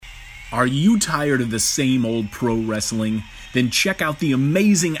Are you tired of the same old pro wrestling? Then check out the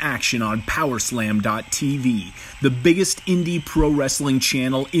amazing action on Powerslam.tv, the biggest indie pro wrestling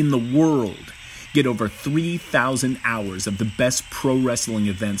channel in the world. Get over 3,000 hours of the best pro wrestling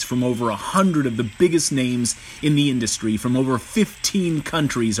events from over 100 of the biggest names in the industry from over 15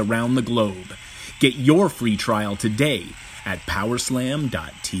 countries around the globe. Get your free trial today at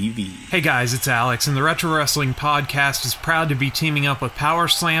Powerslam.tv. Hey guys, it's Alex, and the Retro Wrestling Podcast is proud to be teaming up with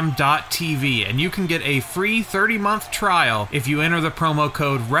Powerslam.tv, and you can get a free 30-month trial if you enter the promo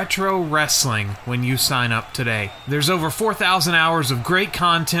code Retro Wrestling when you sign up today. There's over 4,000 hours of great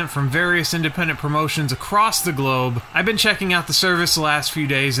content from various independent promotions across the globe. I've been checking out the service the last few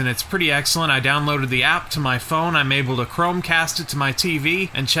days, and it's pretty excellent. I downloaded the app to my phone. I'm able to Chromecast it to my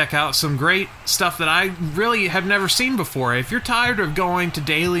TV and check out some great stuff that I really have never seen before. If you're tired of going to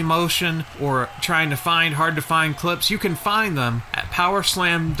Daily Motion or trying to find hard-to-find clips, you can find them at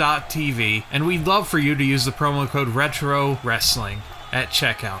Powerslam.tv, and we'd love for you to use the promo code Retro Wrestling at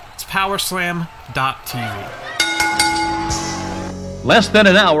checkout. It's Powerslam.tv. Less than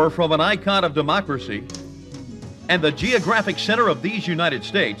an hour from an icon of democracy and the geographic center of these United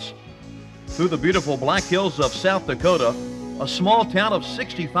States, through the beautiful Black Hills of South Dakota, a small town of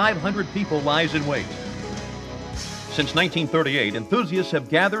 6,500 people lies in wait. Since 1938, enthusiasts have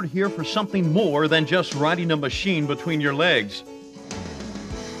gathered here for something more than just riding a machine between your legs.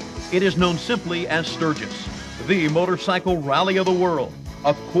 It is known simply as Sturgis, the motorcycle rally of the world.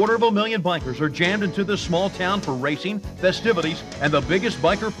 250,000 bikers are jammed into this small town for racing, festivities, and the biggest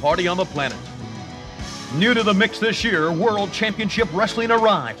biker party on the planet. New to the mix this year, World Championship Wrestling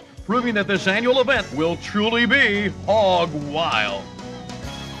arrives, proving that this annual event will truly be Hog Wild.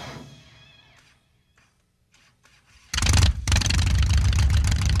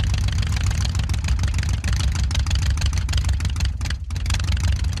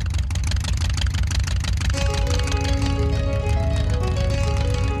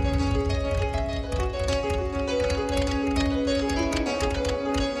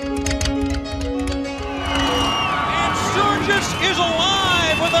 Is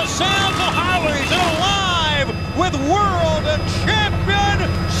alive with the sounds of Harleys and alive with World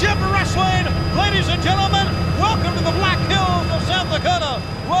Championship Wrestling. Ladies and gentlemen, welcome to the Black Hills of South Dakota.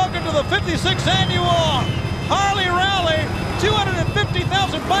 Welcome to the 56th annual Harley Rally. 250,000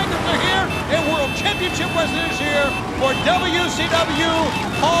 bikers are here, and World Championship Wrestling is here for WCW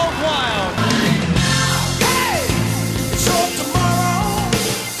Hog Wild. Hey! So tomorrow.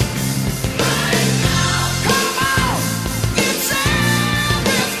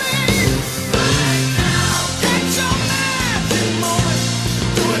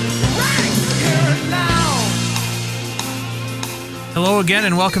 Hello again,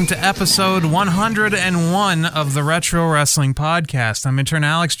 and welcome to episode 101 of the Retro Wrestling Podcast. I'm intern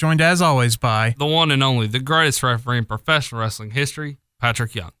Alex, joined as always by the one and only, the greatest referee in professional wrestling history,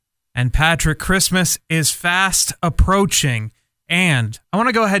 Patrick Young. And Patrick, Christmas is fast approaching, and I want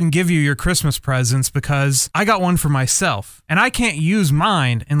to go ahead and give you your Christmas presents because I got one for myself, and I can't use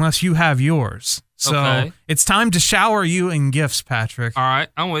mine unless you have yours. So It's time to shower you in gifts, Patrick. All right,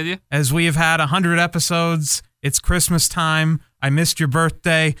 I'm with you. As we have had 100 episodes, it's Christmas time. I missed your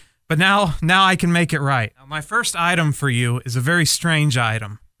birthday, but now I can make it right. Now, my first item for you is a very strange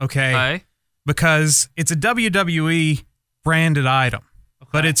item, okay? Because it's a WWE branded item,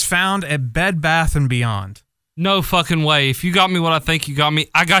 but it's found at Bed Bath & Beyond. No fucking way. If you got me what I think you got me,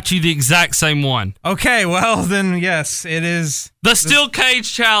 I got you the exact same one. Okay, well, then, yes, it is. The Steel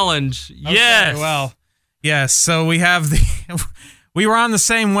Cage Challenge. Okay, yes. Well, yes, so we have the... We were on the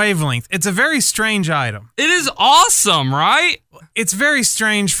same wavelength. It's a very strange item. It is awesome, right? It's very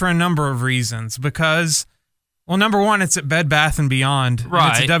strange for a number of reasons because, well, number one, it's at Bed Bath & Beyond. Right.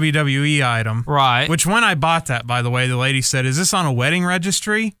 And it's a WWE item. Right. Which when I bought that, by the way, the lady said, "Is this on a wedding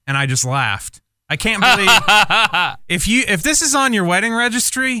registry?" And I just laughed. I can't believe if this is on your wedding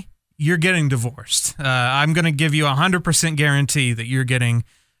registry, you're getting divorced. I'm going to give you 100% guarantee that you're getting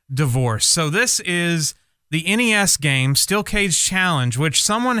divorced. So this is the NES game, Steel Cage Challenge, which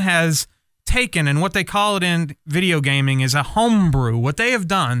someone has taken, and what they call it in video gaming is a homebrew. What they have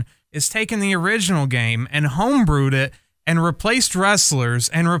done is taken the original game and homebrewed it and replaced wrestlers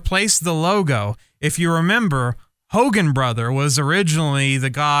and replaced the logo. If you remember, Hogan Brother was originally the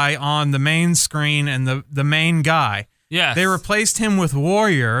guy on the main screen and the main guy. Yes. They replaced him with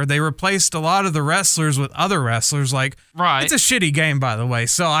Warrior. They replaced a lot of the wrestlers with other wrestlers. Right. It's a shitty game, by the way,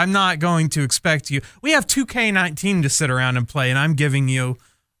 so I'm not going to expect you. We have 2K19 to sit around and play, and I'm giving you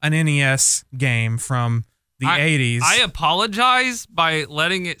an NES game from the 80s. I apologize by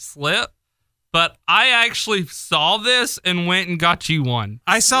letting it slip, but I actually saw this and went and got you one.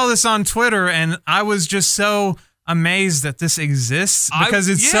 I saw this on Twitter, and I was just so amazed that this exists because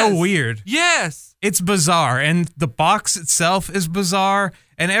it's so weird. Yes. It's bizarre, and the box itself is bizarre,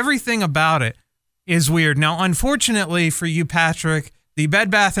 and everything about it is weird. Now, unfortunately for you, Patrick, the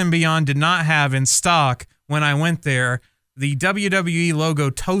Bed Bath & Beyond did not have in stock when I went there the WWE logo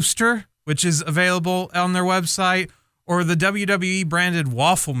toaster, which is available on their website, or the WWE branded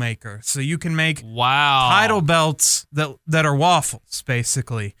waffle maker. So you can make title belts that are waffles,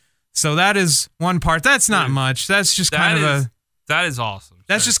 basically. So that is one part. That's not much. That's just that is awesome.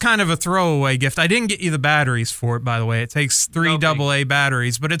 That's just kind of a throwaway gift. I didn't get you the batteries for it, by the way. It takes 3 AA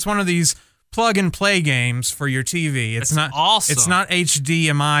batteries, but it's one of these plug and play games for your TV. It's not awesome. It's not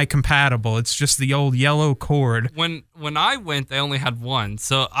HDMI compatible. It's just the old yellow cord. When I went, they only had one.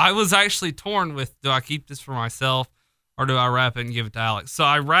 So I was actually torn with, do I keep this for myself or do I wrap it and give it to Alex? So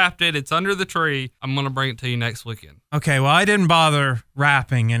I wrapped it. It's under the tree. I'm going to bring it to you next weekend. Okay, well, I didn't bother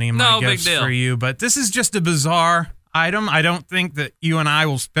wrapping any of my gifts for you, but this is just a bizarre item. I don't think that you and I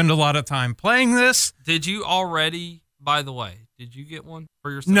will spend a lot of time playing this. Did you already, by the way, did you get one for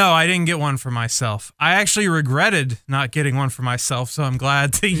yourself? No, I didn't get one for myself. I actually regretted not getting one for myself, so I'm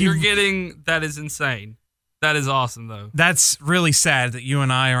glad that you're getting. That is insane. That is awesome, though. That's really sad that you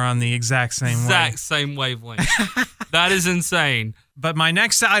and I are on the exact same wavelength. That is insane. But my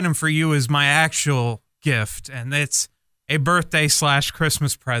next item for you is my actual gift, and it's a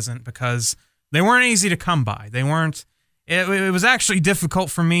birthday/Christmas present because they weren't easy to come by. They weren't. It was actually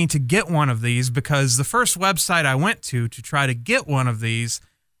difficult for me to get one of these because the first website I went to try to get one of these,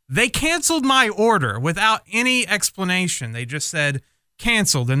 they canceled my order without any explanation. They just said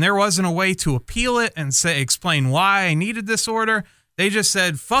canceled, and there wasn't a way to appeal it and explain why I needed this order. They just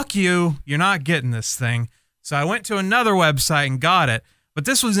said, fuck you, you're not getting this thing. So I went to another website and got it, but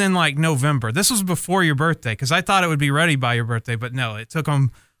this was in like November. This was before your birthday because I thought it would be ready by your birthday, but no, it took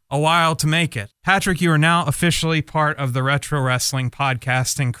them a while to make it. Patrick, you are now officially part of the Retro Wrestling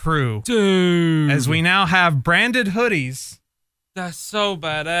podcasting crew. Dude. As we now have branded hoodies. That's so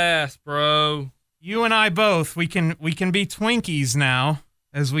badass, bro. You and I both, we can be Twinkies now,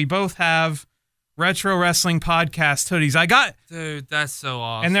 as we both have Retro Wrestling podcast hoodies. Dude, that's so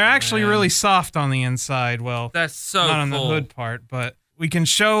awesome. And they're actually really soft on the inside. Well, that's so not on the hood part, but we can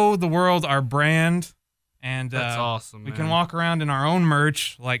show the world our brand. And that's awesome. We can walk around in our own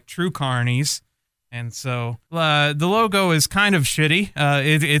merch like true carnies. And so the logo is kind of shitty.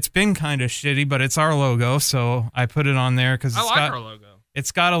 It's been kind of shitty, but it's our logo, so I put it on there because our logo.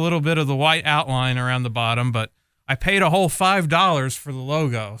 It's got a little bit of the white outline around the bottom, but I paid a whole $5 for the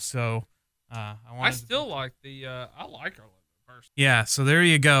logo. So I still like I like our logo personally. Yeah, so there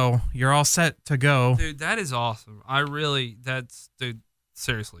you go. You're all set to go. Dude, that is awesome. Dude.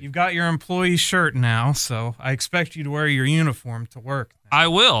 Seriously. You've got your employee shirt now, so I expect you to wear your uniform to work now. I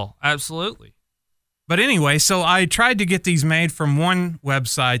will, absolutely. But anyway, so I tried to get these made from one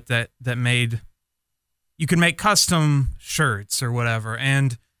website that made, you could make custom shirts or whatever,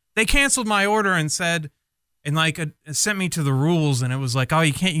 and they canceled my order and said, and like it sent me to the rules, and it was like, oh,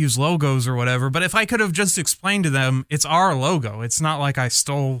 you can't use logos or whatever. But if I could have just explained to them, it's our logo. It's not like I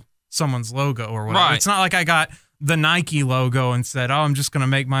stole someone's logo or whatever. Right. It's not like I got the Nike logo and said, oh, I'm just going to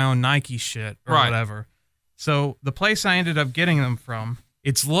make my own Nike shit or whatever. So the place I ended up getting them from,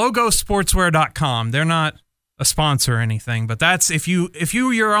 it's logosportswear.com. They're not a sponsor or anything, but that's if you have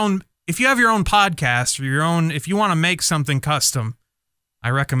your own podcast or if you want to make something custom,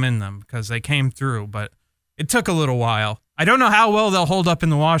 I recommend them because they came through, but it took a little while. I don't know how well they'll hold up in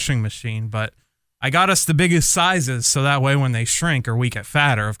the washing machine, but I got us the biggest sizes, so that way when they shrink or we get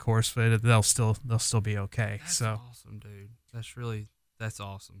fatter, of course, but they'll still be okay. That's awesome, dude. That's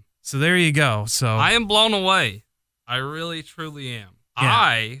awesome. So there you go. So I am blown away. I really, truly am. Yeah.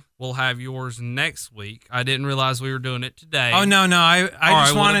 I will have yours next week. I didn't realize we were doing it today. Oh no, I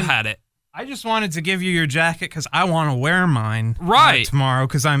just wanted had it. I just wanted to give you your jacket because I want to wear mine tomorrow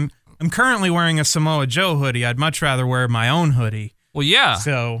because I'm currently wearing a Samoa Joe hoodie. I'd much rather wear my own hoodie. Well, yeah.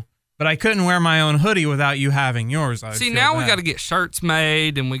 But I couldn't wear my own hoodie without you having yours. See, now we got to get shirts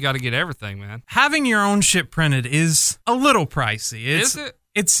made and we got to get everything, man. Having your own shit printed is a little pricey. Is it?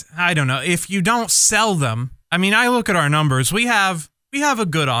 It's, I don't know. If you don't sell them, I mean, I look at our numbers. We have a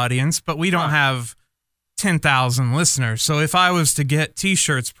good audience, but we don't have 10,000 listeners. So if I was to get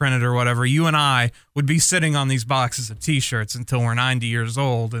T-shirts printed or whatever, you and I would be sitting on these boxes of T-shirts until we're 90 years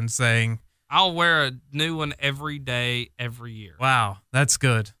old and saying, I'll wear a new one every day, every year. Wow, that's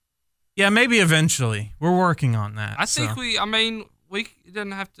good. Yeah, maybe eventually. We're working on that. I think it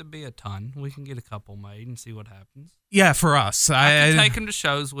doesn't have to be a ton. We can get a couple made and see what happens. Yeah, for us. I can take them to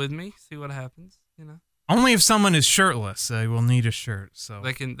shows with me, see what happens, you know. Only if someone is shirtless, they will need a shirt. So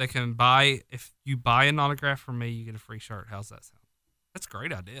they can buy, if you buy an autograph from me, you get a free shirt. How's that sound? That's a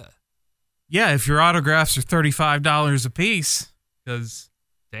great idea. Yeah, if your autographs are $35 a piece, because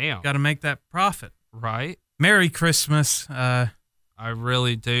damn, got to make that profit. Right. Merry Christmas. I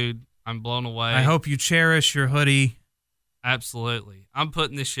really do. I'm blown away. I hope you cherish your hoodie. Absolutely. I'm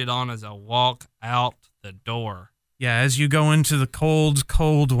putting this shit on as I walk out the door. Yeah, as you go into the cold,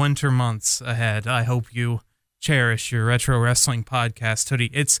 cold winter months ahead, I hope you cherish your Retro Wrestling Podcast hoodie.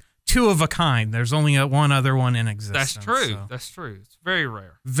 It's two of a kind. There's only one other one in existence. That's true. So. That's true. It's very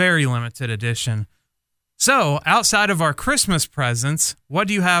rare. Very limited edition. So, outside of our Christmas presents, what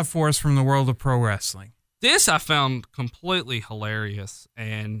do you have for us from the world of pro wrestling? This I found completely hilarious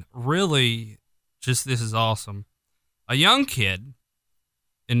and really just this is awesome. A young kid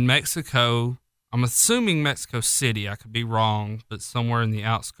in Mexico, I'm assuming Mexico City, I could be wrong, but somewhere in the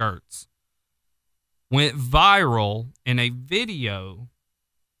outskirts, went viral in a video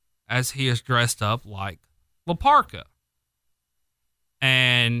as he is dressed up like La Parka.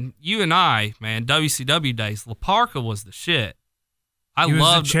 And you and I, man, WCW days, La Parka was the shit. He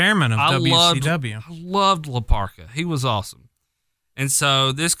was the chairman of WCW. I loved La Parka. He was awesome. And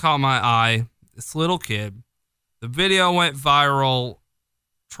so this caught my eye. This little kid. The video went viral.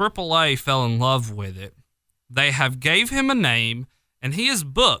 AAA fell in love with it. They have gave him a name, and he is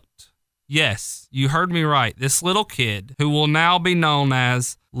booked. Yes, you heard me right. This little kid, who will now be known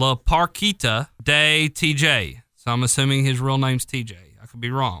as La Parquita de TJ. So I'm assuming his real name's TJ. I could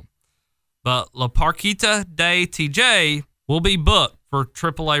be wrong. But La Parquita de TJ will be booked for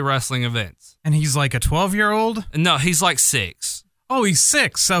AAA wrestling events. And he's like a 12-year-old? No, he's like 6. Oh, he's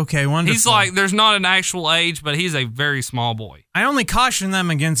 6. Okay, wonderful. He's like, there's not an actual age, but he's a very small boy. I only caution them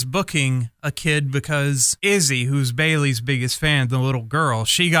against booking a kid because Izzy, who's Bailey's biggest fan, the little girl,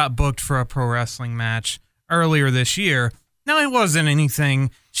 she got booked for a pro wrestling match earlier this year. Now, it wasn't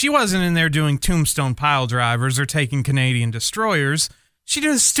anything. She wasn't in there doing tombstone pile drivers or taking Canadian destroyers. She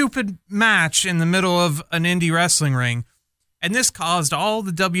did a stupid match in the middle of an indie wrestling ring. And this caused all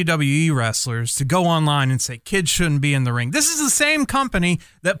the WWE wrestlers to go online and say kids shouldn't be in the ring. This is the same company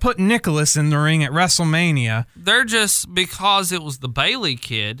that put Nicholas in the ring at WrestleMania. They're just, because it was the Bailey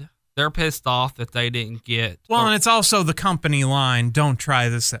kid, they're pissed off that they didn't get. Well, and it's also the company line, don't try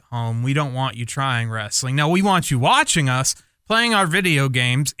this at home. We don't want you trying wrestling. Now, we want you watching us, playing our video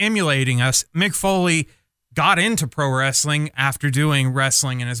games, emulating us. Mick Foley got into pro wrestling after doing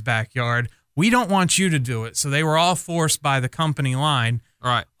wrestling in his backyard. We don't want you to do it. So they were all forced by the company line.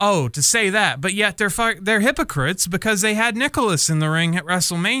 Right. Oh, to say that. But yet they're hypocrites because they had Nicholas in the ring at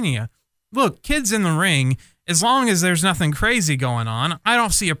WrestleMania. Look, kids in the ring, as long as there's nothing crazy going on, I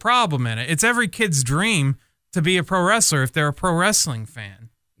don't see a problem in it. It's every kid's dream to be a pro wrestler if they're a pro wrestling fan.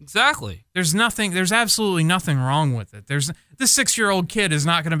 Exactly. There's absolutely nothing wrong with it. This 6-year-old kid is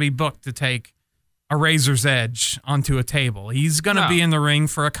not going to be booked to take a razor's edge onto a table. He's going to be in the ring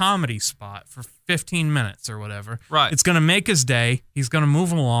for a comedy spot for 15 minutes or whatever. Right. It's going to make his day. He's going to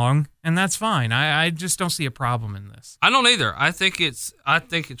move along, and that's fine. I just don't see a problem in this. I don't either. I think it's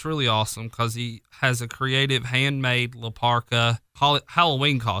really awesome because he has a creative handmade La Parka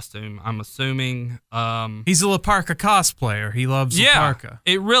Halloween costume, I'm assuming. He's a La Parka cosplayer. He loves La Parka.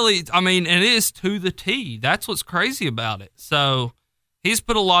 It really, it is to the T. That's what's crazy about it. So he's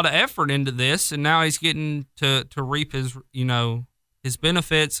put a lot of effort into this, and now he's getting to reap his, his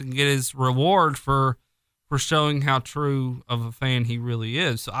benefits and get his reward for showing how true of a fan he really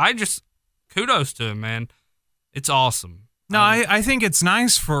is. So I just, kudos to him, man. It's awesome. No, I think it's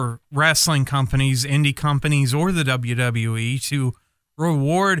nice for wrestling companies, indie companies, or the WWE to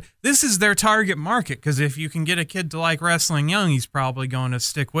reward. This is their target market, because if you can get a kid to like wrestling young, he's probably going to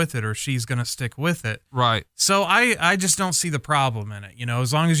stick with it, or she's going to stick with it. Right. So I just don't see the problem in it.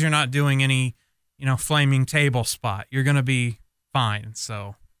 As long as you're not doing any, flaming table spot, you're going to be fine.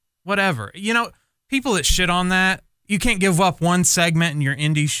 So whatever. People that shit on that, you can't give up one segment in your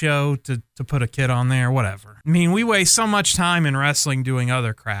indie show to put a kid on there, whatever. We waste so much time in wrestling doing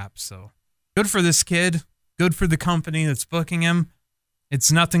other crap. So good for this kid. Good for the company that's booking him. It's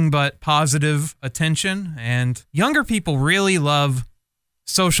nothing but positive attention, and younger people really love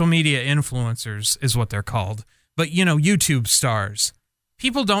social media influencers is what they're called. But, YouTube stars.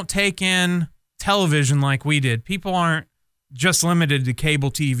 People don't take in television like we did. People aren't just limited to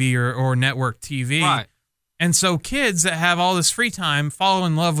cable TV or network TV. Right. And so kids that have all this free time fall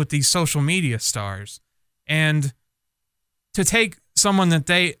in love with these social media stars. And to take someone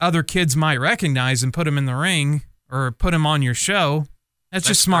that other kids might recognize and put them in the ring or put him on your show, that's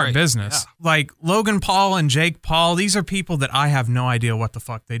just smart great. business. Yeah. Like Logan Paul and Jake Paul, these are people that I have no idea what the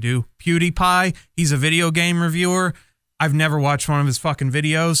fuck they do. PewDiePie, he's a video game reviewer. I've never watched one of his fucking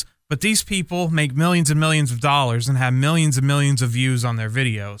videos, but these people make millions and millions of dollars and have millions and millions of views on their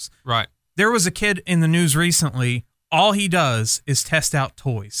videos. Right. There was a kid in the news recently, all he does is test out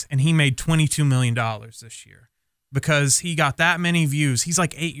toys, and he made $22 million this year because he got that many views. He's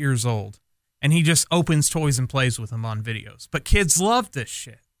like 8 years old, and he just opens toys and plays with them on videos. But kids love this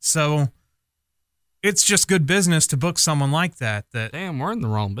shit. So it's just good business to book someone like that. Damn, we're in the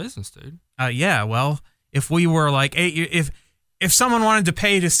wrong business, dude. Yeah, well, if we were like if someone wanted to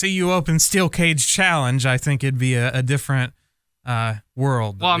pay to see you open Steel Cage Challenge, I think it'd be a different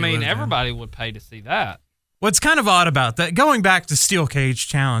world. Well, I mean, everybody would pay to see that. What's kind of odd about that, going back to Steel Cage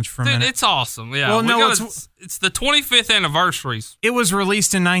Challenge for a minute. It's awesome. Yeah. Well, no, it's the 25th anniversary. It was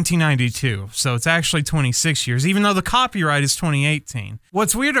released in 1992, so it's actually 26 years, even though the copyright is 2018.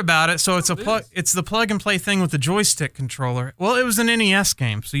 What's weird about it, so it's it's the plug and play thing with the joystick controller. Well, it was an NES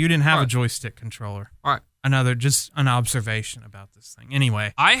game, so you didn't have a joystick controller. All right. Just an observation about this thing.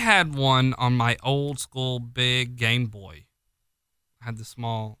 Anyway. I had one on my old school big Game Boy. I had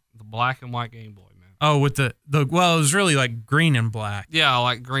the black and white Game Boy. Oh, with it was really like green and black. Yeah,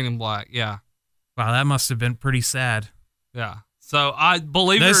 like green and black. Yeah. Wow, that must have been pretty sad. Yeah. So I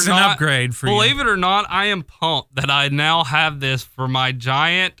believe this it or not, an upgrade for believe you. it or not, I am pumped that I now have this for my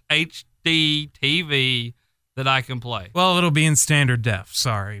giant HD TV that I can play. Well, it'll be in standard def.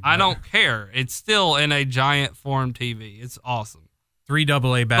 Sorry, I don't care. It's still in a giant form TV. It's awesome. 3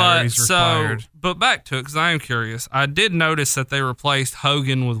 AA batteries required. But back to it, because I am curious. I did notice that they replaced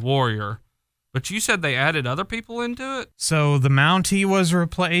Hogan with Warrior. But you said they added other people into it? So the Mountie was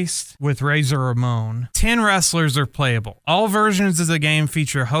replaced with Razor Ramon. 10 wrestlers are playable. All versions of the game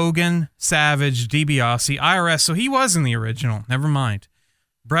feature Hogan, Savage, DiBiase, IRS, so he was in the original. Never mind.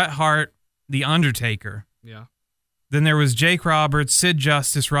 Bret Hart, The Undertaker. Yeah. Then there was Jake Roberts, Sid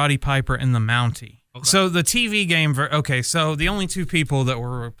Justice, Roddy Piper, and the Mountie. Okay. So the TV game... so the only 2 people that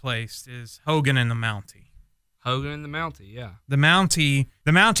were replaced is Hogan and the Mountie. Hogan and the Mountie, yeah. The Mountie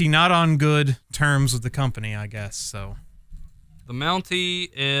not on good terms with the company, I guess, so. The Mountie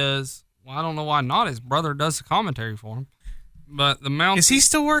is, well, I don't know why not. His brother does the commentary for him. But the Mountie... Is he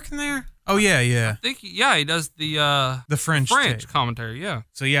still working there? Oh, yeah. I think, he does the French commentary, yeah.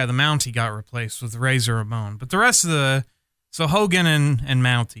 So, yeah, the Mountie got replaced with Razor Ramon. But the rest of so Hogan and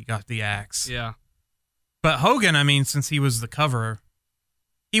Mountie got the axe. Yeah. But Hogan, I mean, since he was the cover...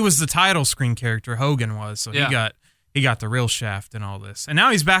 He was the title screen character, Hogan was, so he got the real shaft and all this. And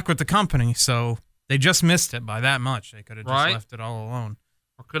now he's back with the company, so they just missed it by that much. They could have just left it all alone.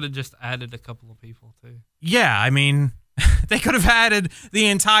 Or could have just added a couple of people, too. Yeah, I mean, they could have added the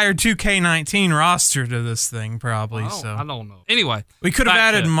entire 2K19 roster to this thing, probably. I don't know. Anyway. We could have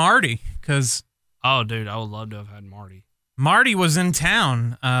added Marty, because... Oh, dude, I would love to have had Marty. Marty was in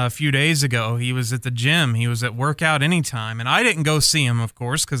town a few days ago. He was at the gym. He was at Workout Anytime. And I didn't go see him, of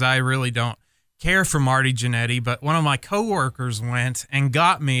course, because I really don't care for Marty Jannetty. But one of my coworkers went and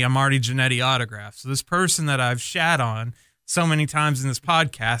got me a Marty Jannetty autograph. So this person that I've shat on so many times in this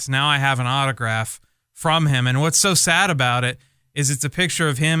podcast, now I have an autograph from him. And what's so sad about it is it's a picture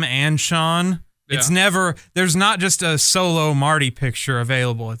of him and Sean. Yeah. There's not just a solo Marty picture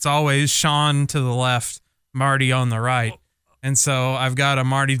available. It's always Sean to the left, Marty on the right. And so I've got a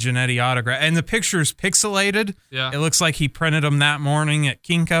Marty Jannetty autograph. And the picture's pixelated. Yeah. It looks like he printed them that morning at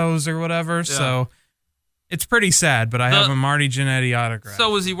Kinko's or whatever. Yeah. So it's pretty sad, but I have a Marty Jannetty autograph.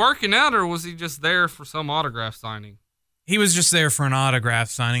 So was he working out or was he just there for some autograph signing? He was just there for an autograph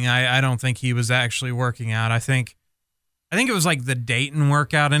signing. I don't think he was actually working out. I think it was like the Dayton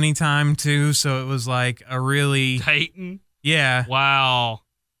Workout Anytime too. So it was like a really... Dayton? Yeah. Wow.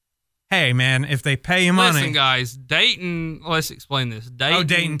 Hey, man, if they pay you money... Listen, guys, Dayton... Let's explain this.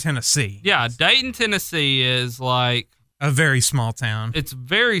 Dayton, Tennessee. Yeah, Dayton, Tennessee is like... A very small town. It's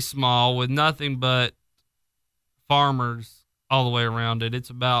very small with nothing but farmers all the way around it. It's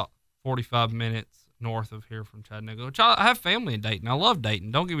about 45 minutes north of here from Chattanooga, which I have family in Dayton. I love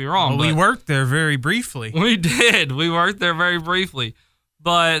Dayton. Don't get me wrong. Well, we worked there very briefly. We did. We worked there very briefly.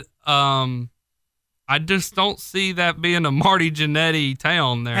 But... I just don't see that being a Marty Jannetty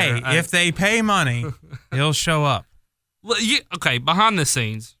town there. Hey, if they pay money, he'll show up. Okay, behind the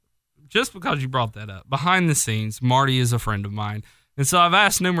scenes, just because you brought that up, behind the scenes, Marty is a friend of mine. And so I've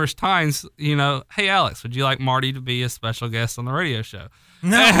asked numerous times, hey, Alex, would you like Marty to be a special guest on the radio show?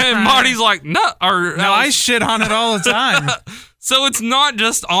 No. And Marty's like, no. No, I shit on it all the time. So it's not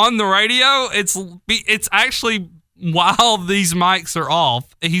just on the radio. It's actually while these mics are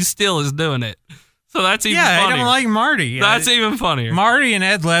off, he still is doing it. So that's even Yeah, funnier. I don't like Marty. That's even funnier. Marty and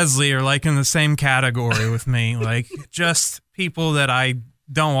Ed Leslie are like in the same category with me. Like just people that I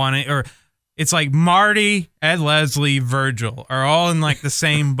don't want to, or it's like Marty, Ed Leslie, Virgil are all in like the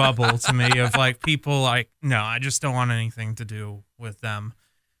same bubble to me of like people like, no, I just don't want anything to do with them.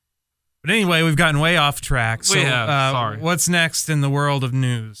 But anyway, we've gotten way off track. So, sorry. What's next in the world of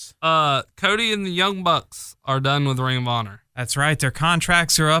news? Cody and the Young Bucks are done with Ring of Honor. That's right. Their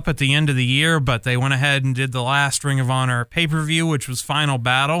contracts are up at the end of the year, but they went ahead and did the last Ring of Honor pay-per-view, which was Final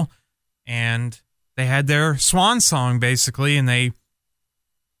Battle, and they had their swan song, basically, and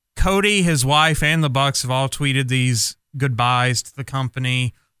Cody, his wife, and the Bucks have all tweeted these goodbyes to the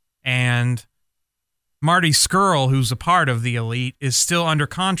company, and Marty Scurll, who's a part of the Elite, is still under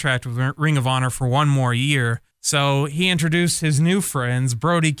contract with Ring of Honor for one more year. So he introduced his new friends,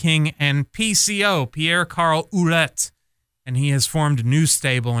 Brody King and PCO, Pierre-Carl Ouellet, and he has formed a new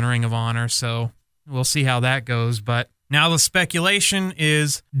stable in Ring of Honor, so we'll see how that goes. But now the speculation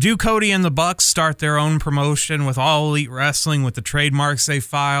is, do Cody and the Bucks start their own promotion with All Elite Wrestling with the trademarks they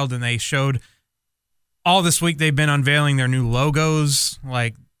filed, and they showed all this week they've been unveiling their new logos,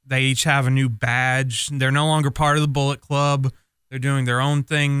 like they each have a new badge. They're no longer part of the Bullet Club. They're doing their own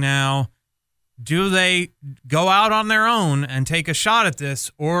thing now. Do they go out on their own and take a shot at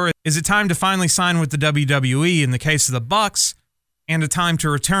this, or is it time to finally sign with the WWE in the case of the Bucks, and a time to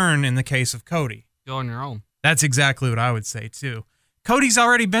return in the case of Cody? Go on your own. That's exactly what I would say, too. Cody's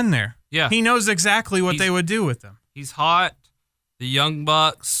already been there. Yeah. He knows exactly what they would do with them. He's hot. The Young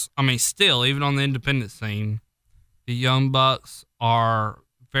Bucks, I mean, still, even on the independent scene, the Young Bucks are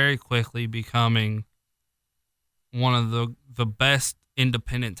very quickly becoming one of the best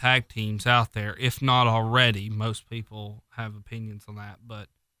independent tag teams out there, if not already. Most people have opinions on that, but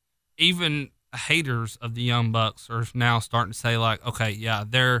even haters of the Young Bucks are now starting to say, like, okay, yeah,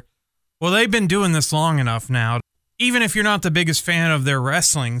 they've been doing this long enough now. Even if you're not the biggest fan of their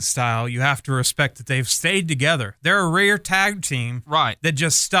wrestling style, you have to respect that they've stayed together. They're a rare tag team, right, that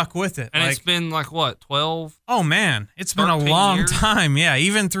just stuck with it. And it's been like, what, 12? Oh, man, it's been a long years? time. Yeah,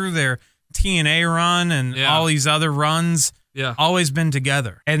 even through their TNA run and all these other runs. Yeah. Always been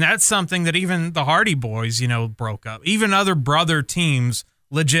together. And that's something that even the Hardy Boys, broke up. Even other brother teams,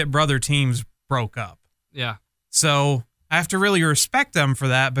 legit brother teams, broke up. Yeah. So I have to really respect them for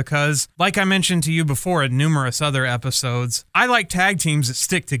that because, like I mentioned to you before in numerous other episodes, I like tag teams that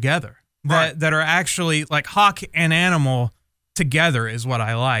stick together. Right. That are actually, like Hawk and Animal together is what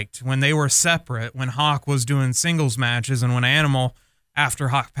I liked. When they were separate, when Hawk was doing singles matches and when Animal, after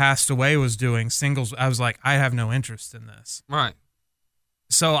Hawk passed away, was doing singles, I was like, I have no interest in this. Right.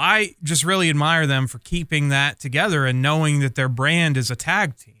 So I just really admire them for keeping that together and knowing that their brand is a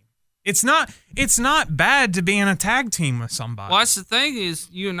tag team. It's not bad to be in a tag team with somebody. Well, that's the thing is,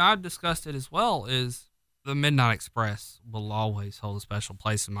 you and I discussed it as well, is the Midnight Express will always hold a special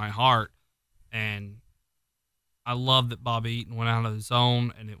place in my heart. And I love that Bobby Eaton went out of his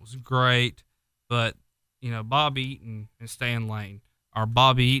zone, and it was great. But, Bobby Eaton and Stan Lane, or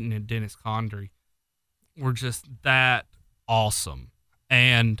Bobby Eaton and Dennis Condrey, were just that awesome.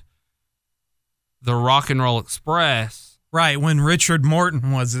 And the Rock and Roll Express. Right, when Richard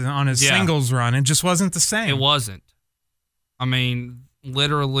Morton was on his singles run, it just wasn't the same. It wasn't. I mean,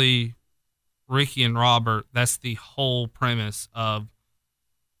 literally, Ricky and Robert, that's the whole premise of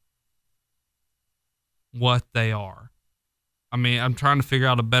what they are. I mean, I'm trying to figure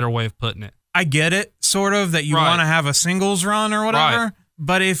out a better way of putting it. I get it, sort of, that you want to have a singles run or whatever. Right.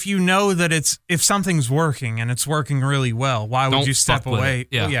 But if you know that if something's working and it's working really well, why would you step away?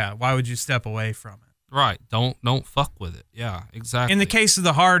 Yeah, why would you step away from it? Right. Don't fuck with it. Yeah, exactly. In the case of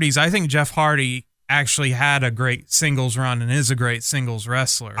the Hardys, I think Jeff Hardy actually had a great singles run and is a great singles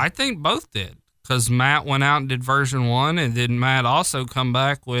wrestler. I think both did, because Matt went out and did version 1, and then Matt also come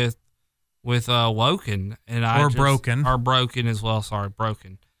back with Woken and Broken as well. Sorry,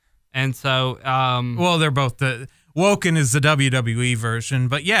 Broken. And so, well, they're both Woken is the WWE version,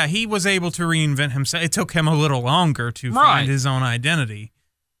 but yeah, he was able to reinvent himself. It took him a little longer to find his own identity.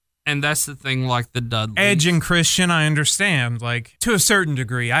 And that's the thing, like the Dudleys. Edge and Christian, I understand, like to a certain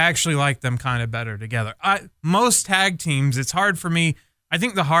degree. I actually like them kind of better together. Most tag teams, it's hard for me. I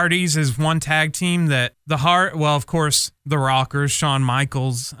think the Hardys is one tag team that of course, the Rockers, Shawn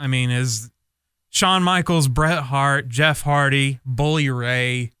Michaels, is Shawn Michaels, Bret Hart, Jeff Hardy, Bully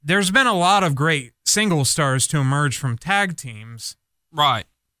Ray. There's been a lot of great single stars to emerge from tag teams. Right.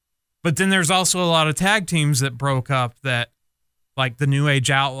 But then there's also a lot of tag teams that broke up that, like the New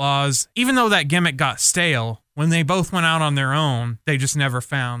Age Outlaws, even though that gimmick got stale, when they both went out on their own, they just never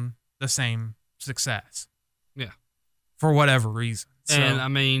found the same success. Yeah. For whatever reason.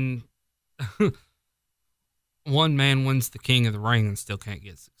 And one man wins the King of the Ring and still can't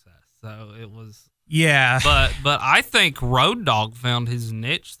get success. So it was. Yeah. But I think Road Dogg found his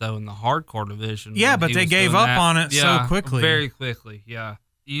niche, though, in the hardcore division. Yeah, but they gave up on it so quickly. Very quickly, yeah.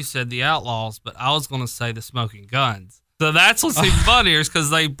 You said the Outlaws, but I was going to say the Smoking Guns. So that's what's even funnier is because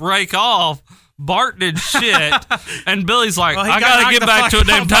they break off. Bart did shit, and Billy's like, I got to get back to a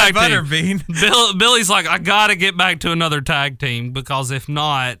damn tag team. Billy's like, I got to get back to another tag team because if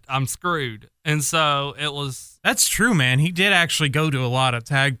not, I'm screwed. And so it was... That's true, man. He did actually go to a lot of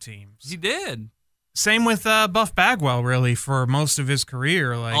tag teams. He did. Same with Buff Bagwell, really, for most of his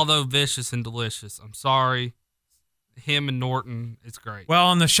career. Although vicious and delicious. I'm sorry. Him and Norton, it's great. Well,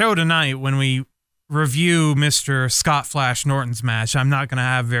 on the show tonight, when we review Mr. Scott Flash Norton's match, I'm not going to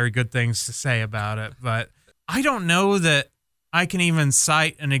have very good things to say about it, but I don't know that I can even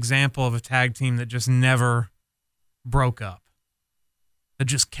cite an example of a tag team that just never broke up, that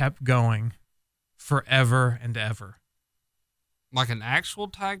just kept going forever and ever. Like an actual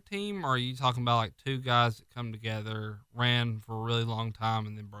tag team, or are you talking about like two guys that come together, ran for a really long time,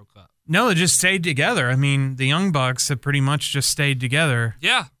 and then broke up? No, they just stayed together. I mean, the Young Bucks have pretty much just stayed together.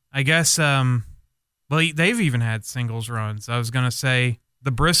 Yeah. I guess, well, they've even had singles runs. I was going to say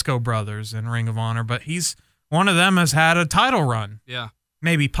the Briscoe brothers in Ring of Honor, but one of them has had a title run. Yeah.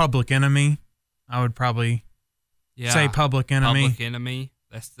 Maybe Public Enemy. I would probably say Public Enemy. Public Enemy.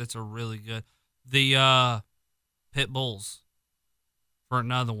 That's a really good. The Pit Bulls for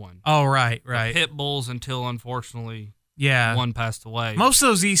another one. Oh, right. The Pit Bulls until, unfortunately, yeah, one passed away. Most of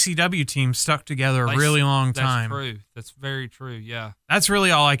those ECW teams stuck together a really long time. That's true. That's very true, yeah. That's really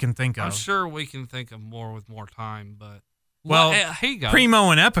all I can think of. I'm sure we can think of more with more time, but... Well, here you go.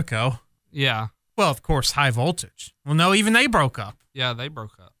 Primo and Epico. Yeah. Well, of course, High Voltage. Well, no, even they broke up. Yeah, they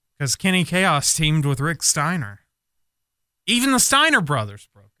broke up. Because Kenny Chaos teamed with Rick Steiner. Even the Steiner brothers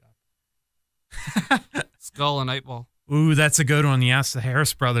broke up. Skull and 8-Ball. Ooh, that's a good one. Yes, the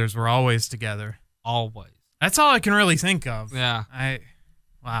Harris brothers were always together. Always. That's all I can really think of. Yeah.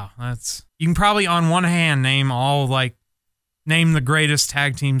 Wow, you can probably on one hand name the greatest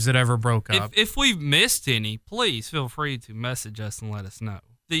tag teams that ever broke up. If we've missed any, please feel free to message us and let us know.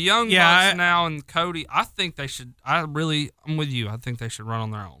 The Young Bucks now and Cody, I think they should, I'm with you. I think they should run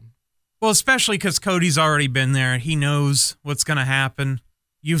on their own. Well, especially because Cody's already been there. He knows what's going to happen.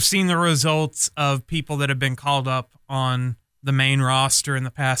 You've seen the results of people that have been called up on the main roster in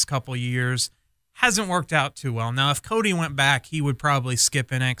the past couple years. Hasn't worked out too well. Now, if Cody went back, he would probably skip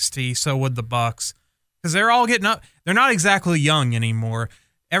NXT. So would the Bucks, because they're all getting up. They're not exactly young anymore.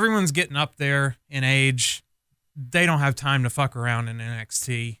 Everyone's getting up there in age. They don't have time to fuck around in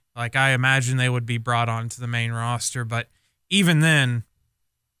NXT. Like, I imagine they would be brought onto the main roster, but even then,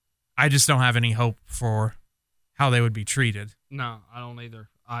 I just don't have any hope for how they would be treated. No, I don't either.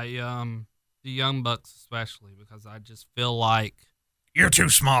 The Young Bucks especially, because I just feel like you're too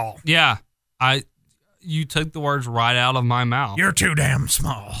small. Yeah. You took the words right out of my mouth. You're too damn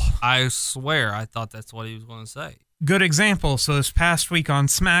small. I swear I thought that's what he was going to say. Good example. So this past week on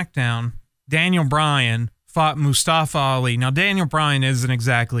SmackDown, Daniel Bryan fought Mustafa Ali. Now, Daniel Bryan isn't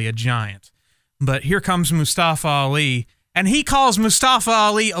exactly a giant, but here comes Mustafa Ali, and he calls Mustafa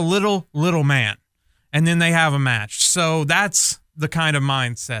Ali a little man, and then they have a match. So that's the kind of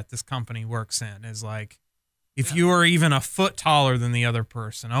mindset this company works in, is like, if you are even a foot taller than the other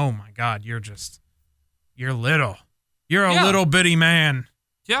person, oh my God, you're little. You're a little bitty man.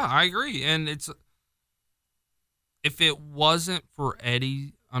 Yeah, I agree. And if it wasn't for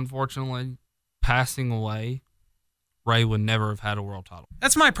Eddie, unfortunately, passing away, Ray would never have had a world title.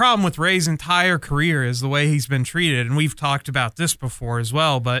 That's my problem with Ray's entire career, is the way he's been treated. And we've talked about this before as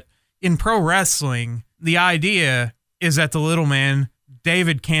well. But in pro wrestling, the idea is that the little man,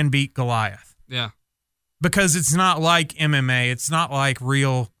 David, can beat Goliath. Yeah. Because it's not like MMA. It's not like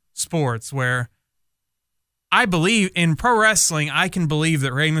real sports where I believe in pro wrestling, I can believe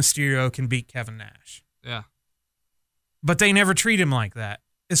that Rey Mysterio can beat Kevin Nash. Yeah. But they never treat him like that,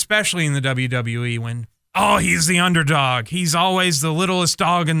 especially in the WWE when, he's the underdog. He's always the littlest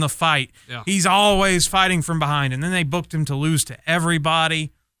dog in the fight. Yeah. He's always fighting from behind. And then they booked him to lose to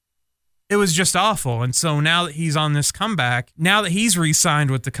everybody. It was just awful. And so now that he's on this comeback, now that he's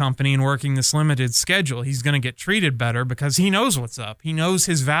re-signed with the company and working this limited schedule, he's going to get treated better because he knows what's up. He knows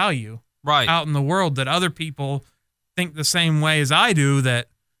his value out in the world, that other people think the same way as I do, that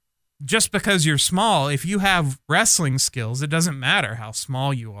just because you're small, if you have wrestling skills, it doesn't matter how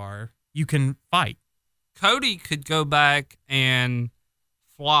small you are. You can fight. Cody could go back and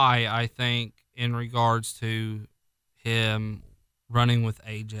fly, I think, in regards to him running with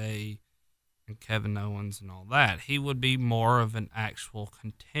AJ and Kevin Owens and all that. He would be more of an actual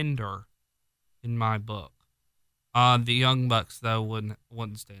contender in my book. The Young Bucks, though,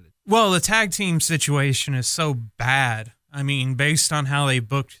 wouldn't stand it. Well, the tag team situation is so bad. I mean, based on how they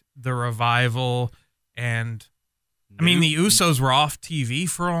booked the Revival and... I mean, the Usos were off TV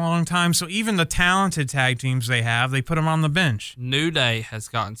for a long time, so even the talented tag teams they put them on the bench. New Day has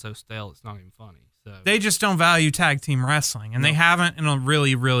gotten so stale, it's not even funny. So they just don't value tag team wrestling, and they haven't in a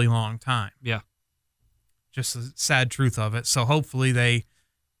really, really long time. Yeah. Just the sad truth of it. So hopefully they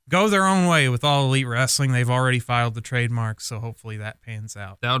go their own way with All Elite Wrestling. They've already filed the trademark, so hopefully that pans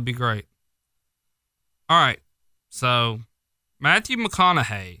out. That would be great. All right. So Matthew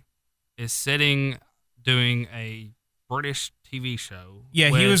McConaughey is doing a British TV show. Yeah,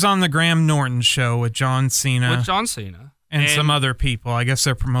 he was on the Graham Norton show with John Cena. And some other people. I guess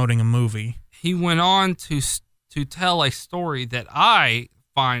they're promoting a movie. He went on to tell a story that I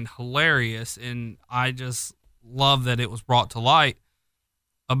find hilarious, and I just love that it was brought to light,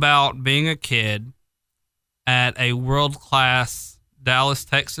 about being a kid at a world-class Dallas,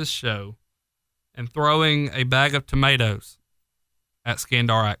 Texas show and throwing a bag of tomatoes at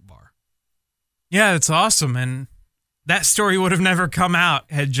Skandar Akbar. Yeah, it's awesome, and that story would have never come out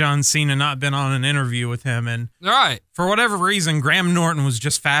had John Cena not been on an interview with him. And for whatever reason, Graham Norton was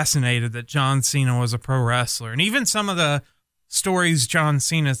just fascinated that John Cena was a pro wrestler. And even some of the stories John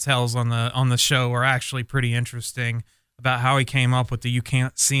Cena tells on the show are actually pretty interesting, about how he came up with the "you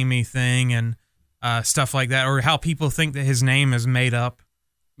can't see me" thing and stuff like that, or how people think that his name is made up.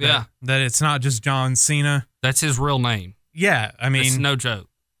 Yeah. That it's not just John Cena. That's his real name. Yeah, I mean... It's no joke.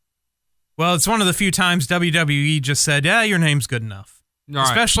 Well, it's one of the few times WWE just said, yeah, your name's good enough. Right.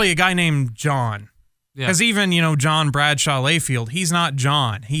 Especially a guy named John. Because even, John Bradshaw Layfield, he's not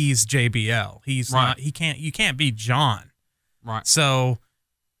John. He's JBL. He's not, you can't be John. Right. So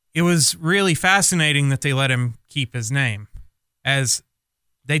it was really fascinating that they let him keep his name, as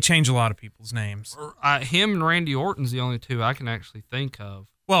they change a lot of people's names. Him and Randy Orton's the only two I can actually think of.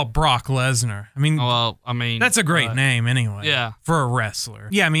 Well, Brock Lesnar. I mean, that's a great name anyway. Yeah. For a wrestler.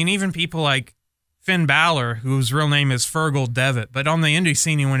 Yeah, I mean, even people like Finn Balor, whose real name is Fergal Devitt, but on the indie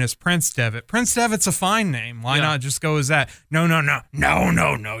scene he went as Prince Devitt. Prince Devitt's a fine name. Why not just go as that? No,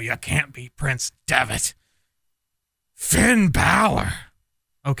 you can't be Prince Devitt. Finn Balor.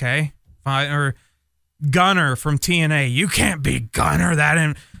 Okay, fine. Or Gunner from TNA. You can't be Gunner.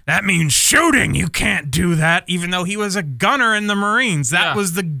 That means shooting. You can't do that, even though he was a gunner in the Marines. That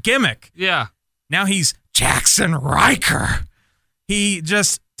was the gimmick. Yeah. Now he's Jackson Riker. He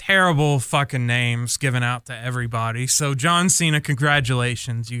just terrible fucking names given out to everybody. So John Cena,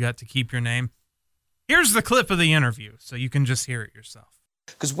 congratulations. You got to keep your name. Here's the clip of the interview, so you can just hear it yourself.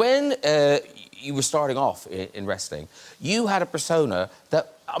 Because when you were starting off in wrestling, you had a persona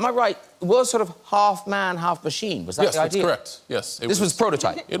that, am I right, was sort of half man, half machine. Was that the idea? Yes, that's correct. Yes. This was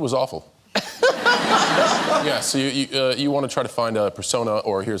prototype. It was awful. Yeah, so you want to try to find a persona,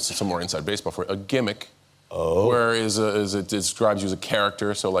 or here's some more inside baseball for it, a gimmick. Oh. Where it describes you as a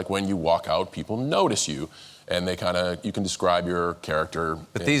character, so like when you walk out, people notice you, and you can describe your character.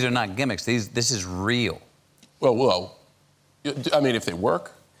 But these are not gimmicks. This is real. Well, I mean, if they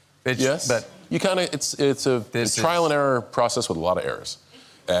work, yes. But you it's a trial and error process with a lot of errors.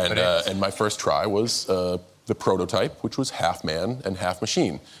 And my first try was the prototype, which was half man and half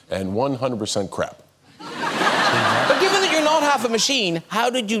machine, and 100% crap. But given that you're not half a machine, how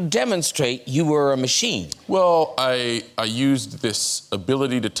did you demonstrate you were a machine? Well, I used this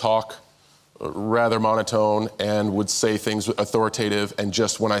ability to talk rather monotone and would say things authoritative, and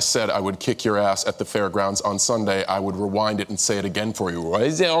just when I said I would kick your ass at the fairgrounds on Sunday, I would rewind it and say it again for you.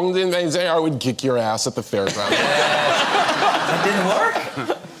 I would kick your ass at the fairgrounds. That didn't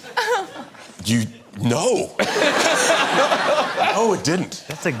work? No. No, it didn't.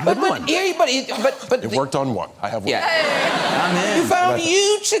 That's a good one. But it worked on one. I have one. Yeah. I'm in. You found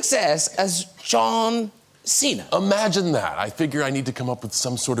huge success as John Cena. Imagine that. I figure I need to come up with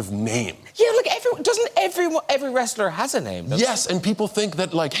some sort of name. Yeah, look, doesn't every wrestler has a name? Yes, and people think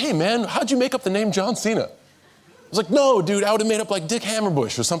that, like, hey, man, how'd you make up the name John Cena? I was like, no, dude, I would have made up, like, Dick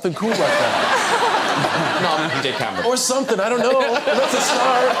Hammerbush or something cool like that. Not Dick Hammerbush. Or something, I don't know. That's a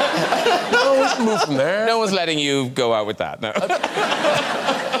start. No, we can move from there. No one's letting you go out with that, no.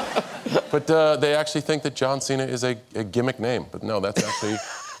 But they actually think that John Cena is a gimmick name. But no, that's actually...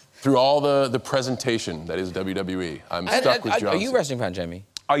 Through all the presentation that is WWE, I'm stuck with John Cena. Are you a wrestling fan, Jamie?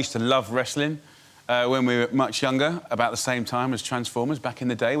 I used to love wrestling when we were much younger, about the same time as Transformers. Back in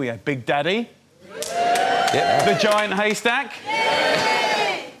the day, we had Big Daddy, the Giant Haystack.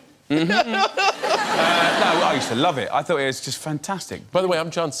 No, I used to love it. I thought it was just fantastic. By the way,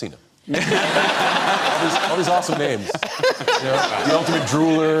 I'm John Cena. all these awesome names. The Ultimate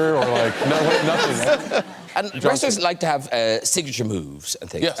Drooler, or like, nothing. And wrestlers like to have signature moves and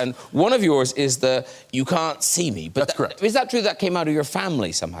things. Yes. And one of yours is the "you can't see me." But That's correct. Is that true? That came out of your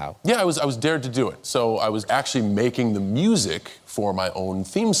family somehow? Yeah, I was dared to do it. So I was actually making the music for my own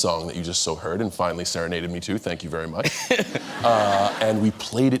theme song that you just so heard and finally serenaded me to. Thank you very much. And we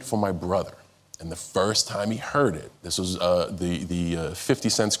played it for my brother. And the first time he heard it, this was the 50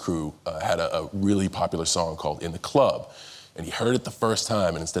 Cent's crew had a really popular song called "In the Club." And he heard it the first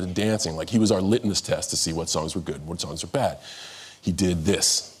time, and instead of dancing, like he was our litmus test to see what songs were good and what songs were bad, he did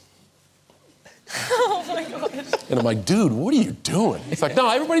this. Oh my God. And I'm like, dude, what are you doing? He's like, no,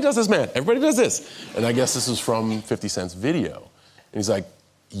 everybody does this, man. Everybody does this. And I guess this was from 50 Cent's video. And he's like,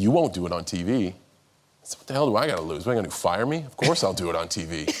 you won't do it on TV. I said, what the hell do I gotta lose? What are you gonna do, fire me? Of course I'll do it on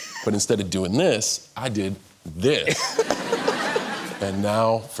TV. But instead of doing this, I did this. And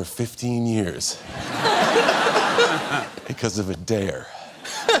now, for 15 years, because of a dare,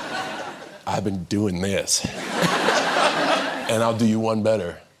 I've been doing this. And I'll do you one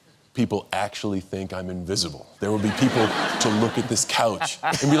better. People actually think I'm invisible. There will be people to look at this couch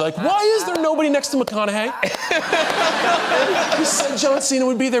and be like, why is there nobody next to McConaughey? He said John Cena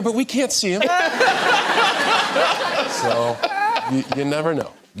would be there, but we can't see him. So, you never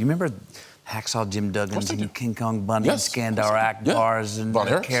know. You remember Hacksaw Jim Duggins and King Kong Bundy, Yes. Skandar Akbars, and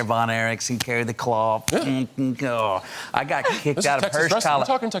Von Erickson, Carry the Claw. Yeah. Oh, I got kicked out of Texas Hearst wrestling. We're Coliseum.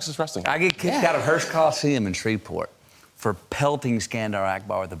 talking Texas wrestling. I get kicked out of Hearst Coliseum in Shreveport for pelting Skandar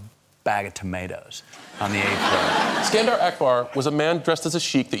Akbar with a bag of tomatoes on the 8th row. Skandar Akbar was a man dressed as a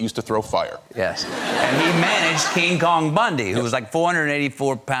sheik that used to throw fire. Yes. And he managed King Kong Bundy, who was like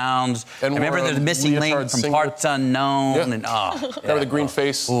 484 pounds. And remember the missing link from Parts Unknown. And Remember the green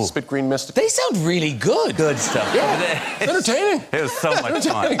face, spit green mist? They sound really good. Good stuff. Yeah. It's entertaining. It was so much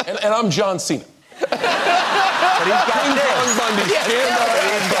fun. And I'm John Cena. But he's got King this. Kong Bundy, Skandar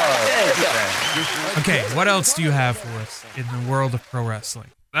Akbar. Okay, what else do you have for us in the world of pro wrestling?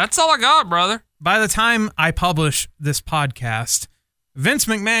 That's all I got, brother. By the time I publish this podcast, Vince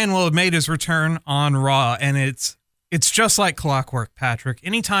McMahon will have made his return on Raw, and it's just like clockwork, Patrick.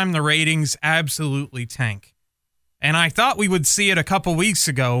 Anytime the ratings absolutely tank. And I thought we would see it a couple weeks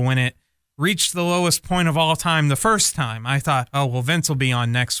ago when it reached the lowest point of all time the first time. I thought, oh, well, Vince will be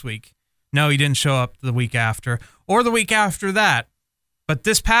on next week. No, he didn't show up the week after, or the week after that. But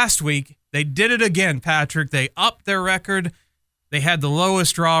this past week, they did it again, Patrick. They upped their record. They had the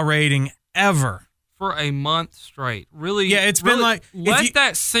lowest Raw rating ever. For a month straight. Really? Yeah, it's been like... Let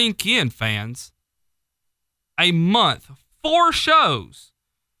that sink in, fans. A month. 4 shows.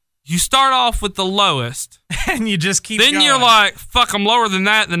 You start off with the lowest. And you just keep then going. You're like, fuck, I'm lower than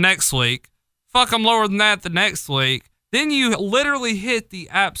that the next week. Fuck, I'm lower than that the next week. Then you literally hit the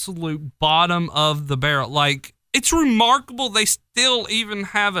absolute bottom of the barrel. Like, it's remarkable they still even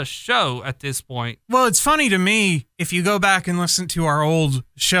have a show at this point. Well, it's funny to me, if you go back and listen to our old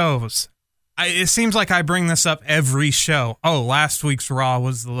shows, it seems like I bring this up every show. Oh, last week's Raw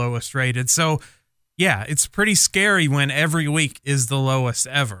was the lowest rated. So, yeah, it's pretty scary when every week is the lowest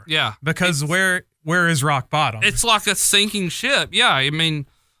ever. Yeah. Because where is rock bottom? It's like a sinking ship. Yeah, I mean,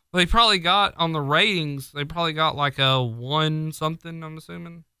 they probably got on the ratings, they probably got like a 1 something, I'm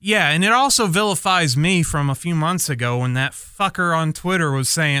assuming. Yeah, and it also vilifies me from a few months ago when that fucker on Twitter was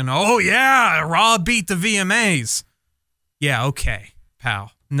saying, oh yeah, Raw beat the VMAs. Yeah, okay,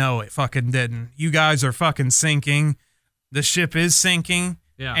 pal. No, it fucking didn't. You guys are fucking sinking. The ship is sinking.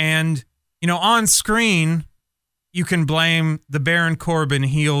 Yeah. And, you know, on screen, you can blame the Baron Corbin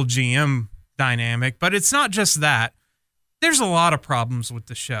heel GM dynamic, but it's not just that. There's a lot of problems with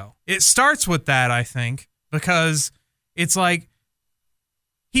the show. It starts with that, I think, because it's like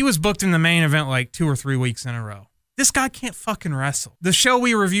he was booked in the main event like 2 or 3 weeks in a row. This guy can't fucking wrestle. The show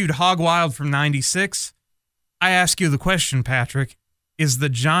we reviewed, Hog Wild from 96, I ask you the question, Patrick, is the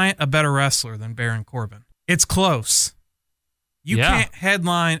Giant a better wrestler than Baron Corbin? It's close. You can't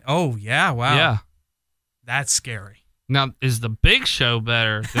headline. Oh, yeah, wow. Yeah. That's scary. Now, is the Big Show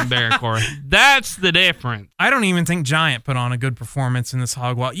better than Baron Corbin? That's the difference. I don't even think Giant put on a good performance in this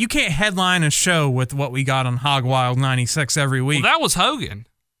Hog Wild. You can't headline a show with what we got on Hog Wild 96 every week. Well, that was Hogan.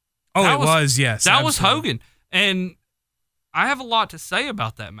 Oh, it was, yes. That absolutely. was Hogan. And I have a lot to say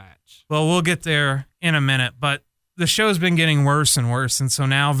about that match. Well, we'll get there in a minute, but the show's been getting worse and worse, and so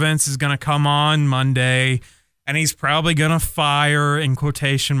now Vince is going to come on Monday, and he's probably going to fire, in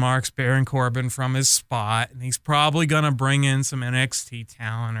quotation marks, Baron Corbin from his spot, and he's probably going to bring in some NXT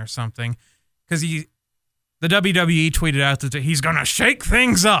talent or something, because the WWE tweeted out that he's going to shake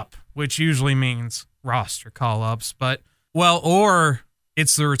things up, which usually means roster call-ups, but, well, or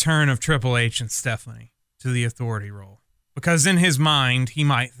it's the return of Triple H and Stephanie to the authority role, because in his mind, he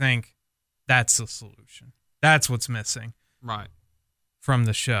might think that's the solution. That's what's missing. Right. From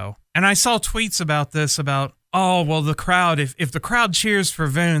the show. And I saw tweets about this, about, oh, well, the crowd, if the crowd cheers for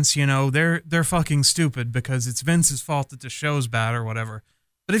Vince, you know, they're fucking stupid because it's Vince's fault that the show's bad or whatever.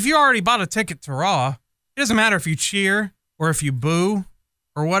 But if you already bought a ticket to Raw, it doesn't matter if you cheer or if you boo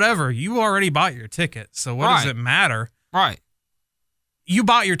or whatever. You already bought your ticket. So what does it matter? Right. You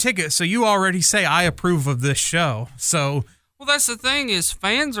bought your ticket, so you already say, I approve of this show. So... Well, that's the thing is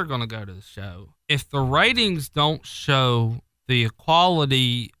fans are going to go to the show. If the ratings don't show the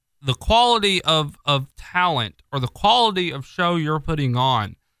quality of talent or the quality of show you're putting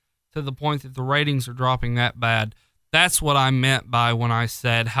on to the point that the ratings are dropping that bad, that's what I meant by when I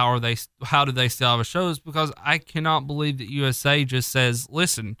said, how do they still have a show? Is because I cannot believe that USA just says,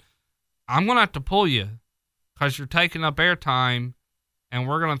 listen, I'm going to have to pull you because you're taking up airtime and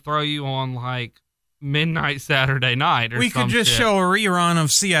we're going to throw you on like midnight Saturday night or we could just show a rerun of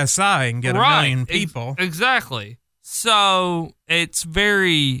CSI and get a million people. Exactly. So it's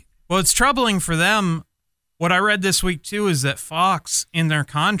very... Well, it's troubling for them. What I read this week, too, is that Fox, in their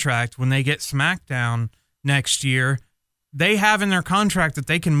contract, when they get SmackDown next year, they have in their contract that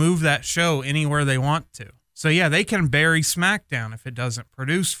they can move that show anywhere they want to. So, yeah, they can bury SmackDown if it doesn't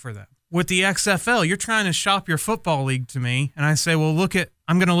produce for them. With the XFL, you're trying to shop your football league to me, and I say, well,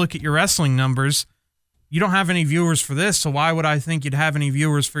 I'm going to look at your wrestling numbers. You don't have any viewers for this, so why would I think you'd have any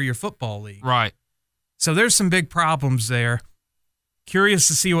viewers for your football league? Right. So there's some big problems there. Curious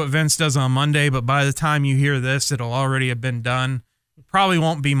to see what Vince does on Monday, but by the time you hear this, it'll already have been done. Probably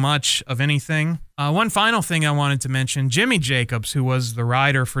won't be much of anything. One final thing I wanted to mention, Jimmy Jacobs, who was the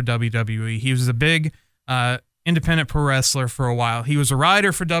writer for WWE. He was a big independent pro wrestler for a while. He was a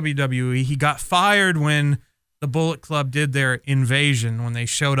writer for WWE. He got fired when the Bullet Club did their invasion, when they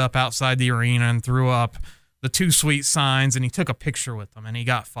showed up outside the arena and threw up the Too Sweet signs, and he took a picture with them, and he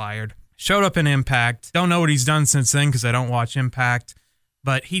got fired. Showed up in Impact. Don't know what he's done since then because I don't watch Impact.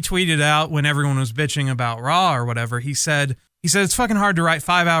 But he tweeted out when everyone was bitching about Raw or whatever, he said it's fucking hard to write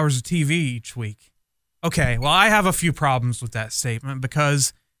 5 hours of TV each week. Okay, well, I have a few problems with that statement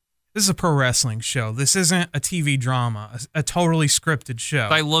because this is a pro wrestling show. This isn't a TV drama, a totally scripted show.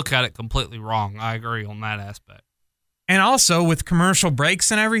 They look at it completely wrong. I agree on that aspect. And also, with commercial breaks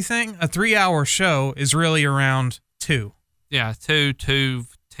and everything, a 3-hour show is really around 2. Yeah, 2:10,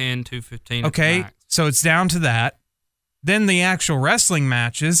 2:15. Okay, so it's down to that. Then the actual wrestling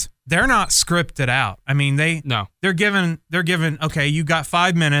matches, they're not scripted out. I mean, they're given, okay, you got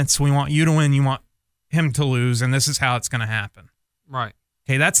 5 minutes. We want you to win. You want him to lose, and this is how it's going to happen. Right.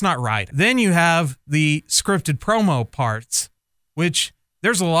 Okay, that's not right. Then you have the scripted promo parts, which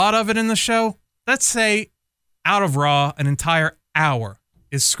there's a lot of it in the show. Let's say out of Raw, an entire hour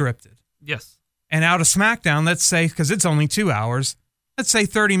is scripted. Yes. And out of SmackDown, let's say, because it's only 2 hours, let's say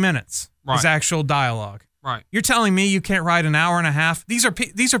 30 minutes is actual dialogue. Right. You're telling me you can't write an hour and a half? These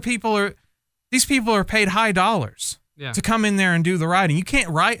people are paid high dollars to come in there and do the writing. You can't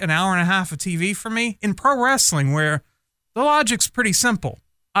write an hour and a half of TV for me in pro wrestling, where the logic's pretty simple.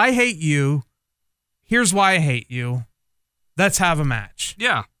 I hate you. Here's why I hate you. Let's have a match.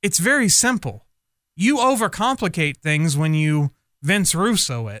 Yeah. It's very simple. You overcomplicate things when you Vince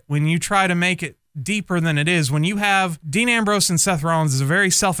Russo it, when you try to make it deeper than it is. When you have Dean Ambrose and Seth Rollins is a very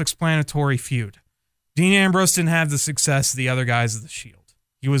self-explanatory feud. Dean Ambrose didn't have the success of the other guys of the Shield.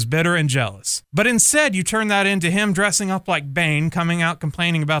 He was bitter and jealous. But instead, you turn that into him dressing up like Bane, coming out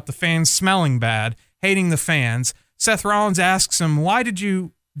complaining about the fans smelling bad, hating the fans. Seth Rollins asks him, why did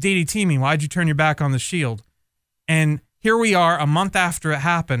you DDT me? Why did you turn your back on the Shield? And here we are, a month after it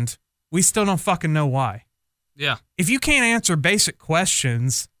happened. We still don't fucking know why. Yeah. If you can't answer basic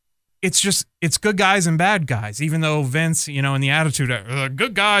questions, it's good guys and bad guys, even though Vince, in the attitude of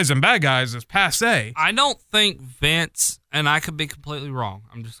good guys and bad guys is passé. I don't think Vince, and I could be completely wrong,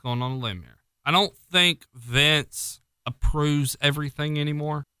 I'm just going on a limb here. I don't think Vince approves everything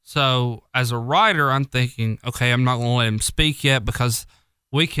anymore. So as a writer, I'm thinking, okay, I'm not going to let him speak yet because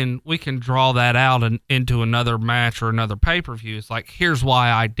we can draw that out and into another match or another pay-per-view. It's like, here's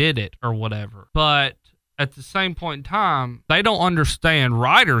why I did it or whatever. But at the same point in time, they don't understand,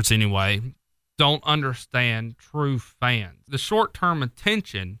 writers anyway, don't understand true fans. The short-term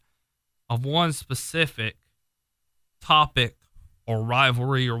attention of one specific topic or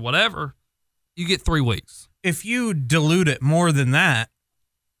rivalry or whatever, you get 3 weeks. If you dilute it more than that,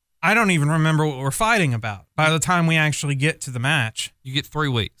 I don't even remember what we're fighting about by the time we actually get to the match. You get 3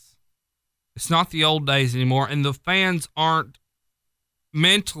 weeks. It's not the old days anymore, and the fans aren't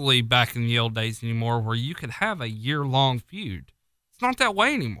mentally back in the old days anymore where you could have a year-long feud. It's not that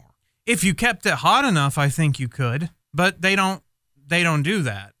way anymore. If you kept it hot enough, I think you could, but they don't do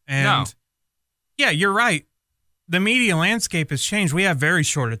that. And no. Yeah, you're right. the media landscape has changed. We have very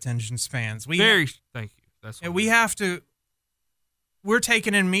short attention spans. Thank you. That's what we have to. We're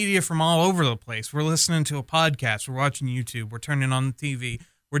taking in media from all over the place. We're listening to a podcast. We're watching YouTube. We're turning on the TV.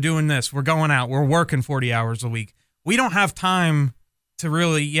 We're doing this. We're going out. We're working 40 hours a week. We don't have time to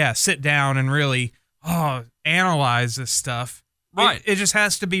really, sit down and really analyze this stuff. Right. It just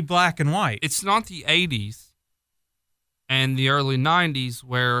has to be black and white. It's not the 80s and the early 90s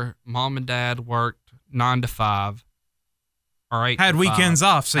where mom and dad worked 9 to 5 or 8 had to weekends 5.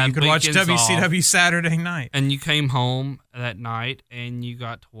 off, so you could watch WCW off, Saturday night. And you came home that night and you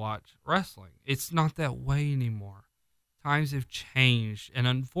got to watch wrestling. It's not that way anymore. Times have changed, and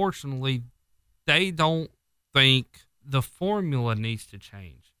unfortunately, they don't think the formula needs to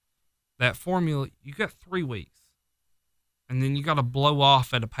change. That formula, you got 3 weeks, and then you got to blow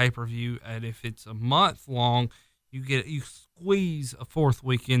off at a pay-per-view, and if it's a month long, you squeeze a 4th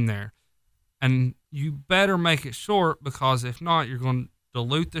week in there. And you better make it short, because if not, you're going to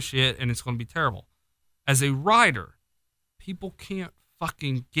dilute the shit and it's going to be terrible. As a writer, people can't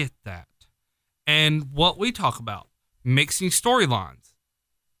fucking get that. And what we talk about, mixing storylines.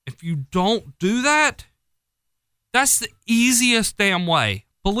 If you don't do that, that's the easiest damn way.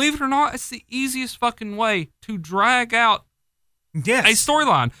 Believe it or not, it's the easiest fucking way to drag out a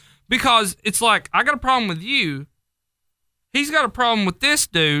storyline. Because it's like, I got a problem with you. He's got a problem with this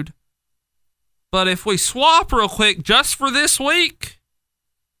dude. But if we swap real quick just for this week,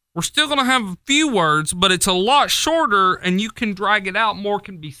 we're still going to have a few words, but it's a lot shorter and you can drag it out. More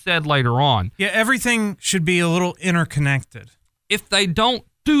can be said later on. Yeah, everything should be a little interconnected. If they don't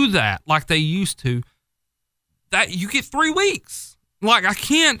do that like they used to, that you get 3 weeks. Like,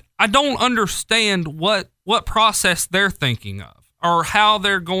 I don't understand what process they're thinking of or how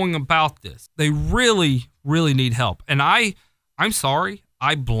they're going about this. They really, really need help. And I'm sorry.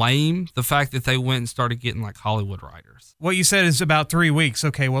 I blame the fact that they went and started getting like Hollywood writers. What you said is about 3 weeks.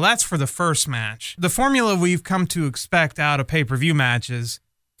 Okay, well, that's for the first match. The formula we've come to expect out of pay-per-view matches,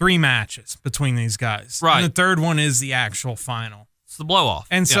 3 matches between these guys. Right. And the third one is the actual final. It's the blow-off.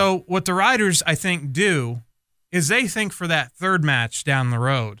 And so what the writers, I think, do is they think for that third match down the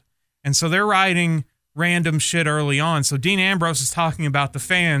road. And so they're writing random shit early on. So Dean Ambrose is talking about the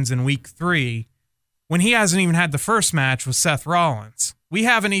fans in week 3 when he hasn't even had the first match with Seth Rollins. We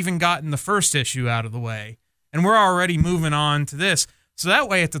haven't even gotten the first issue out of the way, and we're already moving on to this. So that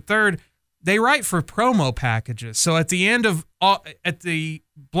way, at the third, they write for promo packages. So at the end of at the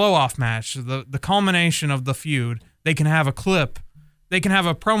blow-off match, the culmination of the feud, they can have a clip. They can have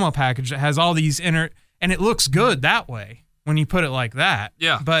a promo package that has all these and it looks good that way when you put it like that.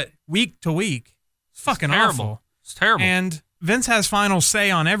 Yeah. But week to week, it's fucking awful. It's terrible. And Vince has final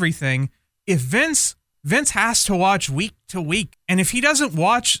say on everything. If Vince has to watch week to week. And if he doesn't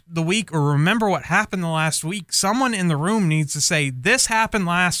watch the week or remember what happened the last week, someone in the room needs to say, this happened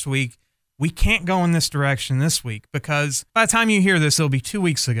last week. We can't go in this direction this week, because by the time you hear this, it'll be 2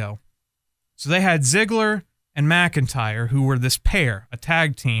 weeks ago. So they had Ziggler and McIntyre, who were this pair, a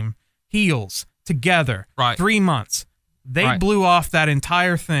tag team, heels, together, 3 months. They blew off that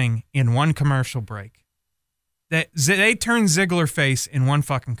entire thing in one commercial break. They turned Ziggler face in one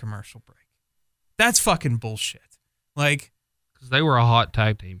fucking commercial break. That's fucking bullshit. Like, because they were a hot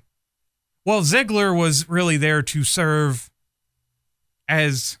tag team. Well, Ziggler was really there to serve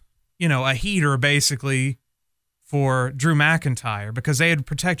as, a heater basically for Drew McIntyre, because they had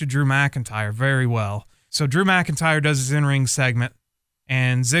protected Drew McIntyre very well. So Drew McIntyre does his in-ring segment,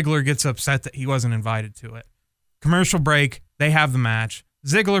 and Ziggler gets upset that he wasn't invited to it. Commercial break, they have the match.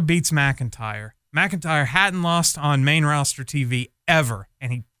 Ziggler beats McIntyre. McIntyre hadn't lost on main roster TV ever,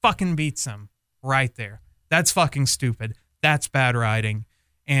 and he fucking beats him. Right there. That's fucking stupid. That's bad writing.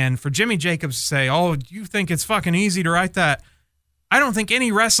 And for Jimmy Jacobs to say, oh, you think it's fucking easy to write that? I don't think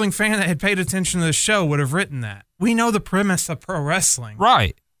any wrestling fan that had paid attention to the show would have written that. We know the premise of pro wrestling.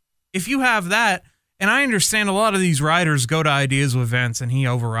 Right. If you have that, and I understand a lot of these writers go to ideas with Vince and he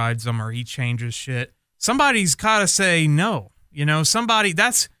overrides them or he changes shit. Somebody's got to say no.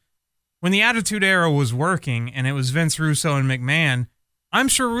 That's when the Attitude Era was working and it was Vince Russo and McMahon. I'm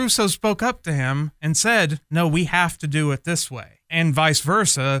sure Russo spoke up to him and said, no, we have to do it this way. And vice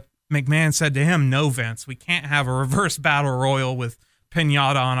versa, McMahon said to him, no, Vince, we can't have a reverse battle royal with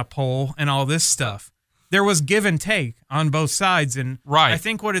pinata on a pole and all this stuff. There was give and take on both sides. And I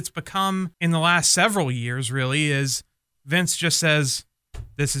think what it's become in the last several years really is Vince just says,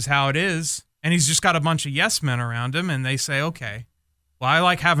 this is how it is. And he's just got a bunch of yes men around him and they say, okay, well, I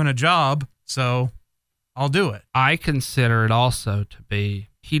like having a job, so I'll do it. I consider it also to be,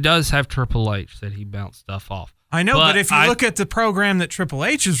 he does have Triple H that he bounced stuff off. I know, but if you look at the program that Triple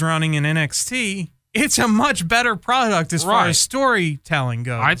H is running in NXT, it's a much better product as far as storytelling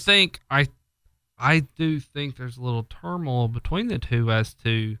goes. I do think there's a little turmoil between the two as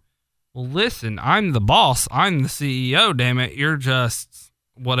to, well, listen, I'm the boss. I'm the CEO, damn it. You're just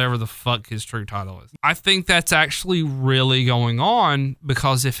whatever the fuck his true title is. I think that's actually really going on,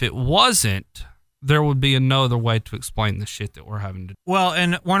 because if it wasn't, there would be no other way to explain the shit that we're having to do. Well,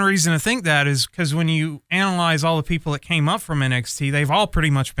 and one reason to think that is because when you analyze all the people that came up from NXT, they've all pretty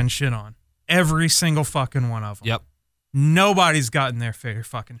much been shit on. Every single fucking one of them. Yep. Nobody's gotten their fair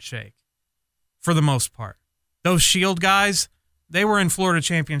fucking shake, for the most part. Those Shield guys, they were in Florida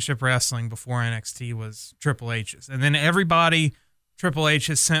Championship Wrestling before NXT was Triple H's. And then everybody Triple H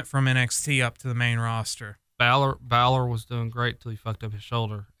has sent from NXT up to the main roster. Balor was doing great till he fucked up his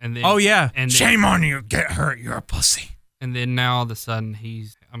shoulder. And then, shame on you. Get hurt. You're a pussy. And then now all of a sudden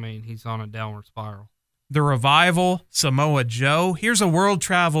he's on a downward spiral. The Revival, Samoa Joe. Here's a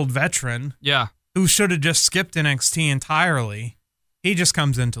world-traveled veteran. Yeah. Who should have just skipped NXT entirely. He just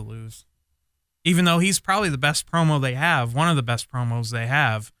comes in to lose. Even though he's probably the best promo they have, one of the best promos they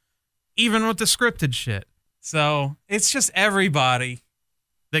have, even with the scripted shit. So it's just everybody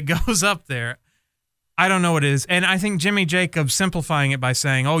that goes up there. I don't know what it is. And I think Jimmy Jacobs simplifying it by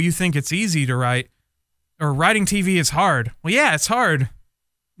saying, oh, you think it's easy to write, or writing TV is hard. Well, yeah, it's hard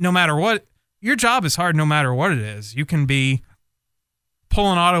no matter what. Your job is hard no matter what it is. You can be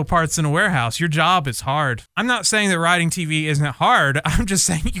pulling auto parts in a warehouse. Your job is hard. I'm not saying that writing TV isn't hard. I'm just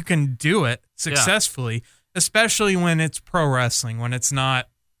saying you can do it successfully, especially when it's pro wrestling, when it's not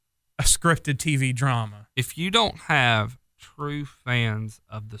a scripted TV drama. If you don't have true fans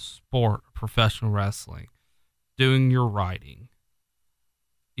of the sport of professional wrestling doing your writing,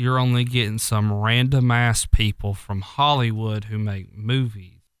 you're only getting some random ass people from Hollywood who make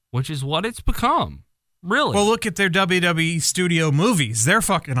movies, which is what it's become. Really? Well, look at their WWE studio movies. They're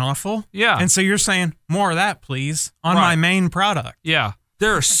fucking awful. Yeah. And so you're saying, more of that, please, on my main product. Yeah.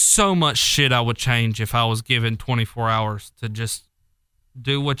 There's so much shit I would change if I was given 24 hours to just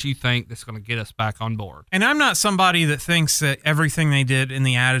do what you think that's going to get us back on board. And I'm not somebody that thinks that everything they did in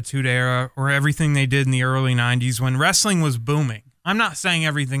the Attitude Era or everything they did in the early 90s when wrestling was booming. I'm not saying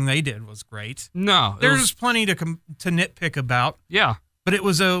everything they did was great. No. There's plenty to nitpick about. Yeah. But it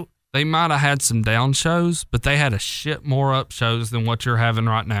was They might have had some down shows, but they had a shit more up shows than what you're having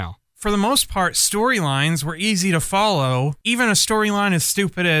right now. For the most part, storylines were easy to follow. Even a storyline as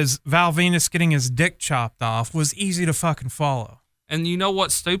stupid as Val Venus getting his dick chopped off was easy to fucking follow. And you know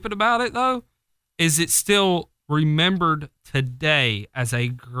what's stupid about it, though? Is it's still remembered today as a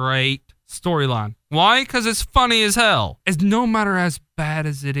great storyline. Why? Because it's funny as hell. It's no matter as bad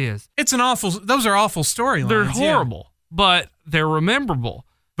as it is. Those are awful storylines. They're horrible, but they're rememberable.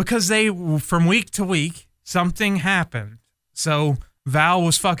 Because from week to week, something happened. So Val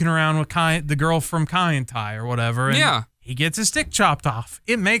was fucking around with the girl from Kaientai or whatever. And he gets his dick chopped off.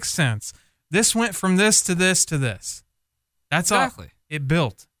 It makes sense. This went from this to this to this. That's exactly all it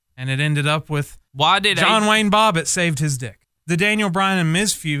built. And it ended up with John Wayne Bobbitt saved his dick. The Daniel Bryan and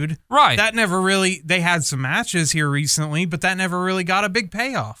Miz feud. Right. That never really, they had some matches here recently, but that never really got a big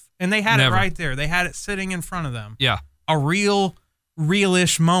payoff. And they had it right there. They had it sitting in front of them. Yeah. A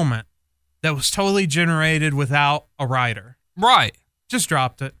real-ish moment that was totally generated without a writer. Right. Just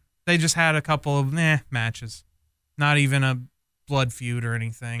dropped it. They just had a couple of matches. Not even a blood feud or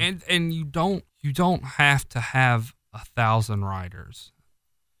anything. And you don't have to have 1,000 writers.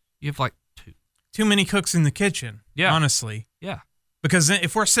 You have like 2. Too many cooks in the kitchen. Yeah. Honestly. Yeah. Because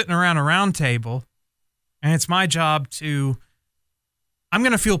if we're sitting around a round table and it's my job I'm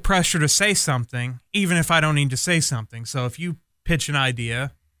going to feel pressure to say something, even if I don't need to say something. So if you pitch an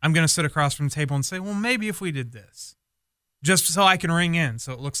idea, I'm going to sit across from the table and say, well, maybe if we did this, just so I can ring in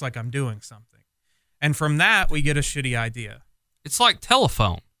so it looks like I'm doing something. And from that, we get a shitty idea. It's like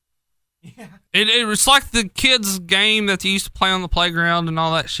telephone. Yeah. It's like the kids' game that they used to play on the playground and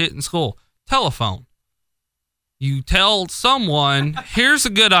all that shit in school. Telephone. You tell someone, here's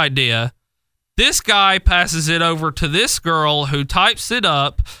a good idea. This guy passes it over to this girl who types it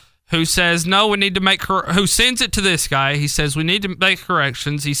up, who says, no, we need to who sends it to this guy. He says, we need to make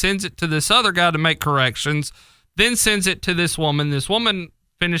corrections. He sends it to this other guy to make corrections, then sends it to this woman. This woman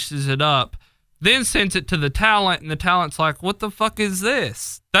finishes it up, then sends it to the talent, and the talent's like, what the fuck is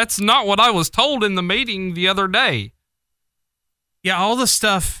this? That's not what I was told in the meeting the other day. Yeah, all the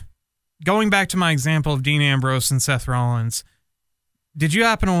stuff, going back to my example of Dean Ambrose and Seth Rollins, did you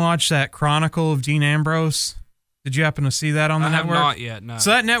happen to watch that Chronicle of Dean Ambrose? Did you happen to see that on the network? Not yet, no.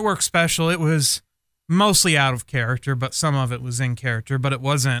 So that network special, it was mostly out of character, but some of it was in character, but it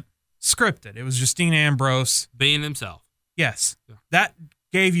wasn't scripted. It was just Dean Ambrose. Being himself. Yes. Yeah. That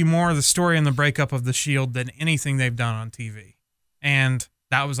gave you more of the story and the breakup of the Shield than anything they've done on TV. And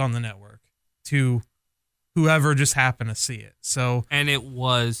that was on the network to whoever just happened to see it. So, and it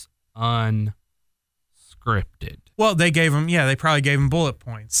was unscripted. Well, they probably gave him bullet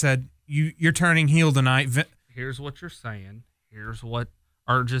points. Said, you're turning heel tonight. Here's what you're saying. Here's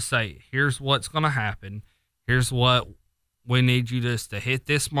what's going to happen. Here's what we need you to hit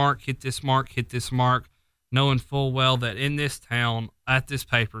this mark, hit this mark, hit this mark, knowing full well that in this town, at this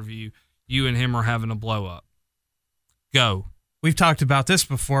pay-per-view, you and him are having a blow-up. Go. We've talked about this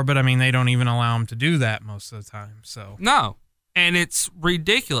before, but, I mean, they don't even allow him to do that most of the time. So no, and it's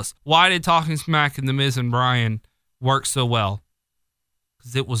ridiculous. Why did Talking Smack and The Miz and Brian work so well?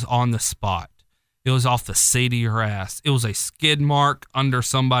 Because it was on the spot. It was off the seat of your ass. It was a skid mark under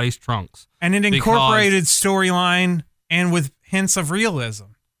somebody's trunks. And it incorporated storyline and with hints of realism.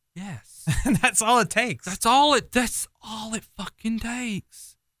 Yes. And that's all it takes. That's all it fucking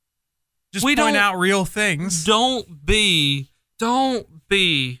takes. Just point out real things. Don't be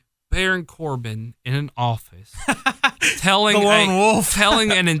Baron Corbin in an office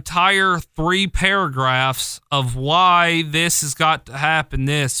telling an entire 3 paragraphs of why this has got to happen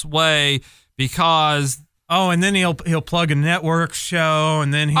this way because and then he'll plug a network show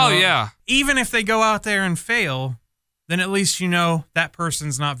and then even if they go out there and fail, then at least you know that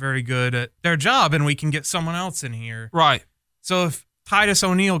person's not very good at their job and we can get someone else in here. Right. So if Titus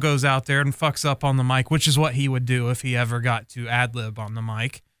O'Neil goes out there and fucks up on the mic, which is what he would do if he ever got to ad-lib on the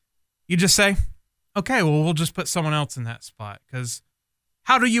mic, you just say, okay, well, we'll just put someone else in that spot. Because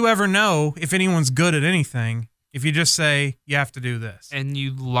how do you ever know if anyone's good at anything if you just say, you have to do this? And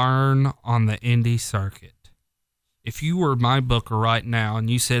you learn on the indie circuit. If you were my booker right now and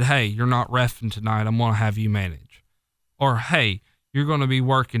you said, hey, you're not reffing tonight, I'm going to have you manage. Or, hey, you're going to be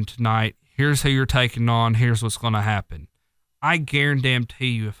working tonight. Here's who you're taking on. Here's what's going to happen. I guarantee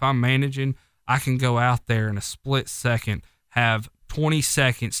you, if I'm managing, I can go out there in a split second, have 20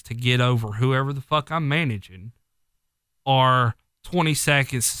 seconds to get over whoever the fuck I'm managing, or 20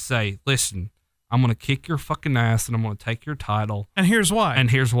 seconds to say, listen, I'm going to kick your fucking ass and I'm going to take your title. And here's why.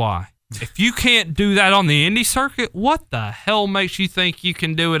 If you can't do that on the indie circuit, what the hell makes you think you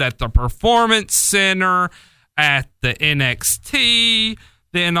can do it at the Performance Center, at the NXT,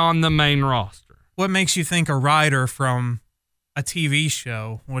 then on the main roster? What makes you think a writer from a TV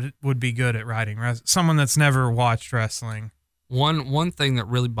show would be good at writing? Someone that's never watched wrestling. One thing that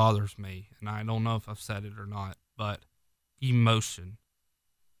really bothers me, and I don't know if I've said it or not, but emotion.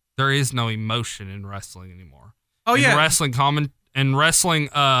 There is no emotion in wrestling anymore. Oh, yeah. Wrestling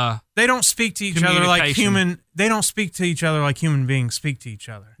they don't speak to each other like they don't speak to each other like human beings speak to each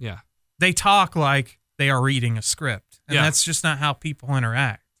other. Yeah. They talk like they are reading a script. And that's just not how people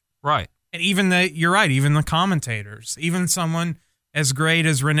interact. Right. And you're right, even the commentators, even someone as great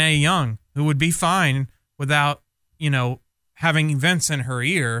as Renee Young, who would be fine without, having Vince in her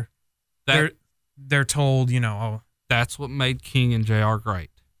ear, they're told, That's what made King and JR great.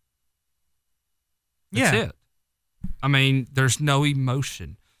 That's it. I mean, there's no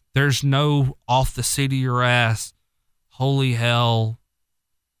emotion. There's no off the seat of your ass, holy hell,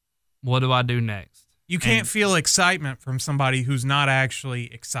 what do I do next? You can't feel excitement from somebody who's not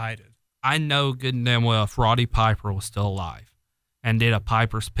actually excited. I know good and damn well if Roddy Piper was still alive and did a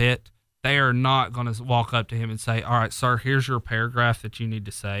Piper's Pit, they are not going to walk up to him and say, all right, sir, here's your paragraph that you need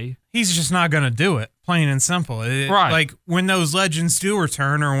to say. He's just not going to do it, plain and simple. Right. Like when those legends do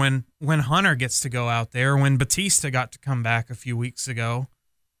return, or when Hunter gets to go out there, when Batista got to come back a few weeks ago,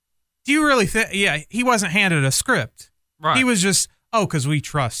 do you really think, he wasn't handed a script. Right. He was just, because we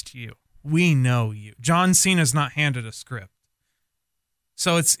trust you. We know you. John Cena's not handed a script.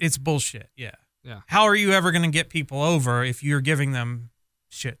 So it's bullshit, yeah. How are you ever going to get people over if you're giving them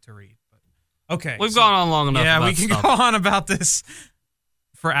shit to read? But, okay. We've gone on long enough. Yeah, we can go on about this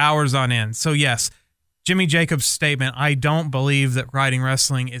for hours on end. So, yes, Jimmy Jacobs' statement, I don't believe that writing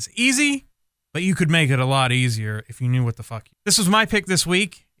wrestling is easy, but you could make it a lot easier if you knew what the fuck. This was my pick this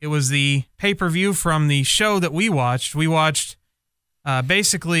week. It was the pay-per-view from the show that we watched. We watched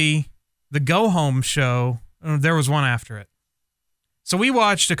basically the go-home show. There was one after it. So we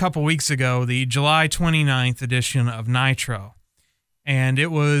watched a couple weeks ago the July 29th edition of Nitro, and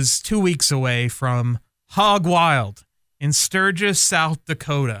it was 2 weeks away from Hog Wild in Sturgis, South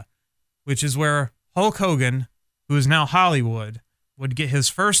Dakota, which is where Hulk Hogan, who is now Hollywood, would get his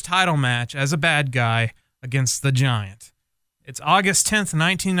first title match as a bad guy against the Giant. It's August 10th,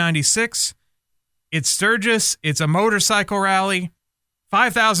 1996. It's Sturgis. It's a motorcycle rally,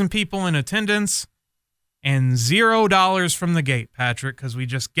 5,000 people in attendance, and $0 from the gate, Patrick, because we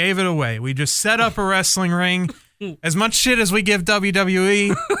just gave it away. We just set up a wrestling ring, As much shit as we give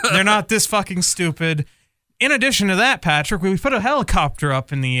WWE, they're not this fucking stupid. In addition to that, Patrick, we put a helicopter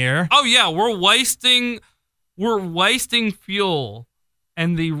up in the air. Oh yeah, we're wasting fuel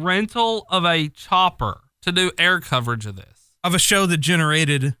and the rental of a chopper to do air coverage of this. Of a show that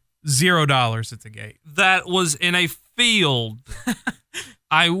generated $0 at the gate. That was in a field.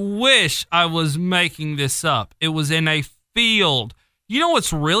 I wish I was making this up. It was in a field. You know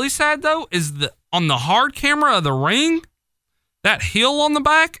what's really sad though is on the hard camera of the ring, that hill on the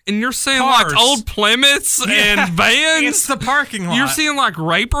back, and you're seeing Cars. like old Plymouths and vans. It's the parking lot. You're seeing like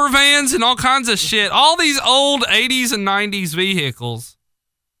raper vans and all kinds of shit. All these old 80s and 90s vehicles,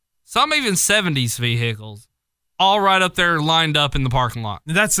 some even 70s vehicles, all right up there lined up in the parking lot.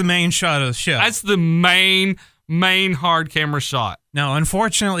 That's the main shot of the show. That's the main hard camera shot. Now,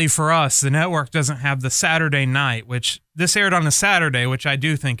 unfortunately for us, the network doesn't have the Saturday night, which this aired on a Saturday, which I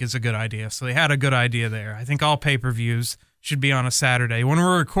do think is a good idea. So they had a good idea there. I think all pay-per-views should be on a Saturday. When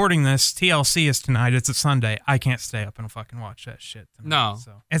we're recording this, TLC is tonight. It's a Sunday. I can't stay up and fucking watch that shit tonight. No.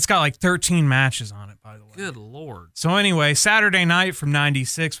 So it's got like 13 matches on it, by the way. Good Lord. So anyway, Saturday night from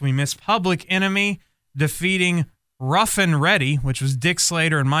 96, we missed Public Enemy defeating Rough and Ready, which was Dick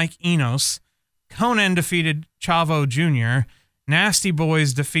Slater and Mike Enos. Conan defeated Chavo Jr. Nasty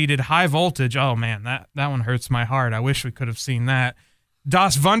Boys defeated High Voltage. Oh, man, that one hurts my heart. I wish we could have seen that.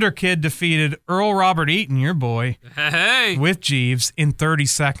 Das Wunderkid defeated Earl Robert Eaton, your boy, with Jeeves in 30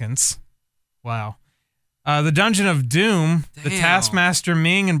 seconds. Wow. The Dungeon of Doom, the Taskmaster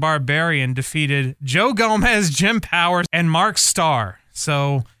Ming and Barbarian defeated Joe Gomez, Jim Powers, and Mark Starr.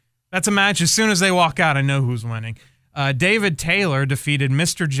 So that's a match. As soon as they walk out, I know who's winning. David Taylor defeated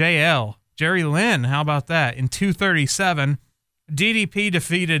Mr. JL. Jerry Lynn, how about that? In 2:37, DDP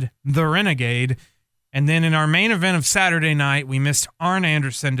defeated The Renegade. And then in our main event of Saturday night, we missed Arn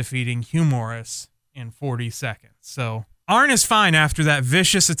Anderson defeating Hugh Morris in 40 seconds. So Arn is fine after that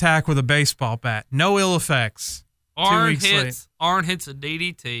vicious attack with a baseball bat. No ill effects. Arn hits a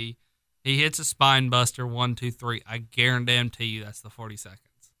DDT. He hits a spine buster, 1, 2, 3. I guarantee you that's the 40 seconds.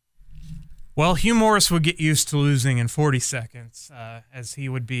 Well, Hugh Morris would get used to losing in 40 seconds, as he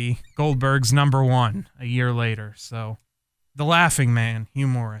would be Goldberg's number one a year later. So, the laughing man, Hugh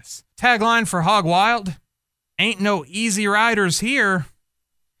Morris. Tagline for Hog Wild, ain't no easy riders here.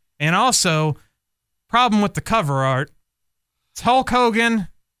 And also, problem with the cover art, it's Hulk Hogan.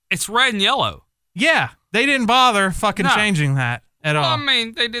 It's red and yellow. Yeah, they didn't bother fucking changing that at all. I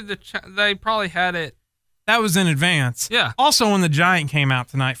mean, they probably had it. That was in advance. Yeah. Also, when the Giant came out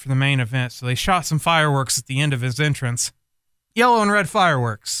tonight for the main event, so they shot some fireworks at the end of his entrance. Yellow and red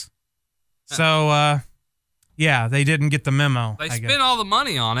fireworks. So, yeah, they didn't get the memo. They spent all the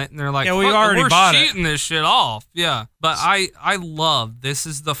money on it, and they're like, yeah, we're shooting this shit off. Yeah. But I love, this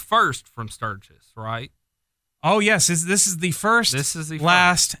is the first from Sturgis, right? Oh, yes. This is the first,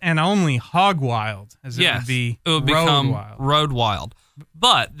 last, and only Hog Wild, as it would be. It would become Road Wild.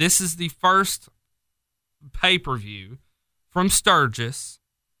 But this is the first pay-per-view from Sturgis,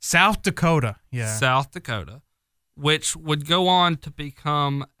 South Dakota. Yeah. South Dakota, which would go on to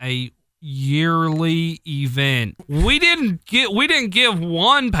become a yearly event. We didn't give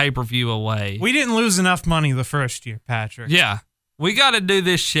one pay-per-view away. We didn't lose enough money the first year, Patrick. Yeah. We got to do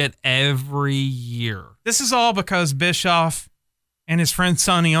this shit every year. This is all because Bischoff and his friend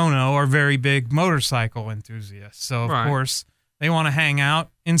Sonny Ono are very big motorcycle enthusiasts. So, of course, they want to hang out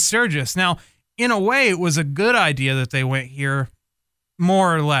in Sturgis. Now, in a way, it was a good idea that they went here,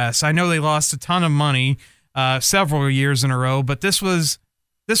 more or less. I know they lost a ton of money several years in a row, but this was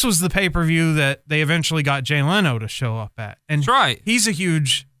the pay-per-view that they eventually got Jay Leno to show up at. And that's right. He's a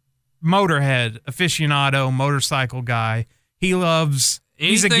huge Motorhead aficionado, motorcycle guy. He's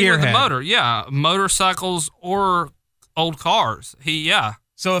a gearhead. With a motor, yeah. Motorcycles or old cars.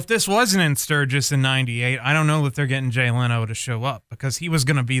 So if this wasn't in Sturgis in 98, I don't know that they're getting Jay Leno to show up because he was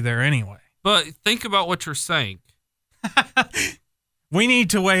going to be there anyway. But think about what you're saying. We need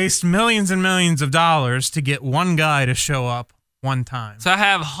to waste millions and millions of dollars to get one guy to show up one time. To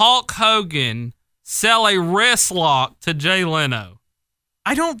have Hulk Hogan sell a wrist lock to Jay Leno.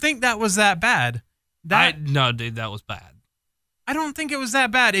 I don't think that was that bad. No, dude, that was bad. I don't think it was that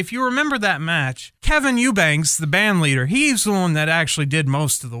bad. If you remember that match, Kevin Eubanks, the band leader, he's the one that actually did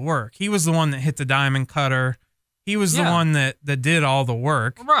most of the work. He was the one that hit the diamond cutter. He was the one that did all the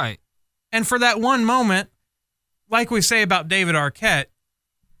work. Right. And for that one moment, like we say about David Arquette,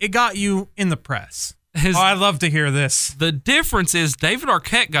 it got you in the press. I'd love to hear this. The difference is David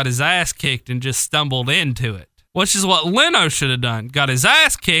Arquette got his ass kicked and just stumbled into it, which is what Leno should have done. Got his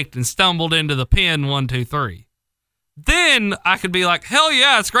ass kicked and stumbled into the pin 1, 2, 3. Then I could be like, hell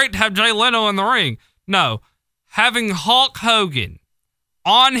yeah, it's great to have Jay Leno in the ring. No. having Hulk Hogan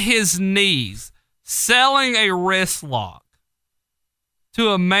on his knees selling a wrist lock to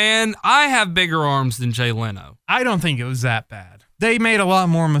a man. I have bigger arms than Jay Leno. I don't think it was that bad. They made a lot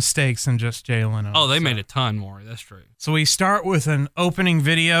more mistakes than just Jay Leno. Oh, they made a ton more. That's true. So we start with an opening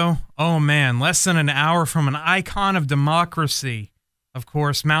video. Oh, man, less than an hour from an icon of democracy. Of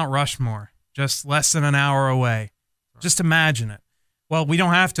course, Mount Rushmore, just less than an hour away. Right. Just imagine it. Well, we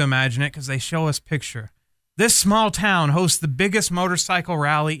don't have to imagine it because they show us picture. This small town hosts the biggest motorcycle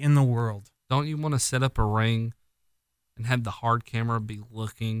rally in the world. Don't you want to set up a ring and have the hard camera be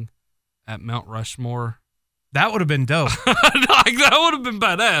looking at Mount Rushmore? That would have been dope. That would have been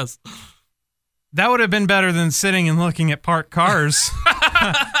badass. That would have been better than sitting and looking at parked cars.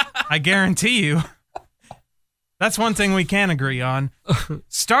 I guarantee you. That's one thing we can agree on.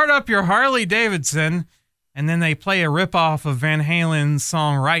 Start up your Harley Davidson, and then they play a ripoff of Van Halen's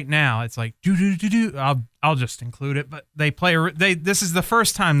song Right Now. It's like, do-do-do-do. I'll just include it, but they play. This is the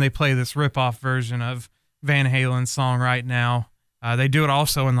first time they play this ripoff version of Van Halen's song Right Now. They do it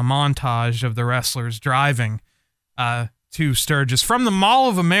also in the montage of the wrestlers driving to Sturgis from the Mall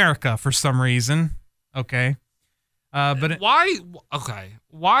of America for some reason. Okay. But why? Okay.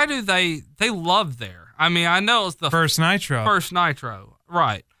 Why do they love there? I mean, I know it's the first Nitro. First Nitro.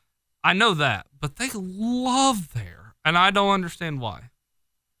 Right. I know that, but they love there, and I don't understand why.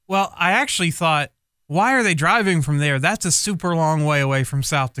 Well, I actually thought, why are they driving from there? That's a super long way away from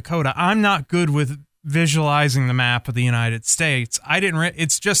South Dakota. I'm not good with visualizing the map of the United States.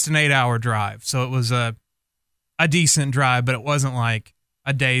 It's just an 8-hour drive, so it was a decent drive, but it wasn't like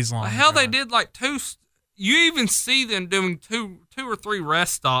a day's long. Hell, drive. they did like two. You even see them doing two or three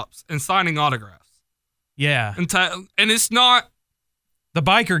rest stops and signing autographs. Yeah, and it's not the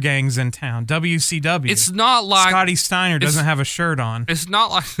biker gangs in town. WCW. It's not like Scotty Steiner doesn't have a shirt on. It's not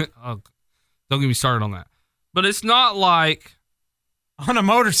like don't get me started on that. But it's not like on a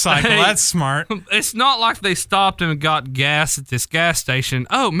motorcycle. That's smart. It's not like they stopped and got gas at this gas station.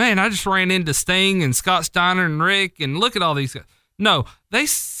 Oh man, I just ran into Sting and Scott Steiner and Rick, and look at all these guys. No, they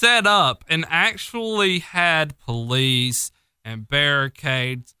set up and actually had police and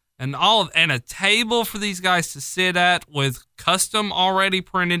barricades and and a table for these guys to sit at with custom already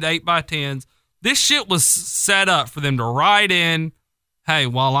printed 8x10s. This shit was set up for them to ride in. Hey,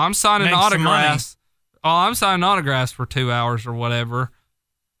 while I'm signing autographs, for 2 hours or whatever,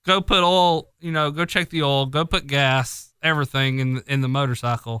 go put oil, go check the oil, go put gas, everything in the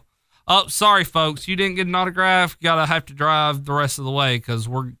motorcycle. Oh, sorry, folks, you didn't get an autograph. You gotta have to drive the rest of the way because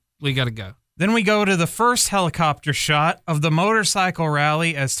we gotta go. Then we go to the first helicopter shot of the motorcycle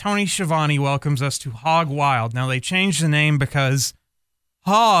rally as Tony Schiavone welcomes us to Hog Wild. Now, they changed the name because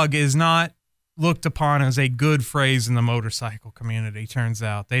hog is not looked upon as a good phrase in the motorcycle community, turns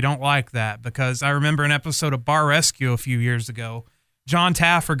out. They don't like that because I remember an episode of Bar Rescue a few years ago. John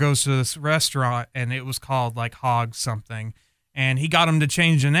Taffer goes to this restaurant and it was called like Hog something. And he got him to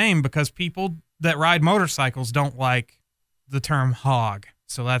change the name because people that ride motorcycles don't like the term hog.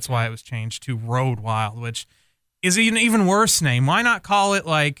 So that's why it was changed to Road Wild, which is an even worse name. Why not call it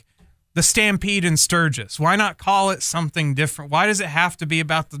like the Stampede in Sturgis? Why not call it something different? Why does it have to be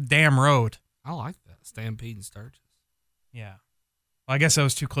about the damn road? I like that, Stampede in Sturgis. Yeah. Well, I guess I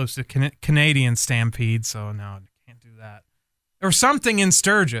was too close to Canadian Stampede, so no, I can't do that. Or something in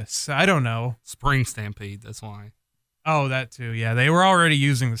Sturgis. I don't know. Spring Stampede, that's why. Oh, that too. Yeah, they were already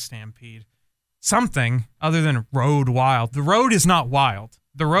using the Stampede. Something other than Road Wild. The road is not wild.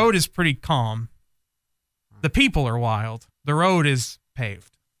 The road is pretty calm. The people are wild. The road is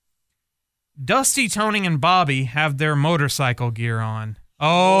paved. Dusty, Tony, and Bobby have their motorcycle gear on.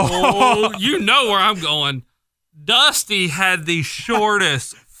 Oh, you know where I'm going. Dusty had the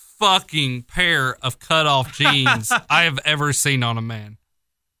shortest fucking pair of cutoff jeans I have ever seen on a man.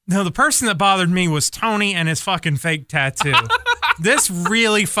 No, the person that bothered me was Tony and his fucking fake tattoo. This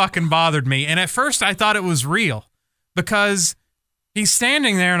really fucking bothered me. And at first I thought it was real because he's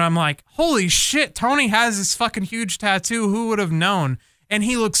standing there and I'm like, holy shit, Tony has this fucking huge tattoo. Who would have known? And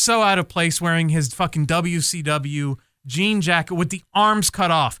he looks so out of place wearing his fucking WCW jean jacket with the arms cut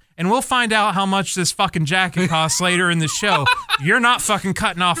off. And we'll find out how much this fucking jacket costs later in the show. You're not fucking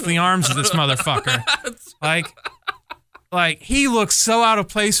cutting off the arms of this motherfucker. Like he looks so out of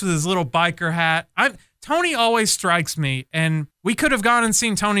place with his little biker hat. Tony always strikes me, and we could have gone and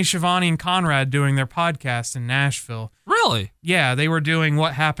seen Tony Schiavone and Conrad doing their podcast in Nashville. Really? Yeah, they were doing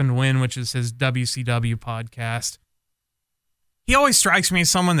What Happened When, which is his WCW podcast. He always strikes me as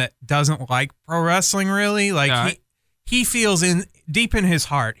someone that doesn't like pro wrestling, really. Like, he feels deep in his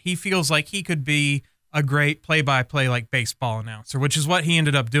heart, he feels like he could be a great play-by-play like baseball announcer, which is what he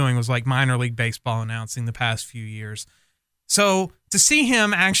ended up doing, was like minor league baseball announcing the past few years. So to see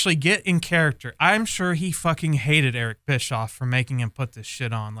him actually get in character, I'm sure he fucking hated Eric Bischoff for making him put this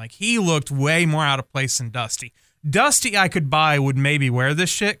shit on. Like, he looked way more out of place than Dusty. Dusty, I could buy, would maybe wear this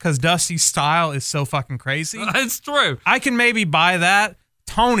shit because Dusty's style is so fucking crazy. It's true. I can maybe buy that.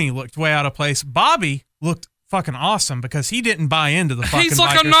 Tony looked way out of place. Bobby looked fucking awesome because he didn't buy into the fucking He's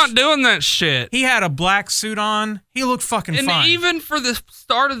like, I'm not doing that shit. He had a black suit on. He looked fucking fine. And even for the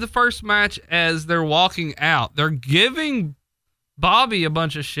start of the first match, as they're walking out, they're giving Bobby a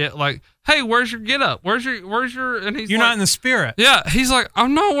bunch of shit like, hey, where's your get up? Where's your, and he's You're like, not in the spirit. Yeah. He's like,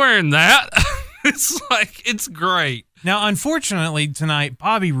 I'm not wearing that. It's like, it's great. Now, unfortunately, tonight,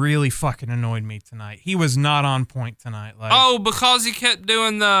 Bobby really fucking annoyed me tonight. He was not on point tonight. Like, oh, because he kept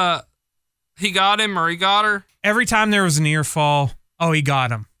doing the, he got him or he got her? Every time there was an ear fall, oh, he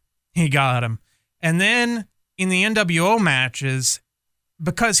got him. He got him. And then in the NWO matches,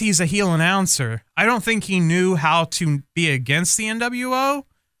 because he's a heel announcer, I don't think he knew how to be against the NWO.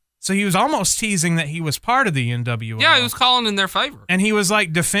 So he was almost teasing that he was part of the NWO. Yeah, he was calling in their favor. And he was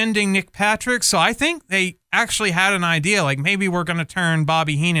like defending Nick Patrick. So I think they actually had an idea, like maybe we're going to turn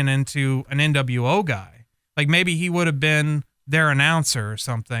Bobby Heenan into an NWO guy. Like maybe he would have been their announcer or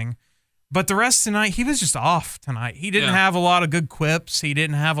something. But the rest of the night, he was just off tonight. He didn't have a lot of good quips. He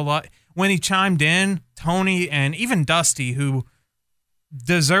didn't have a lot. When he chimed in, Tony and even Dusty, who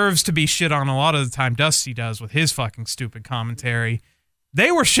deserves to be shit on a lot of the time, Dusty does with his fucking stupid commentary, they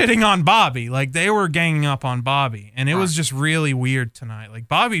were shitting on Bobby. Like, they were ganging up on Bobby. And it was just really weird tonight. Like,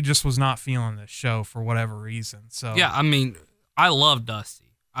 Bobby just was not feeling this show for whatever reason. So yeah, I mean, I love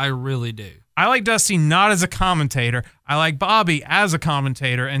Dusty. I really do. I like Dusty not as a commentator. I like Bobby as a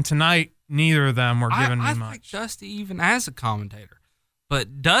commentator. And tonight, neither of them were giving me much. I like Dusty even as a commentator.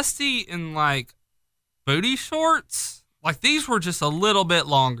 But Dusty in, like, booty shorts, like, these were just a little bit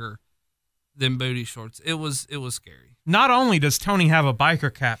longer than booty shorts. It was scary. Not only does Tony have a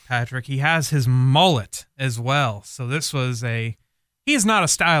biker cap, Patrick, he has his mullet as well. So this was he is not a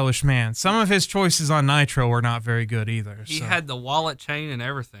stylish man. Some of his choices on Nitro were not very good either. He had the wallet chain and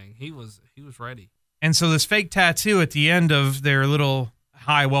everything. He was ready. And so this fake tattoo at the end of their little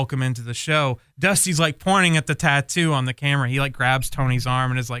hi, welcome into the show, Dusty's like pointing at the tattoo on the camera. He like grabs Tony's arm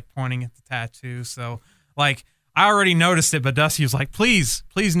and is like pointing at the tattoo. So like, I already noticed it, but Dusty was like, please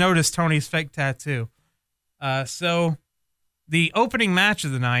notice Tony's fake tattoo. So the opening match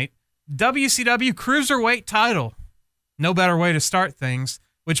of the night, WCW Cruiserweight title. No better way to start things,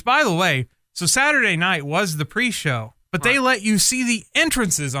 which by the way, so Saturday night was the pre-show, but they let you see the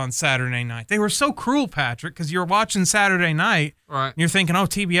entrances on Saturday night. They were so cruel, Patrick, because you're watching Saturday night, and you're thinking, oh,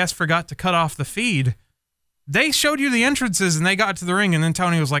 TBS forgot to cut off the feed. They showed you the entrances and they got to the ring, and then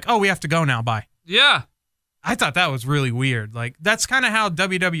Tony was like, oh, we have to go now, bye. Yeah. I thought that was really weird. Like, that's kind of how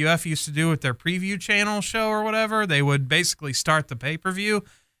WWF used to do with their preview channel show or whatever. They would basically start the pay-per-view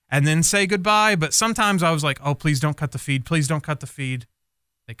and then say goodbye. But sometimes I was like, oh, please don't cut the feed. Please don't cut the feed.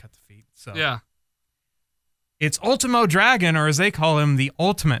 They cut the feed. So yeah. It's Ultimo Dragon, or as they call him, the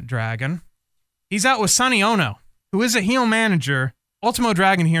Ultimate Dragon. He's out with Sonny Ono, who is a heel manager. Ultimo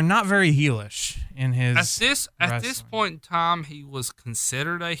Dragon here, not very heelish in his At this point in time, he was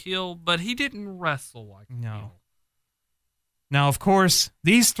considered a heel, but he didn't wrestle like a heel. Now, of course,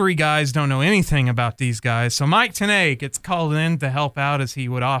 these three guys don't know anything about these guys, so Mike Tenay gets called in to help out, as he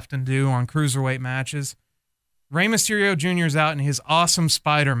would often do on cruiserweight matches. Rey Mysterio Jr. is out in his awesome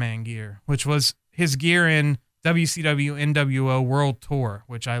Spider-Man gear, which was his gear in WCW NWO World Tour,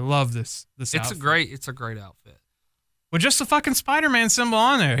 which I love this outfit. It's a great outfit. With just a fucking Spider-Man symbol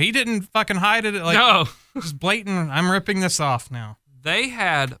on there. He didn't fucking hide it. Like, no. Just blatant, I'm ripping this off now. They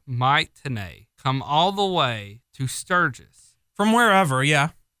had Mike Tenay come all the way to Sturgis. From wherever, yeah.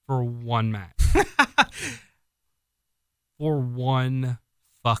 For one match. For one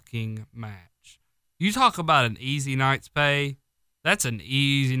fucking match. You talk about an easy night's pay. That's an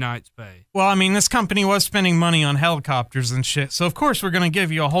easy night's pay. Well, I mean, this company was spending money on helicopters and shit, so of course we're going to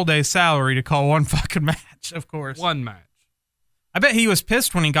give you a whole day's salary to call one fucking match, of course. One match. I bet he was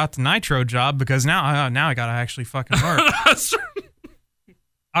pissed when he got the Nitro job, because now I got to actually fucking work. That's right.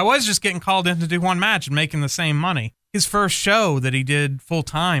 I was just getting called in to do one match and making the same money. His first show that he did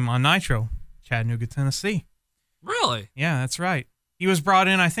full-time on Nitro, Chattanooga, Tennessee. Really? Yeah, that's right. He was brought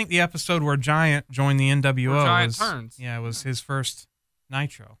in, I think the episode where Giant joined the NWO. Where Giant turns. Yeah, it was his first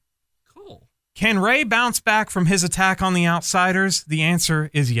Nitro. Cool. Can Ray bounce back from his attack on the Outsiders? The answer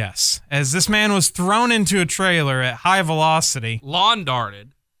is yes. As this man was thrown into a trailer at high velocity. Lawn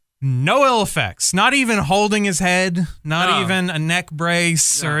darted. No ill effects. Not even holding his head. Not even a neck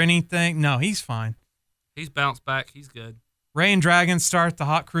brace or anything. No, he's fine. He's bounced back. He's good. Ray and Dragon start the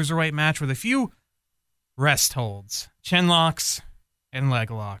hot cruiserweight match with a few rest holds, chin locks, and leg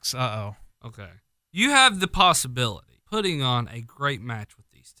locks. Okay. You have the possibility of putting on a great match with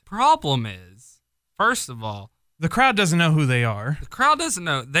these two. Problem is, first of all, the crowd doesn't know who they are. The crowd doesn't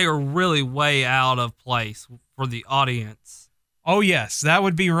know. They are really way out of place for the audience. Oh, yes. That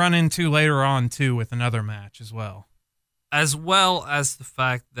would be run into later on, too, with another match as well. As well as the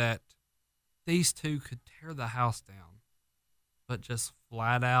fact that these two could tear the house down, but just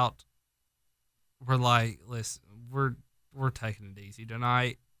flat out, we're like, listen, we're taking it easy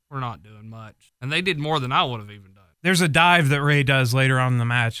tonight. We're not doing much. And they did more than I would have even done. There's a dive that Ray does later on in the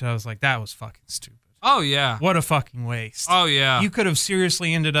match. I was like, that was fucking stupid. Oh, yeah. What a fucking waste. Oh, yeah. You could have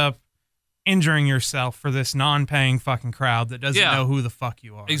seriously ended up injuring yourself for this non-paying fucking crowd that doesn't know who the fuck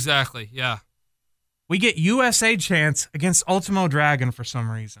you are. Exactly, yeah. We get USA chants against Ultimo Dragon for some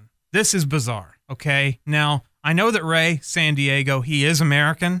reason. This is bizarre, okay? Now, I know that Ray, San Diego, he is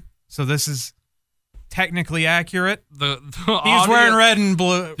American, so this is technically accurate. He's wearing red and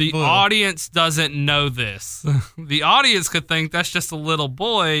blue. The audience doesn't know this. The audience could think that's just a little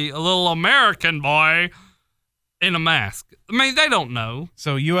boy, a little American boy in a mask. I mean, they don't know.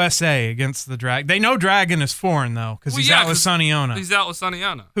 So USA against the Dragon. They know Dragon is foreign, though, because he's out with Sonny Ono. He's out with Sonny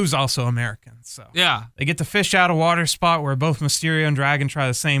Ono. Who's also American, so. Yeah. They get the fish out of water spot where both Mysterio and Dragon try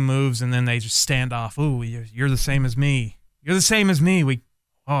the same moves, and then they just stand off. Ooh, you're the same as me. You're the same as me.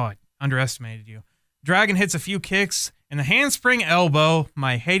 I underestimated you. Dragon hits a few kicks, and the handspring elbow,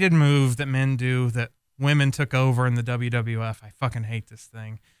 my hated move that men do that women took over in the WWF. I fucking hate this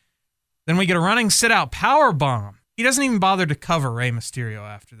thing. Then we get a running sit-out power bomb. He doesn't even bother to cover Rey Mysterio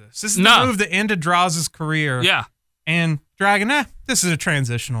after this. This is the move that ended Droz' career. Yeah. And Dragon, this is a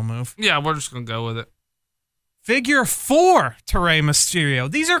transitional move. Yeah, we're just going to go with it. Figure 4 to Rey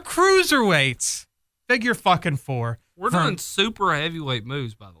Mysterio. These are cruiserweights. Figure fucking 4. We're doing super heavyweight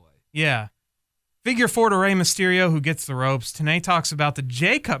moves, by the way. Yeah. Figure 4 to Rey Mysterio, who gets the ropes. Tenay talks about the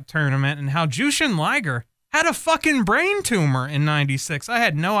J-Cup tournament and how Jushin Liger had a fucking brain tumor in 96. I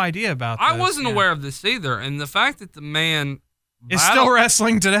had no idea about that. I wasn't aware of this either. And the fact that the man is still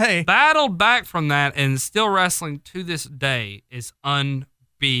wrestling today. Battled back from that and is still wrestling to this day is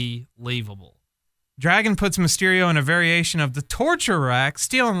unbelievable. Dragon puts Mysterio in a variation of the torture rack,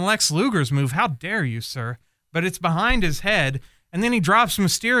 stealing Lex Luger's move. How dare you, sir? But it's behind his head, and then he drops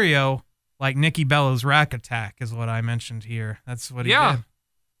Mysterio like Nikki Bella's rack attack is what I mentioned here. That's what he did.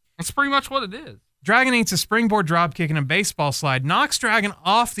 That's pretty much what it is. Dragon eats a springboard dropkick and a baseball slide, knocks Dragon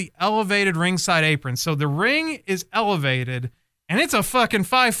off the elevated ringside apron. So the ring is elevated, and it's a fucking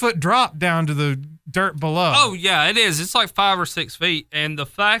 5-foot drop down to the dirt below. Oh, yeah, it is. It's like 5 or 6 feet. And the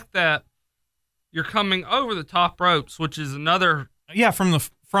fact that you're coming over the top ropes, which is another... Yeah, from the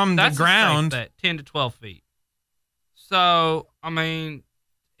ground. That's 10 to 12 feet. So, I mean,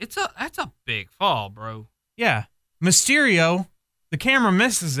 that's a big fall, bro. Yeah. Mysterio... The camera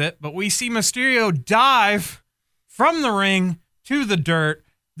misses it, but we see Mysterio dive from the ring to the dirt.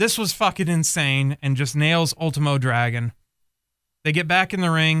 This was fucking insane and just nails Ultimo Dragon. They get back in the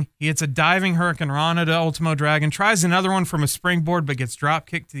ring. He hits a diving Hurricane Rana to Ultimo Dragon, tries another one from a springboard, but gets drop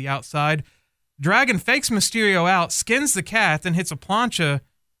kicked to the outside. Dragon fakes Mysterio out, skins the cat, then hits a plancha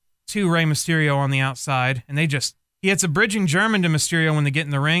to Rey Mysterio on the outside, and he hits a bridging German to Mysterio when they get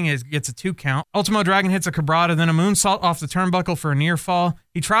in the ring. It gets a 2 count. Ultimo Dragon hits a cabrata, then a moonsault off the turnbuckle for a near fall.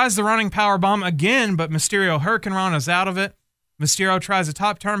 He tries the running power bomb again, but Mysterio Hurricane Rana's out of it. Mysterio tries a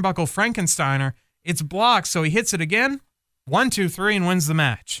top turnbuckle Frankensteiner. It's blocked, so he hits it again. 1, 2, 3, and wins the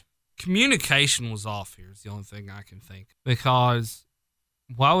match. Communication was off here is the only thing I can think. Because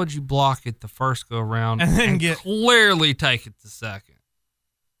why would you block it the first go around and then clearly take it the second?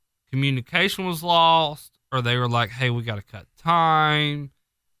 Communication was lost. Or they were like, hey, we got to cut time,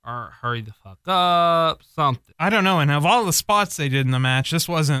 or hurry the fuck up, something. I don't know. And of all the spots they did in the match, this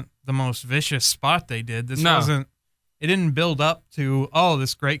wasn't the most vicious spot they did. It didn't build up to,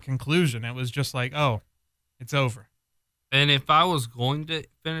 this great conclusion. It was just like, it's over. And if I was going to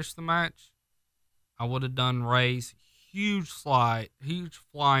finish the match, I would have done Ray's huge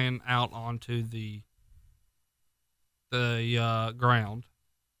flying out onto the ground,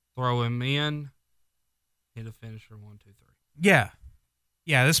 throw him in, hit a finisher, 1, 2, 3.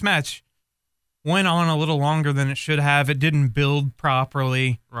 Yeah, this match went on a little longer than it should have. It didn't build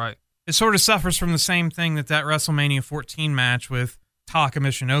properly. Right. It sort of suffers from the same thing that WrestleMania 14 match with Taka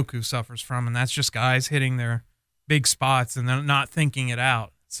Michinoku suffers from, and that's just guys hitting their big spots and then not thinking it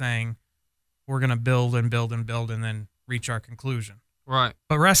out, saying, we're going to build and build and build and then reach our conclusion. Right.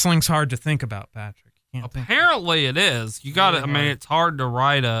 But wrestling's hard to think about, Patrick. Apparently it is. You got to, it's hard to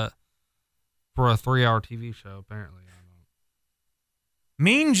write For a 3-hour TV show, apparently.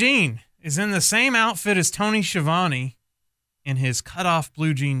 Mean Gene is in the same outfit as Tony Schiavone in his cut-off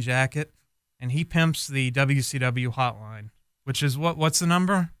blue jean jacket, and he pimps the WCW hotline, which is what's the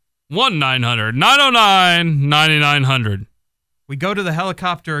number? 1-900-909-9900. We go to the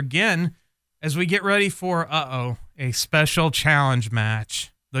helicopter again as we get ready for, a special challenge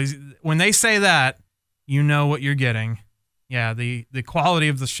match. When they say that, you know what you're getting. Yeah, the quality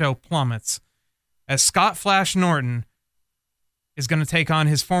of the show plummets as Scott Flash Norton is going to take on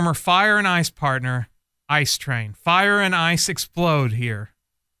his former Fire and Ice partner, Ice Train. Fire and Ice explode here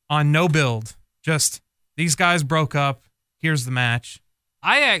on no build. Just, these guys broke up. Here's the match.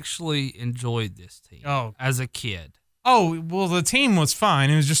 I actually enjoyed this team as a kid. Oh, well, the team was fine.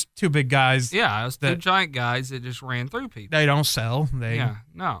 It was just two big guys. Yeah, it was two giant guys that just ran through people. They don't sell. They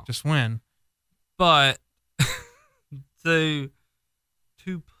just win. But to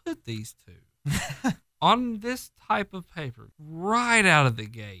put these two on this type of paper right out of the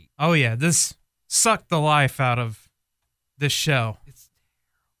gate. Oh, yeah. This sucked the life out of this show.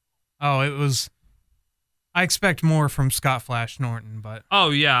 It was... I expect more from Scott Flash Norton, but... Oh,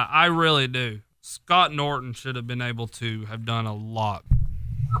 yeah, I really do. Scott Norton should have been able to have done a lot.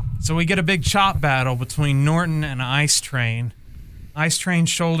 So we get a big chop battle between Norton and Ice Train. Ice Train's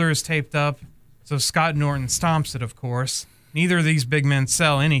shoulder is taped up, so Scott Norton stomps it, of course. Neither of these big men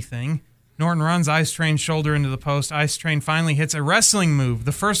sell anything. Norton runs Ice Train's shoulder into the post. Ice Train finally hits a wrestling move,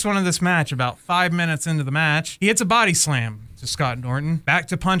 the first one of this match, about 5 minutes into the match. He hits a body slam to Scott Norton. Back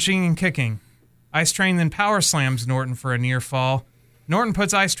to punching and kicking. Ice Train then power slams Norton for a near fall. Norton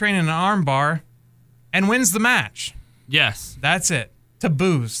puts Ice Train in an arm bar and wins the match. Yes. That's it. To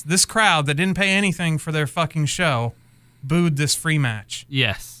boos. This crowd that didn't pay anything for their fucking show booed this free match.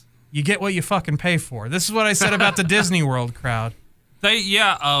 Yes. You get what you fucking pay for. This is what I said about the Disney World crowd.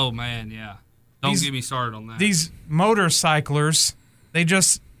 Oh man, yeah. Don't get me started on that. These motorcyclers, they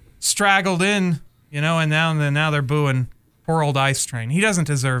just straggled in, and now they're booing poor old Ice Train. He doesn't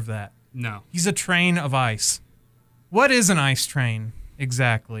deserve that. No. He's a train of ice. What is an ice train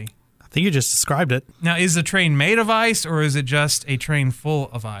exactly? I think you just described it. Now, is the train made of ice or is it just a train full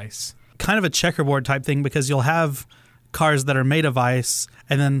of ice? Kind of a checkerboard type thing because you'll have cars that are made of ice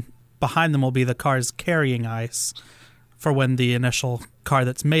and then behind them will be the cars carrying ice. For when the initial car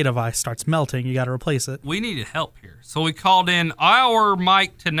that's made of ice starts melting, you got to replace it. We needed help here. So we called in our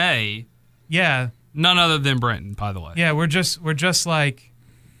Mike Tenay. Yeah. None other than Brenton, by the way. Yeah, we're just like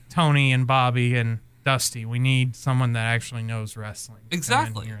Tony and Bobby and Dusty. We need someone that actually knows wrestling. Exactly.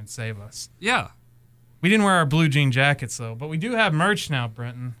 To come in here and save us. Yeah. We didn't wear our blue jean jackets, though, but we do have merch now,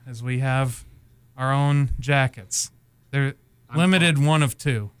 Brenton, as we have our own jackets. They're limited pumped. 1 of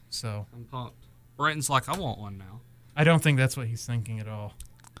 2, so. I'm pumped. Brenton's like, I want one now. I don't think that's what he's thinking at all.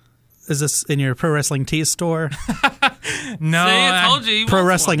 Is this in your Pro Wrestling Tees store? No. See, I told you. Pro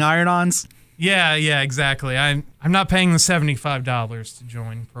Wrestling Iron-Ons? Yeah, exactly. I'm not paying the $75 to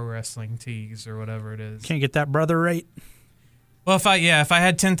join Pro Wrestling Tees or whatever it is. Can't get that brother rate. Well, if I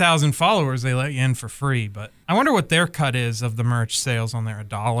had 10,000 followers, they let you in for free. But I wonder what their cut is of the merch sales on there.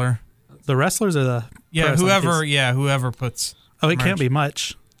 $1? The wrestlers or the whoever puts. Oh, it merch. can't be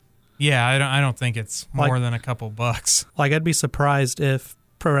much. Yeah, I don't think it's more than a couple bucks. Like, I'd be surprised if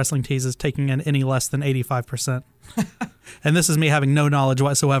Pro Wrestling Tees is taking in any less than 85%. And this is me having no knowledge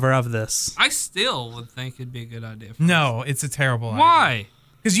whatsoever of this. I still would think it'd be a good idea. No, it's a terrible idea. Why?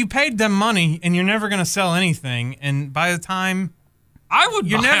 Because you paid them money and you're never going to sell anything. And by the time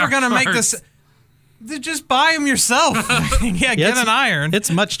you're never going to make this. Just buy them yourself. Get an iron.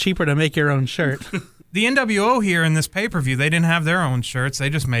 It's much cheaper to make your own shirt. The NWO here in this pay-per-view, they didn't have their own shirts. They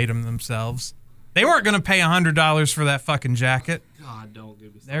just made them themselves. They weren't going to pay $100 for that fucking jacket. God, don't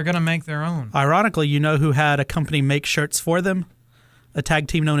give me something. They're going to make their own. Ironically, you know who had a company make shirts for them? A tag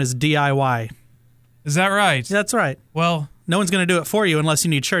team known as DIY. Is that right? That's right. Well, no one's going to do it for you unless you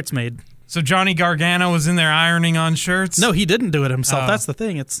need shirts made. So Johnny Gargano was in there ironing on shirts? No, he didn't do it himself. That's the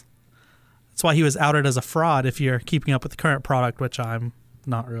thing. That's why he was outed as a fraud if you're keeping up with the current product, which I'm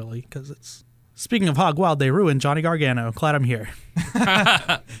not really, because it's... Speaking of Hog Wild, they ruined Johnny Gargano. Glad I'm here.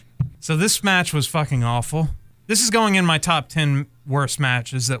 So this match was fucking awful. This is going in my top 10 worst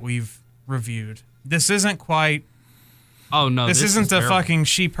matches that we've reviewed. This isn't quite... Oh, no. This isn't the fucking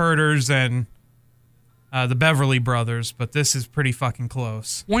Sheep Herders and the Beverly Brothers, but this is pretty fucking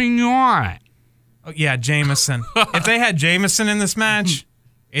close. When you are. Oh, yeah, Jameson. If they had Jameson in this match,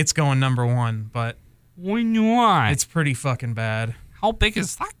 it's going number 1, but... When you are. It's pretty fucking bad. How big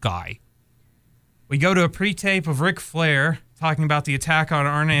is that guy? We go to a pre-tape of Ric Flair talking about the attack on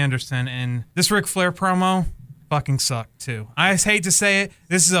Arn Anderson, and this Ric Flair promo fucking sucked too. I hate to say it.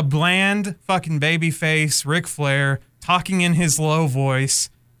 This is a bland fucking babyface Ric Flair talking in his low voice.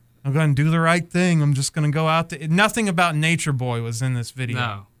 I'm going to do the right thing. I'm just going to go out there. Nothing about Nature Boy was in this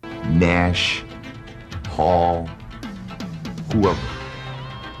video. No. Nash, Hall, whoever.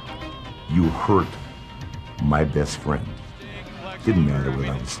 You hurt my best friend. Didn't matter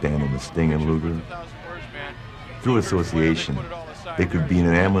whether I was standing with Sting and Luger. Through association, they could be in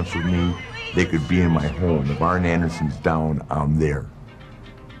an ambulance with me. They could be in my home. If Arn Anderson's down, I'm there.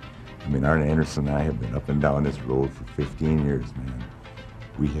 I mean, Arn Anderson and I have been up and down this road for 15 years, man.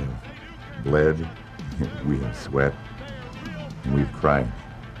 We have bled, we have sweat, and we've cried.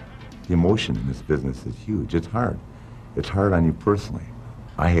 The emotion in this business is huge. It's hard. It's hard on you personally.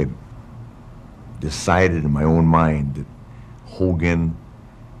 I had decided in my own mind that Hogan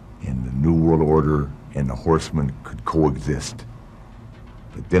and the New World Order and the Horsemen could coexist.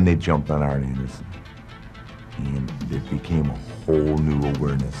 But then they jumped on Arn Anderson, and it became a whole new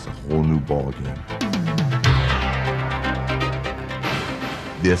awareness, a whole new ball game.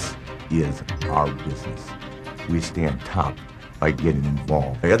 This is our business. We stand top by getting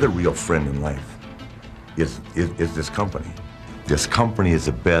involved. My other real friend in life is this company. This company is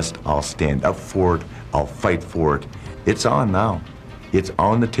the best. I'll stand up for it. I'll fight for it. It's on now. It's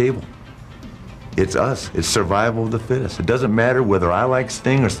on the table. It's us. It's survival of the fittest. It doesn't matter whether I like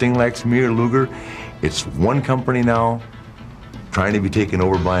Sting or Sting likes me or Luger. It's one company now trying to be taken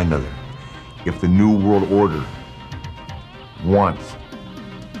over by another. If the New World Order wants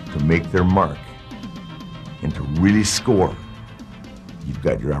to make their mark and to really score, you've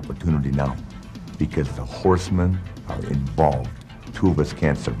got your opportunity now, because the Horsemen are involved. Two of us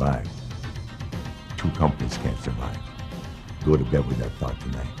can't survive. Two companies can't survive. Go to bed with that thought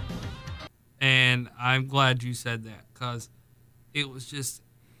tonight. And I'm glad you said that, because it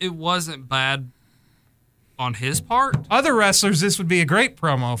wasn't bad on his part. Other wrestlers, this would be a great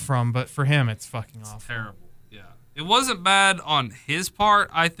promo from, but for him, it's fucking awful. Terrible. It wasn't bad on his part.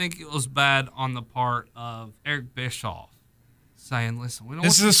 I think it was bad on the part of Eric Bischoff, saying, "Listen, we don't."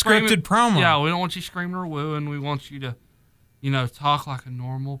 This want is you a scripted screaming. promo. Yeah, we don't want you screaming or wooing. We want you to, talk like a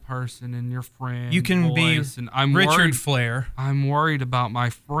normal person and your friend. You can voice. be And I'm Richard worried, Flair. I'm worried about my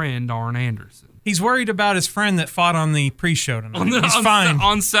friend Arn Anderson. He's worried about his friend that fought on the pre-show tonight. He's fine.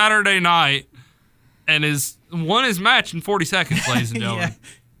 On Saturday night, and won his match in 40 seconds, ladies and gentlemen.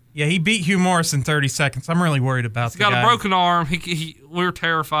 Yeah, he beat Hugh Morris in 30 seconds. I'm really worried about He's got a broken arm. We're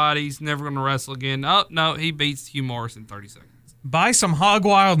terrified he's never going to wrestle again. Oh, no, he beats Hugh Morris in 30 seconds. Buy some Hog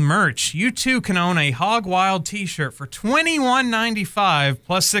Wild merch. You too can own a Hog Wild t-shirt for $21.95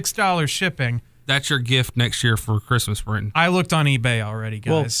 plus $6 shipping. That's your gift next year for Christmas, Brenton. I looked on eBay already,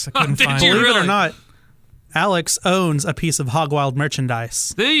 guys. I couldn't find it. Believe it or not, Alex owns a piece of Hog Wild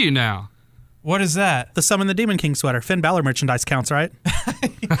merchandise. Do you now? What is that? The Summon the Demon King sweater. Finn Balor merchandise counts, right?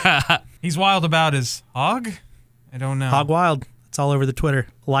 He's wild about his hog? I don't know. Hog Wild. It's all over the Twitter.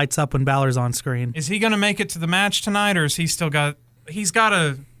 Lights up when Balor's on screen. Is he going to make it to the match tonight, or is he still got...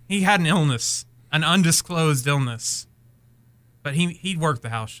 He had an illness. An undisclosed illness. But he worked the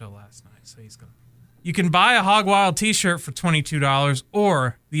house show last night, so he's going to... You can buy a Hog Wild t-shirt for $22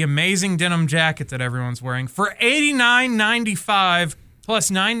 or the amazing denim jacket that everyone's wearing for $89.95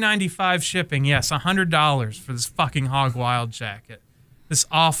 plus $9.95 shipping. Yes, $100 for this fucking Hog Wild jacket. This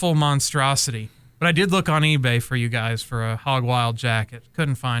awful monstrosity. But I did look on eBay for you guys for a Hog Wild jacket.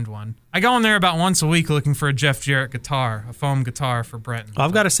 Couldn't find one. I go in there about once a week looking for a Jeff Jarrett guitar, a foam guitar for Brenton. Well,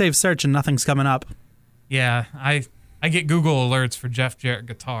 I've got a save search and nothing's coming up. Yeah, I get Google alerts for Jeff Jarrett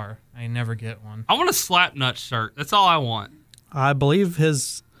guitar. I never get one. I want a Slapnut shirt. That's all I want. I believe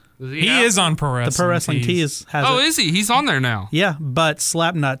his... He is on Pro Wrestling. The Pro Wrestling Tees has it. Is he? He's on there now. Yeah, but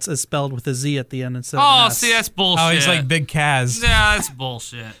Slapnuts is spelled with a Z at the end instead of an S. See, that's bullshit. Oh, he's like Big Kaz. Yeah, that's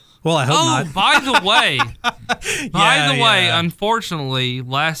bullshit. Well, I hope not. By the way, unfortunately,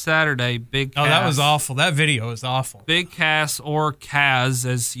 last Saturday, Big Cass... Oh, that was awful. That video was awful. Big Cass, or Kaz,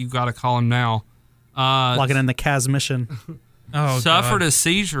 as you got to call him now. Logging in the Kaz mission. Suffered a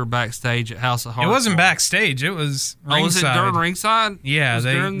seizure backstage at House of Hardcore. It wasn't backstage. It was ringside. Was it during ringside? Yeah.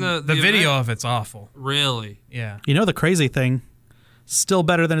 During the video of it's awful. Really? Yeah. You know the crazy thing? Still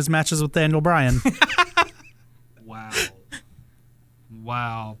better than his matches with Daniel Bryan. Wow.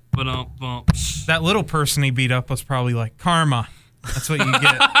 That little person he beat up was probably like karma. That's what you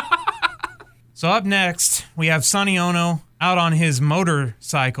get. So up next, we have Sonny Ono out on his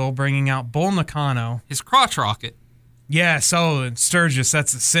motorcycle bringing out Bull Nakano. His crotch rocket. Yeah, so in Sturgis,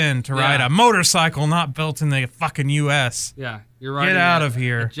 that's a sin to ride a motorcycle not built in the fucking U.S. Yeah, you're right. Get out of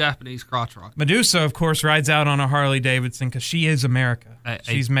here. A Japanese crotch rocket. Medusa, of course, rides out on a Harley Davidson because she is America.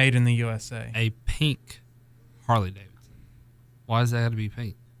 She's made in the USA. A pink Harley Davidson. Why does that have to be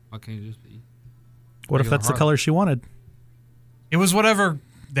pink? Why can't it just be? What if that's the color she wanted? It was whatever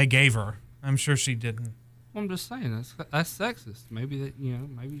they gave her. I'm sure she didn't. Well, I'm just saying that's sexist. Maybe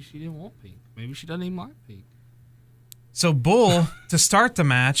maybe she didn't want pink. Maybe she doesn't even like pink. So Bull, to start the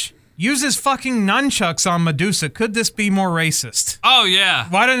match, uses fucking nunchucks on Medusa. Could this be more racist? Oh, yeah.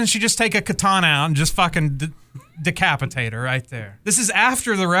 Why didn't she just take a katana out and just fucking decapitate her right there? This is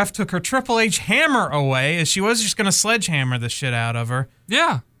after the ref took her Triple H hammer away, as she was just going to sledgehammer the shit out of her.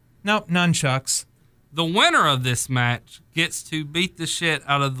 Yeah. Nope, nunchucks. The winner of this match gets to beat the shit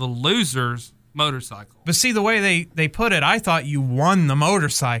out of the loser's motorcycle. But see, the way they put it, I thought you won the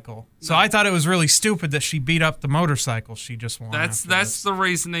motorcycle. So I thought it was really stupid that she beat up the motorcycle she just won. That's the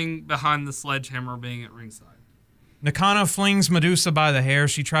reasoning behind the sledgehammer being at ringside. Nakano flings Medusa by the hair.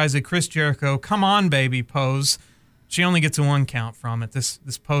 She tries a Chris Jericho, come on, baby, pose. She only gets a 1 count from it. This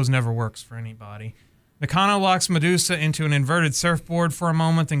pose never works for anybody. Nakano locks Medusa into an inverted surfboard for a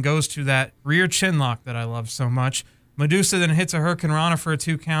moment and goes to that rear chin lock that I love so much. Medusa then hits a Hurricane Rana for a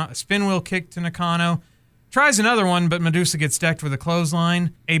 2 count, a spin wheel kick to Nakano. Tries another one, but Medusa gets decked with a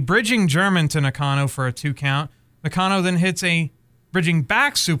clothesline. A bridging German to Nakano for a 2 count. Nakano then hits a bridging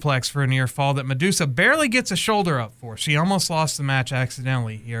back suplex for a near fall that Medusa barely gets a shoulder up for. She almost lost the match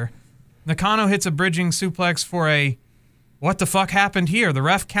accidentally here. Nakano hits a bridging suplex for a what the fuck happened here? The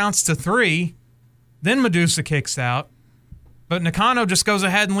ref counts to 3. Then Medusa kicks out. But Nakano just goes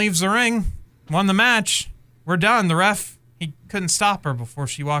ahead and leaves the ring. Won the match. We're done. The ref, he couldn't stop her before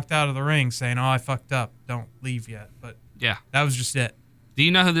she walked out of the ring saying, oh, I fucked up. Don't leave yet. But yeah, that was just it. Do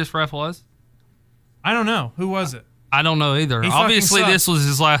you know who this ref was? I don't know. Who was it? I don't know either. Obviously, this was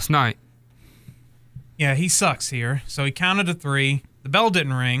his last night. Yeah, he sucks here. So he counted to 3. The bell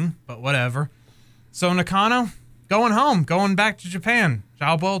didn't ring, but whatever. So Nakano, going home, going back to Japan.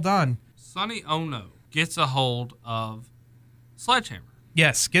 Job well done. Sonny Ono gets a hold of Sledgehammer.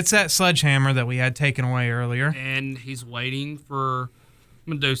 Yes, gets that sledgehammer that we had taken away earlier. And he's waiting for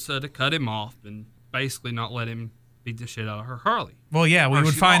Medusa to cut him off and basically not let him beat the shit out of her Harley. Well, yeah, we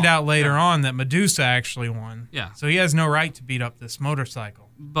would find out later on that Medusa actually won. Yeah. So he has no right to beat up this motorcycle.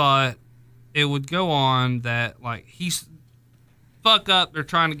 But it would go on that, like, he's fuck up, they're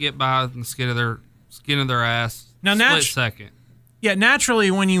trying to get by the skin of their ass. Now, split second. Yeah,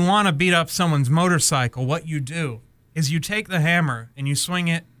 naturally, when you want to beat up someone's motorcycle, what you do is you take the hammer and you swing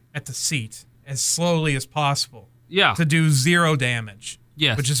it at the seat as slowly as possible. Yeah. To do 0 damage.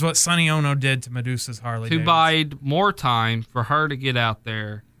 Yes. Which is what Sonny Ono did to Medusa's Harley Davidson. To bide more time for her to get out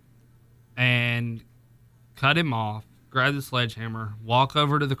there and cut him off, grab the sledgehammer, walk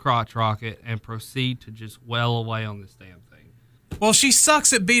over to the crotch rocket, and proceed to just well away on this damn thing. Well, she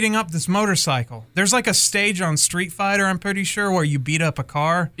sucks at beating up this motorcycle. There's like a stage on Street Fighter, I'm pretty sure, where you beat up a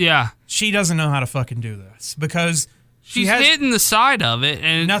car. Yeah. She doesn't know how to fucking do this because she's hitting the side of it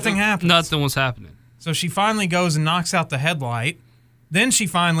and nothing happens. Nothing was happening. So she finally goes and knocks out the headlight. Then she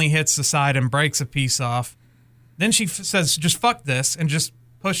finally hits the side and breaks a piece off. Then she says, just fuck this, and just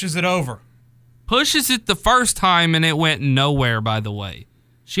pushes it over. Pushes it the first time and it went nowhere, by the way.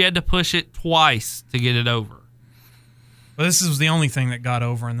 She had to push it twice to get it over. But this was the only thing that got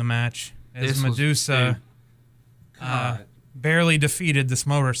over in the match, as Medusa barely defeated this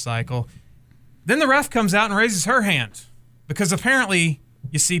motorcycle. Then the ref comes out and raises her hand, because apparently,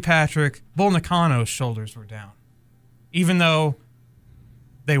 you see, Patrick, Bull Nakano's shoulders were down, even though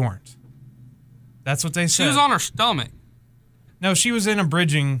they weren't. That's what they said. She was on her stomach. No, she was in a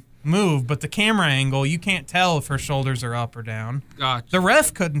bridging move, but the camera angle, you can't tell if her shoulders are up or down. Gotcha. The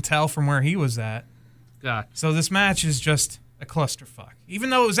ref couldn't tell from where he was at. Gotcha. So this match is just a clusterfuck. Even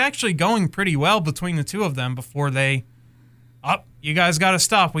though it was actually going pretty well between the two of them before they... you guys got to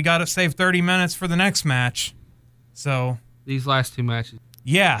stop. We got to save 30 minutes for the next match. So... These last 2 matches.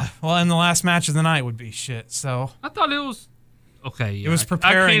 Yeah. Well, and the last match of the night would be shit, so... I thought it was... Okay, yeah. It was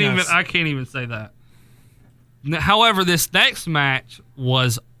preparing us. I can't even say that. However, this next match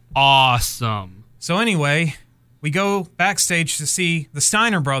was awesome. So anyway, we go backstage to see the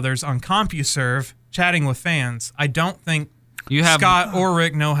Steiner brothers on CompuServe chatting with fans. I don't think Scott or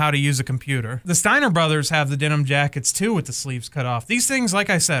Rick know how to use a computer. The Steiner brothers have the denim jackets too with the sleeves cut off. These things, like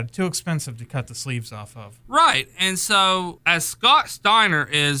I said, too expensive to cut the sleeves off of. Right, and so as Scott Steiner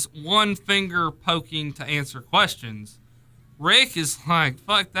is one finger poking to answer questions, Rick is like,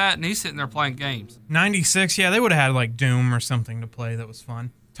 fuck that, and he's sitting there playing games. 96, yeah, they would have had like Doom or something to play that was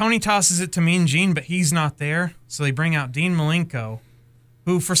fun. Tony tosses it to Mean Gene, but he's not there, so they bring out Dean Malenko,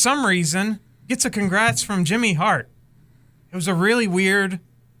 who for some reason gets a congrats from Jimmy Hart. It was a really weird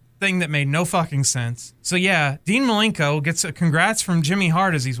thing that made no fucking sense. So yeah, Dean Malenko gets a congrats from Jimmy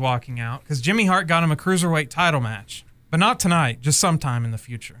Hart as he's walking out, because Jimmy Hart got him a cruiserweight title match. But not tonight, just sometime in the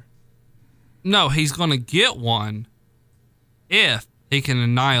future. No, he's going to get one if he can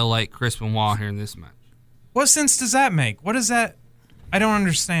annihilate Chris Benoit here in this match. What sense does that make? What is that? I don't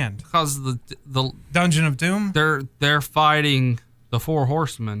understand. Because the Dungeon of Doom? They're fighting the Four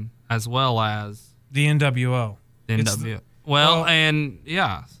Horsemen as well as the NWO. The NWO.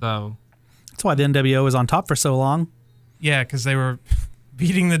 So that's why the NWO was on top for so long. Yeah, because they were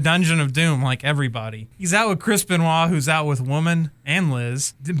beating the Dungeon of Doom like everybody. He's out with Chris Benoit, who's out with Woman and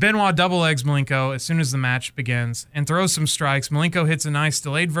Liz. Benoit double legs Malenko as soon as the match begins and throws some strikes. Malenko hits a nice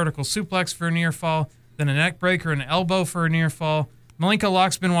delayed vertical suplex for a near fall, then a neck breaker and an elbow for a near fall. Malenko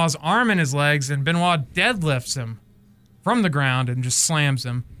locks Benoit's arm in his legs, and Benoit deadlifts him from the ground and just slams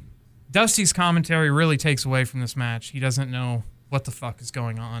him. Dusty's commentary really takes away from this match. He doesn't know what the fuck is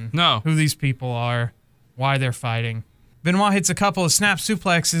going on. No. Who these people are, why they're fighting. Benoit hits a couple of snap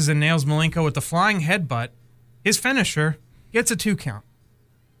suplexes and nails Malenko with the flying headbutt. His finisher gets a 2 count.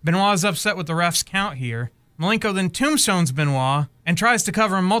 Benoit is upset with the ref's count here. Malenko then tombstones Benoit and tries to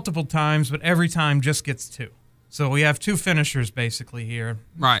cover him multiple times, but every time just gets 2. So we have 2 finishers basically here.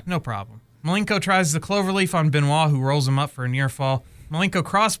 Right. No problem. Malenko tries the cloverleaf on Benoit, who rolls him up for a near fall. Malenko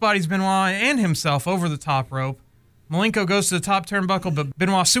crossbodies Benoit and himself over the top rope. Malenko goes to the top turnbuckle, but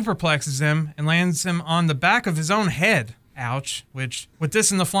Benoit superplexes him and lands him on the back of his own head. Ouch. Which, with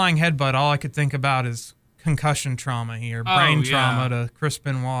this and the flying headbutt, all I could think about is concussion trauma here. Brain trauma to Chris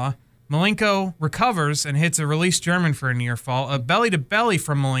Benoit. Malenko recovers and hits a release German for a near fall. A belly-to-belly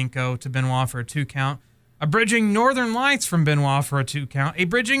from Malenko to Benoit for a 2 count. A bridging Northern Lights from Benoit for a 2 count. A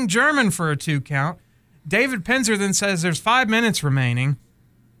bridging German for a 2 count. David Penzer then says there's 5 minutes remaining.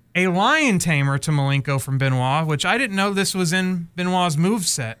 A lion tamer to Malenko from Benoit, which I didn't know this was in Benoit's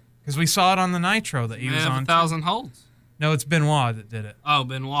moveset, because we saw it on the Nitro that he was on. 1,000 holds. No, it's Benoit that did it. Oh,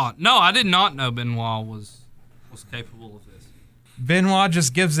 Benoit. No, I did not know Benoit was capable of this. Benoit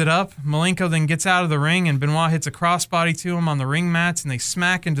just gives it up. Malenko then gets out of the ring, and Benoit hits a crossbody to him on the ring mats, and they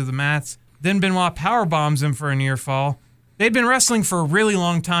smack into the mats. Then Benoit powerbombs him for a near fall. They'd been wrestling for a really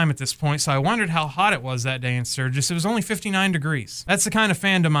long time at this point, so I wondered how hot it was that day in Sturgis. It was only 59 degrees. That's the kind of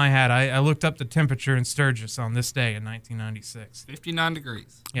fandom I had. I looked up the temperature in Sturgis on this day in 1996. 59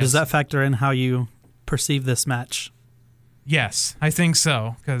 degrees. Yes. Does that factor in how you perceive this match? Yes, I think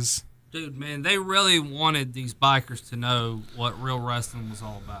so, because... Dude, man, they really wanted these bikers to know what real wrestling was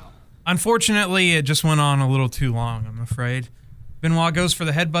all about. Unfortunately, it just went on a little too long, I'm afraid. Benoit goes for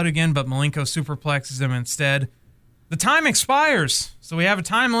the headbutt again, but Malenko superplexes him instead. The time expires, so we have a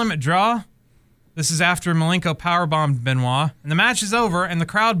time limit draw. This is after Malenko powerbombed Benoit, and the match is over, and the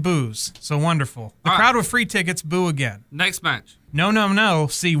crowd boos. So wonderful. The crowd with free tickets boo again. Next match. No.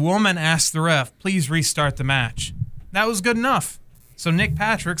 See, Woman asked the ref, please restart the match. That was good enough. So Nick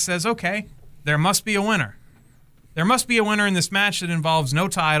Patrick says, okay, there must be a winner. There must be a winner in this match that involves no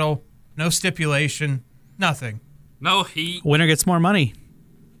title, no stipulation, nothing. No heat. Winner gets more money.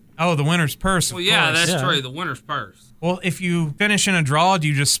 Oh, the winner's purse. Well, yeah, that's true. The winner's purse. Well, if you finish in a draw, do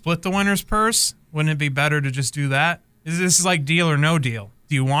you just split the winner's purse? Wouldn't it be better to just do that? This is like deal or no deal.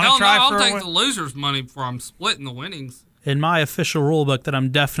 Do you want to try for a win? I'll take the loser's money before I'm splitting the winnings. In my official rule book that I'm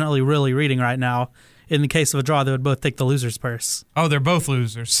definitely really reading right now, in the case of a draw, they would both take the loser's purse. Oh, they're both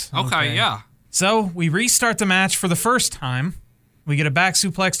losers. Okay, yeah. So we restart the match for the first time. We get a back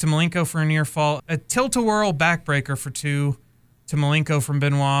suplex to Malenko for a near fall, a tilt-a-whirl backbreaker for 2 to Malenko from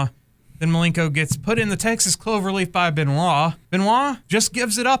Benoit. Then Malenko gets put in the Texas Cloverleaf by Benoit. Benoit just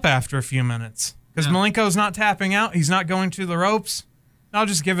gives it up after a few minutes because Malenko's not tapping out. He's not going to the ropes. I'll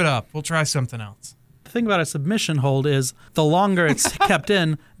just give it up. We'll try something else. The thing about a submission hold is the longer it's kept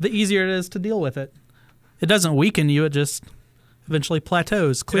in, the easier it is to deal with it. It doesn't weaken you. It just eventually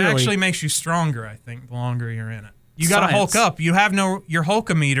plateaus, clearly. It actually makes you stronger, I think, the longer you're in it. You got to Hulk up. You have your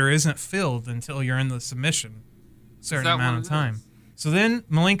Hulkometer isn't filled until you're in the submission a certain amount of time. So then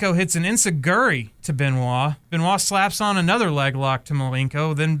Malenko hits an enziguri to Benoit. Benoit slaps on another leg lock to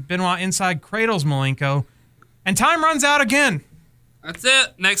Malenko. Then Benoit inside cradles Malenko. And time runs out again. That's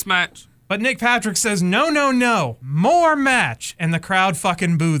it. Next match. But Nick Patrick says, no. More match. And the crowd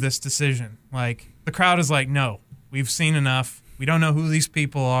fucking boo this decision. Like, the crowd is like, no, we've seen enough. We don't know who these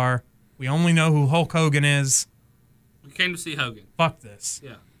people are. We only know who Hulk Hogan is. We came to see Hogan. Fuck this.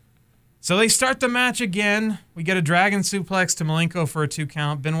 Yeah. So they start the match again. We get a dragon suplex to Malenko for a 2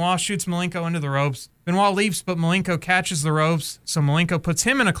 count. Benoit shoots Malenko into the ropes. Benoit leaps, but Malenko catches the ropes, so Malenko puts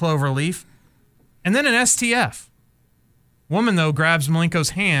him in a clover leaf. And then an STF. Woman, though, grabs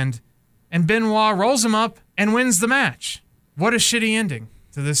Malenko's hand, and Benoit rolls him up and wins the match. What a shitty ending.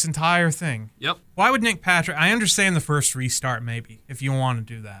 to this entire thing. Yep. Why would Nick Patrick... I understand the first restart, maybe, if you want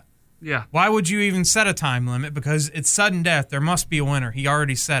to do that. Yeah. Why would you even set a time limit? Because it's sudden death. There must be a winner. He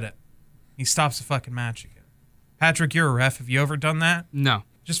already said it. He stops the fucking match again. Patrick, you're a ref. Have you ever done that? No.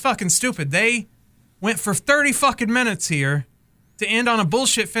 Just fucking stupid. They went for 30 fucking minutes here to end on a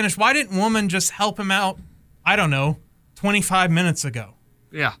bullshit finish. Why didn't Woman just help him out, I don't know, 25 minutes ago?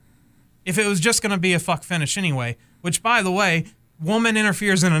 Yeah. If it was just going to be a fuck finish anyway, which, by the way, Woman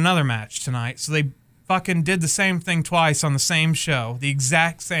interferes in another match tonight, so they fucking did the same thing twice on the same show, the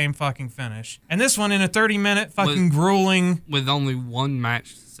exact same fucking finish. And this one in a 30-minute fucking grueling... With only one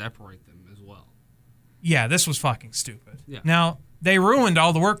match to separate them as well. Yeah, this was fucking stupid. Yeah. Now, they ruined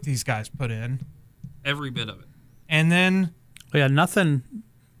all the work these guys put in. Every bit of it. And then... Yeah, nothing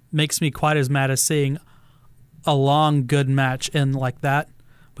makes me quite as mad as seeing a long, good match end like that.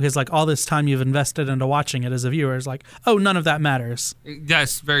 Because, like, all this time you've invested into watching it as a viewer is like, oh, none of that matters.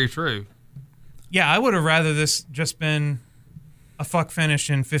 That's very true. Yeah, I would have rather this just been a fuck finish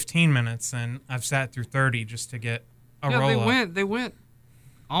in 15 minutes than I've sat through 30 just to get a roll-up. They went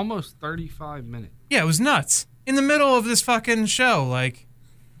almost 35 minutes. Yeah, it was nuts. In the middle of this fucking show, like...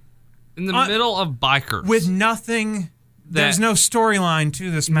 In the middle of bikers. With nothing... There's no storyline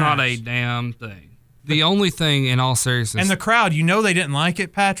to this match. Not a damn thing. The only thing, in all seriousness... And the crowd, you know they didn't like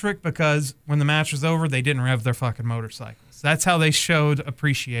it, Patrick, because when the match was over, they didn't rev their fucking motorcycles. That's how they showed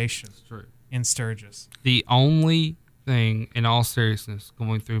appreciation. That's true. In Sturgis. The only thing, in all seriousness,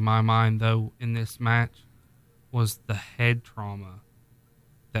 going through my mind, though, in this match was the head trauma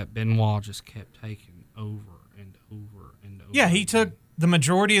that Benoit just kept taking over and over and over. Yeah, he took the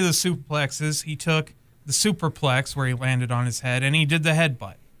majority of the suplexes. He took the superplex where he landed on his head, and he did the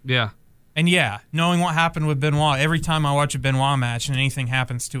headbutt. Yeah. And yeah, knowing what happened with Benoit, every time I watch a Benoit match and anything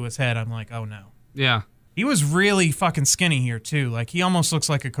happens to his head, I'm like, oh no. Yeah. He was really fucking skinny here, too. Like, he almost looks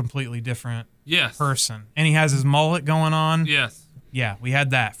like a completely different person. And he has his mullet going on. Yes. Yeah, we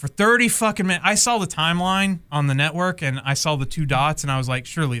had that. For 30 fucking minutes. I saw the timeline on the network, and I saw the 2 dots, and I was like,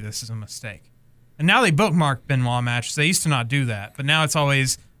 surely this is a mistake. And now they bookmark Benoit matches. They used to not do that. But now it's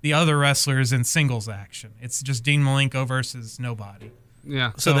always the other wrestlers in singles action. It's just Dean Malenko versus nobody.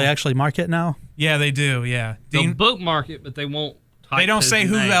 Yeah. So they actually mark it now? Yeah, they do, yeah. They'll bookmark it, but they won't type They don't say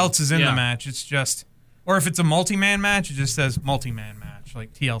who name. else is in the match. It's just... Or if it's a multi-man match, it just says multi-man match,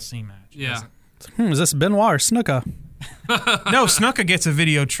 like TLC match. Yeah. Is this Benoit or Snuka? No, Snuka gets a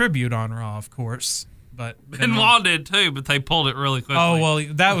video tribute on Raw, of course. But Benoit did too, but they pulled it really quickly. Oh,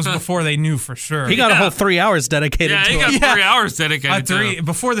 well, that was before they knew for sure. He got a whole 3 hours dedicated to it. Yeah, he got 3 hours dedicated to it.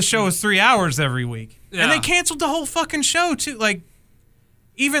 Before the show was 3 hours every week. Yeah. And they canceled the whole fucking show, too. Like,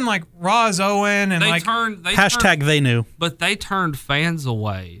 even like Raw's Owen and they knew. But they turned fans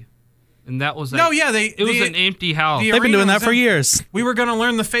away. And that was it was an empty house. They've been doing that for years. We were going to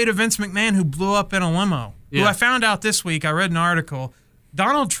learn the fate of Vince McMahon, who blew up in a limo. Yeah. Who I found out this week, I read an article,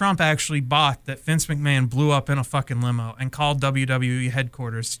 Donald Trump actually bought that Vince McMahon blew up in a fucking limo and called WWE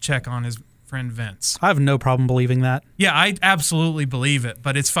headquarters to check on his friend Vince. I have no problem believing that. Yeah, I absolutely believe it,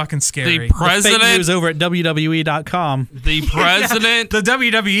 but it's fucking scary. The president... The fake news over at WWE.com. The president... The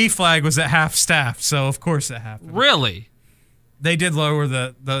WWE flag was at half staff, so of course it happened. Really? They did lower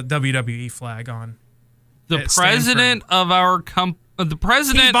the WWE flag on. The president of our the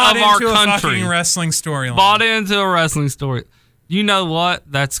president of our country country a fucking wrestling storyline. Bought into a wrestling story. You know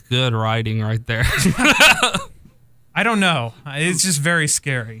what? That's good writing right there. I don't know. It's just very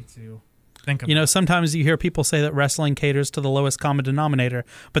scary to think about. You know, sometimes you hear people say that wrestling caters to the lowest common denominator,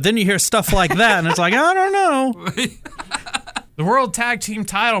 but then you hear stuff like that, and it's like, I don't know. The World Tag Team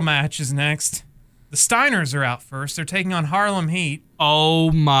title match is next. The Steiners are out first. They're taking on Harlem Heat.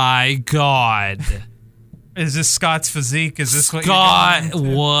 Oh, my God. Is this Scott's physique? Is this what Scott you're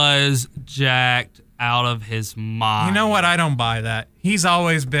going was jacked out of his mind. You know what? I don't buy that. He's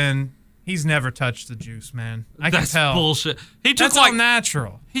always been... He's never touched the juice, man. I can tell. That's bullshit. That's all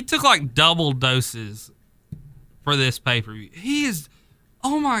natural. He took like double doses for this pay-per-view. He is...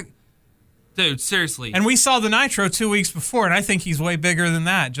 Oh, my... Dude, seriously. And we saw the Nitro 2 weeks before, and I think he's way bigger than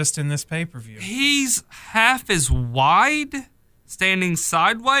that just in this pay-per-view. He's half as wide standing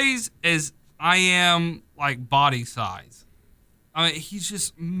sideways as I am, like, body size. I mean, he's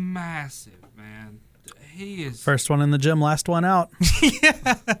just massive, man. He is... First one in the gym, last one out.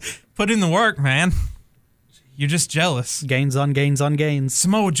 Yeah. Put in the work, man. You're just jealous. Gains on gains on gains.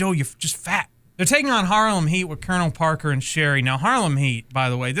 Samoa Joe, you're just fat. They're taking on Harlem Heat with Colonel Parker and Sherry. Now, Harlem Heat,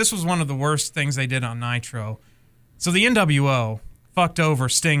 by the way, this was one of the worst things they did on Nitro. So the NWO fucked over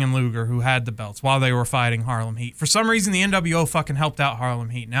Sting and Luger, who had the belts, while they were fighting Harlem Heat. For some reason, the NWO fucking helped out Harlem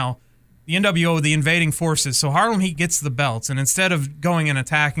Heat. Now, the NWO, the invading forces. So Harlem Heat gets the belts, and instead of going and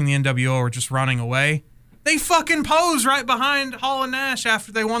attacking the NWO or just running away, they fucking pose right behind Hall and Nash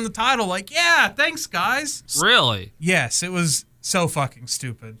after they won the title. Like, yeah, thanks, guys. Really? Yes, it was so fucking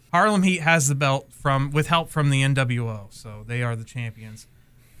stupid. Harlem Heat has the belt with help from the NWO, so they are the champions.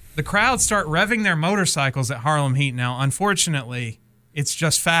 The crowd start revving their motorcycles at Harlem Heat now. Unfortunately, it's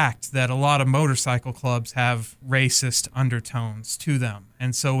just fact that a lot of motorcycle clubs have racist undertones to them.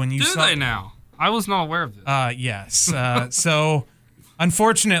 And so when you Do they now? I was not aware of this. Yes. So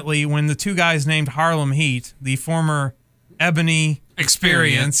unfortunately, when the two guys named Harlem Heat, the former Ebony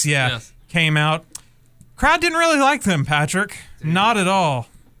Experience, yes, came out, crowd didn't really like them, Patrick. Not at all.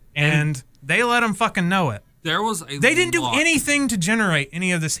 And they let them fucking know it. They didn't do anything to generate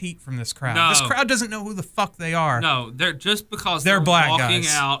any of this heat from this crowd. No. This crowd doesn't know who the fuck they are. No, they're just because they're black walking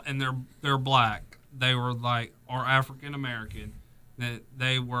guys out and they're black. They were like, or African American, that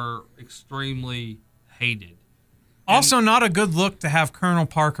they were extremely hated. Also, not a good look to have Colonel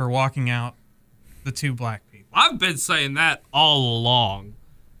Parker walking out the two black people. I've been saying that all along.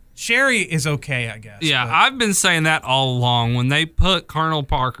 Sherry is okay, I guess. Yeah, but I've been saying that all along. When they put Colonel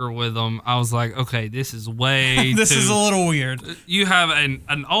Parker with them, I was like, okay, this is way this is a little weird. You have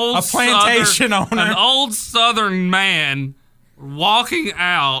an old plantation owner, an old Southern man walking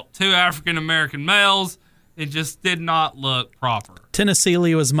out two African American males. It just did not look proper. Tennessee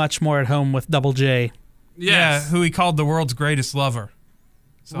Lee was much more at home with Double J. Yes. Yeah, who he called the world's greatest lover.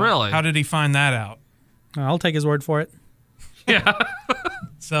 So really? How did he find that out? I'll take his word for it. Yeah.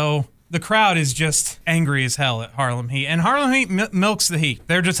 So the crowd is just angry as hell at Harlem Heat. And Harlem Heat milks the heat.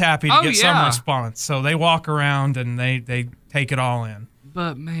 They're just happy to get some response. So they walk around and they take it all in.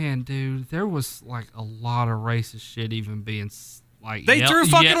 But, man, dude, there was, like, a lot of racist shit even being, like... They threw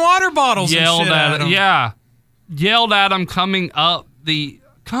fucking water bottles and shit at them. Yeah. Yelled at them coming up the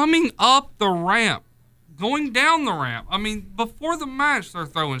ramp. Going down the ramp. I mean, before the match, they're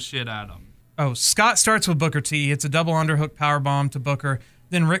throwing shit at them. Oh, Scott starts with Booker T. It's a double underhook powerbomb to Booker.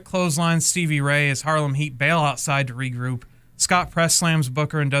 Then Rick clotheslines Stevie Ray as Harlem Heat bail outside to regroup. Scott press slams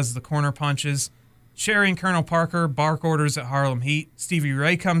Booker and does the corner punches. Sherry and Colonel Parker bark orders at Harlem Heat. Stevie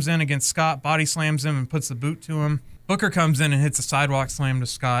Ray comes in against Scott, body slams him and puts the boot to him. Booker comes in and hits a sidewalk slam to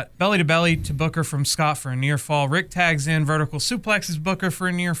Scott. Belly to belly to Booker from Scott for a near fall. Rick tags in, vertical suplexes Booker for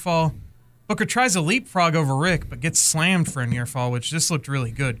a near fall. Booker tries a leapfrog over Rick, but gets slammed for a near fall, which just looked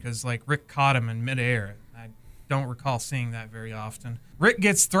really good because, like, Rick caught him in midair. I don't recall seeing that very often. Rick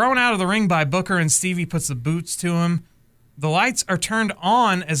gets thrown out of the ring by Booker, and Stevie puts the boots to him. The lights are turned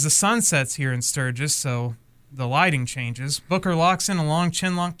on as the sun sets here in Sturgis, so the lighting changes. Booker locks in a long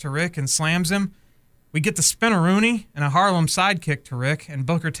chin lock to Rick and slams him. We get the spin-a-rooney and a Harlem sidekick to Rick, and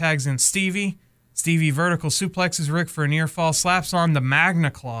Booker tags in Stevie. Stevie vertical suplexes Rick for a near fall, slaps on the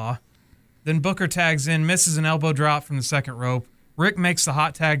Magna Claw. Then Booker tags in, misses an elbow drop from the second rope. Rick makes the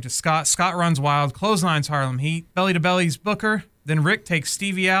hot tag to Scott. Scott runs wild, clotheslines Harlem Heat. Belly to belly's Booker. Then Rick takes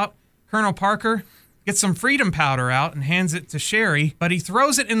Stevie out. Colonel Parker gets some freedom powder out and hands it to Sherry, but he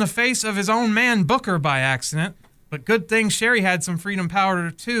throws it in the face of his own man, Booker, by accident. But good thing Sherry had some freedom powder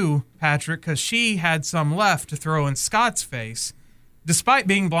too, Patrick, because she had some left to throw in Scott's face. Despite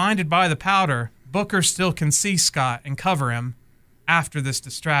being blinded by the powder, Booker still can see Scott and cover him after this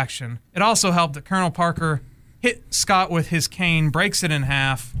distraction. It also helped that Colonel Parker hit Scott with his cane, breaks it in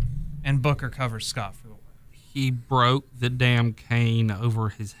half, and Booker covers Scott for the win. He broke the damn cane over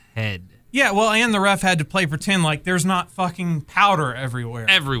his head. Yeah, well, and the ref had to play pretend like there's not fucking powder everywhere.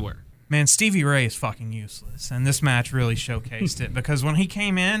 Everywhere. Man, Stevie Ray is fucking useless, and this match really showcased it, because when he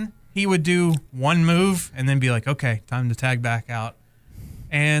came in, he would do one move and then be like, okay, time to tag back out.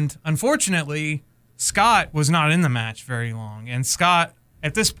 And unfortunately, Scott was not in the match very long, and Scott,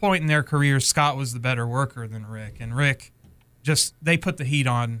 at this point in their careers, Scott was the better worker than Rick, and Rick they put the heat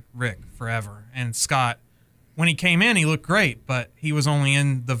on Rick forever. And Scott, when he came in, he looked great, but he was only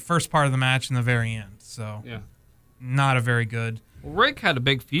in the first part of the match and the very end, so not a very good. Well, Rick had a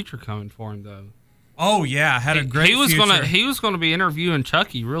big future coming for him, though. Oh, yeah, had a great future. He was gonna be interviewing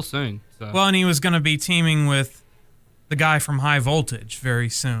Chucky real soon. So. Well, and he was going to be teaming with the guy from High Voltage very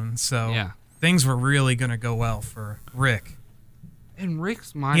soon, so things were really going to go well for Rick. And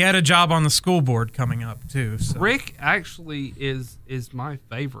Rick's he had a job on the school board coming up, too. So. Rick actually is my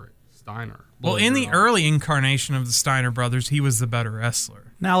favorite Steiner. Well, in the early incarnation of the Steiner brothers, he was the better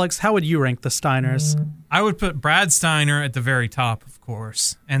wrestler. Now, Alex, how would you rank the Steiners? I would put Brad Steiner at the very top, of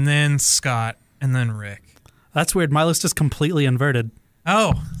course, and then Scott, and then Rick. That's weird. My list is completely inverted.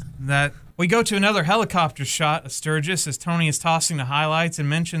 Oh, we go to another helicopter shot of Sturgis as Tony is tossing the highlights and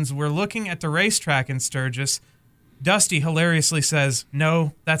mentions we're looking at the racetrack in Sturgis. Dusty hilariously says,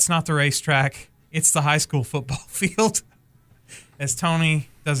 "No, that's not the racetrack. It's the high school football field." As Tony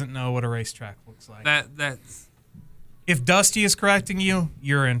doesn't know what a racetrack looks like. That's. If Dusty is correcting you,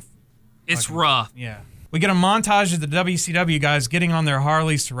 you're in. It's rough. Yeah. We get a montage of the WCW guys getting on their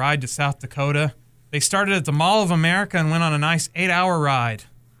Harleys to ride to South Dakota. They started at the Mall of America and went on a nice 8-hour ride.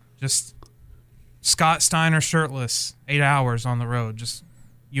 Just Scott Steiner shirtless, 8 hours on the road. Just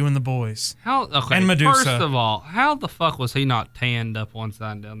you and the boys. And Medusa. First of all, how the fuck was he not tanned up one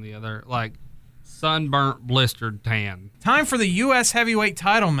side and down the other? Like, sunburnt, blistered tan. Time for the U.S. heavyweight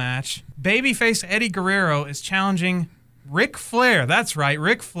title match. Babyface Eddie Guerrero is challenging Ric Flair. That's right,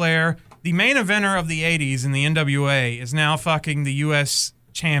 Ric Flair, the main eventer of the 80s in the NWA, is now fucking the U.S.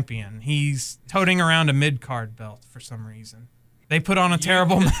 champion. He's toting around a mid-card belt for some reason. They put on a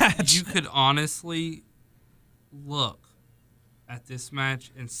terrible match. You could honestly look at this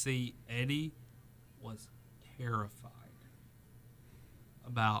match and see Eddie was terrified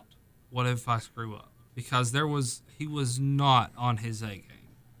about what if I screw up, because he was not on his A game.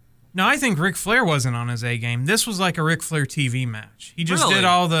 No, I think Ric Flair wasn't on his A game. This was like a Ric Flair TV match. He just Really?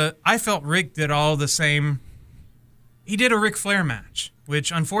 did I felt Ric did all the same. He did a Ric Flair match,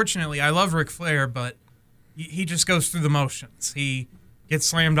 which unfortunately, I love Ric Flair, but he just goes through the motions. He gets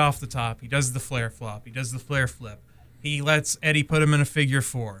slammed off the top. He does the Flair flop. He does the Flair flip. He lets Eddie put him in a figure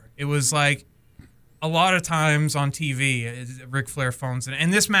 4. It was like a lot of times on TV, Ric Flair phones in.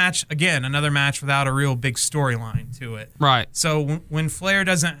 And this match, again, another match without a real big storyline to it. Right. So when Flair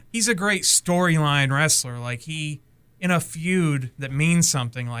doesn't, he's a great storyline wrestler. Like in a feud that means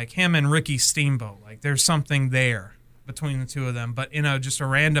something, like him and Ricky Steamboat, like there's something there between the two of them. But in just a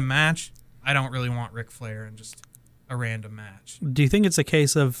random match, I don't really want Ric Flair in just a random match. Do you think it's a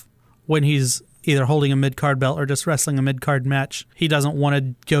case of when he's either holding a mid-card belt or just wrestling a mid-card match, he doesn't want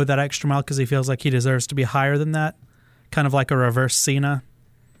to go that extra mile because he feels like he deserves to be higher than that? Kind of like a reverse Cena,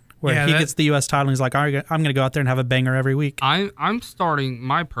 where he gets the U.S. title and he's like, I'm going to go out there and have a banger every week. I'm starting,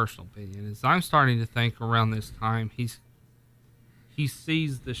 my personal opinion is I'm starting to think around this time he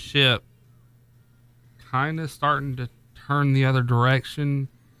sees the ship kind of starting to turn the other direction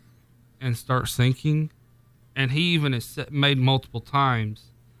and start sinking. And he even has made multiple times.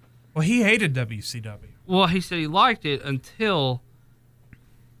 Well, he hated WCW. Well, he said he liked it until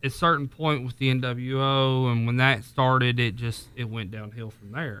a certain point with the NWO, and when that started, it went downhill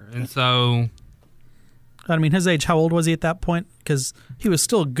from there. And so, I mean, his age, how old was he at that point? Because he was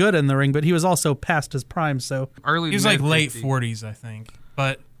still good in the ring, but he was also past his prime. So he was like late 40s, I think.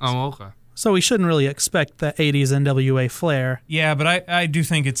 But okay. So we shouldn't really expect the 80s NWA flair. Yeah, but I do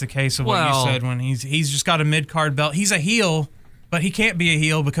think it's a case of what you said when he's just got a mid-card belt. He's a heel. But he can't be a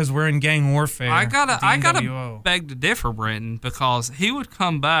heel because we're in gang warfare. I gotta beg to differ, Brenton, because he would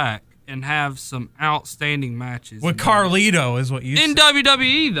come back and have some outstanding matches with Carlito, is what you said. In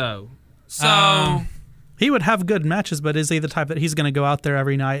WWE though. So he would have good matches, but is he the type that he's going to go out there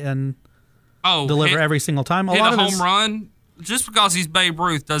every night and deliver every single time? Hit a home run. Just because he's Babe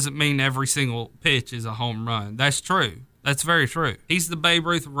Ruth doesn't mean every single pitch is a home run. That's true. That's very true. He's the Babe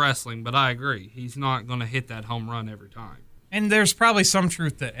Ruth of wrestling, but I agree. He's not going to hit that home run every time. And there's probably some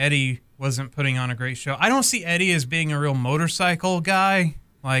truth that Eddie wasn't putting on a great show. I don't see Eddie as being a real motorcycle guy.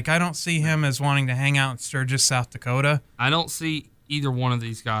 Like, I don't see him as wanting to hang out in Sturgis, South Dakota. I don't see either one of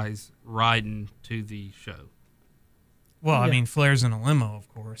these guys riding to the show. Well, I mean, Flair's in a limo, of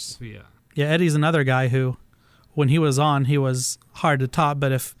course. Yeah. Yeah, Eddie's another guy who, when he was on, he was hard to top,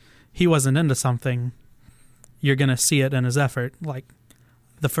 but if he wasn't into something, you're going to see it in his effort. Like,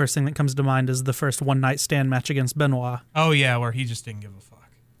 the first thing that comes to mind is the first one-night stand match against Benoit. Oh, yeah, where he just didn't give a fuck.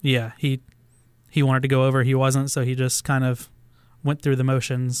 Yeah, he wanted to go over, he wasn't, so he just kind of went through the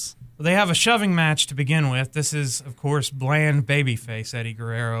motions. Well, they have a shoving match to begin with. This is, of course, bland babyface Eddie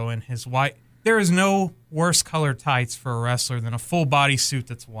Guerrero and his white. There is no worse colored tights for a wrestler than a full body suit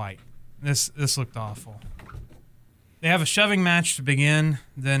that's white. This looked awful. They have a shoving match to begin.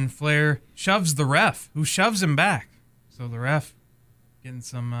 Then Flair shoves the ref, who shoves him back. So the ref getting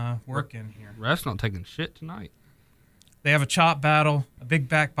some work in here. Ref's not taking shit tonight. They have a chop battle, a big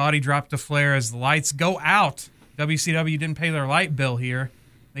back body drop to Flair as the lights go out. WCW didn't pay their light bill here.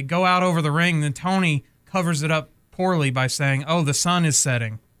 They go out over the ring, then Tony covers it up poorly by saying, "Oh, the sun is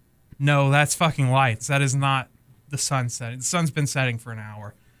setting." No, that's fucking lights. That is not the sun setting. The sun's been setting for an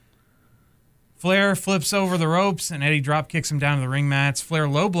hour. Flair flips over the ropes, and Eddie drop kicks him down to the ring mats. Flair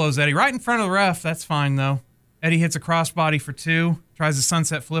low blows Eddie right in front of the ref. That's fine, though. Eddie hits a crossbody for 2, tries a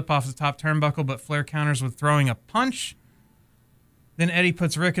sunset flip off the top turnbuckle, but Flair counters with throwing a punch. Then Eddie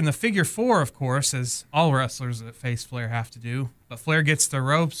puts Rick in the figure 4, of course, as all wrestlers that face Flair have to do. But Flair gets the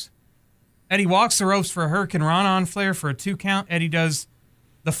ropes. Eddie walks the ropes for a Hurricane Rana on Flair for a 2 count. Eddie does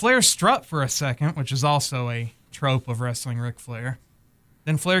the Flair strut for a second, which is also a trope of wrestling Ric Flair.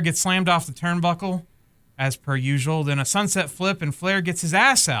 Then Flair gets slammed off the turnbuckle, as per usual. Then a sunset flip, and Flair gets his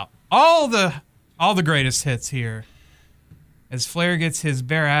ass out. All the greatest hits here. As Flair gets his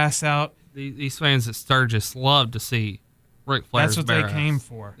bare ass out. These fans at Sturgis love to see Ric Flair's That's what bare they ass. came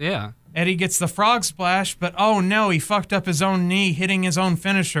for. Yeah. Eddie gets the frog splash, but oh no, he fucked up his own knee, hitting his own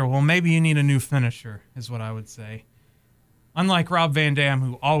finisher. Well, maybe you need a new finisher, is what I would say. Unlike Rob Van Dam,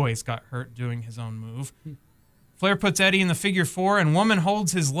 who always got hurt doing his own move. Flair puts Eddie in the figure 4, and Woman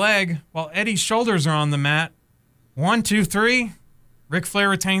holds his leg while Eddie's shoulders are on the mat. 1, 2, 3. Ric Flair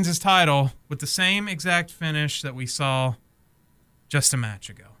retains his title with the same exact finish that we saw just a match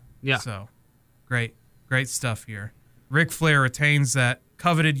ago. Yeah. So, great stuff here. Ric Flair retains that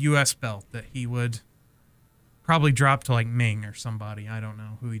coveted U.S. belt that he would probably drop to like Ming or somebody. I don't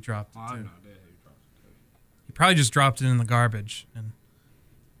know who he dropped it to. I have no idea who he dropped it to. He probably just dropped it in the garbage, and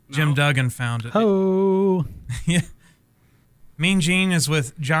Jim Duggan found it. Oh. Yeah. Mean Gene is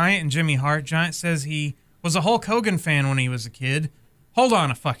with Giant and Jimmy Hart. Giant says he was a Hulk Hogan fan when he was a kid. Hold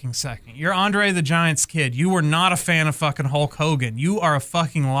on a fucking second. You're Andre the Giant's kid. You were not a fan of fucking Hulk Hogan. You are a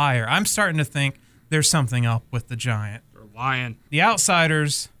fucking liar. I'm starting to think there's something up with the Giant. They're lying. The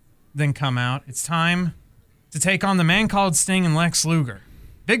Outsiders then come out. It's time to take on the man called Sting and Lex Luger.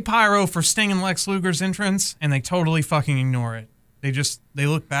 Big pyro for Sting and Lex Luger's entrance, and they totally fucking ignore it. They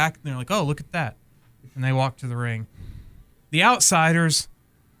look back, and they're like, oh, look at that. And they walk to the ring. The Outsiders,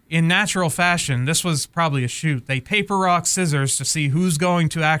 in natural fashion, this was probably a shoot. They paper, rock, scissors to see who's going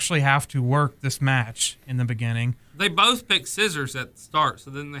to actually have to work this match in the beginning. They both picked scissors at the start, so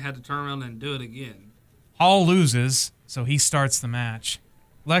then they had to turn around and do it again. Hall loses, so he starts the match.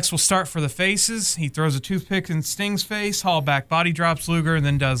 Lex will start for the faces. He throws a toothpick in Sting's face. Hall back body drops Luger and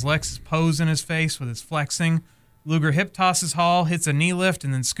then does Lex's pose in his face with his flexing. Luger hip tosses Hall, hits a knee lift,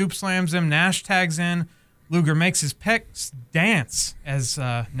 and then scoop slams him. Nash tags in. Luger makes his pecs dance as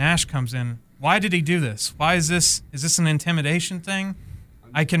Nash comes in. Why did he do this? Why is this? Is this an intimidation thing?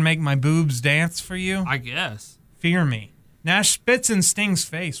 I can make my boobs dance for you? I guess. Fear me. Nash spits in Sting's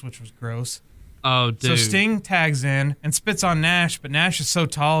face, which was gross. Oh, dude. So Sting tags in and spits on Nash, but Nash is so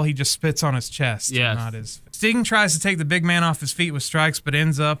tall he just spits on his chest. Yes. Not his. Sting tries to take the big man off his feet with strikes, but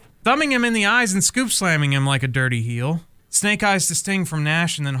ends up thumbing him in the eyes and scoop slamming him like a dirty heel. Snake eyes to Sting from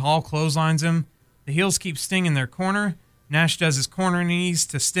Nash, and then Hall clotheslines him. The heels keep Sting in their corner. Nash does his corner knees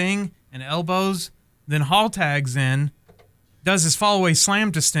to Sting and elbows. Then Hall tags in, does his fall-away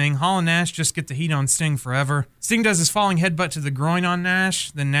slam to Sting. Hall and Nash just get the heat on Sting forever. Sting does his falling headbutt to the groin on Nash.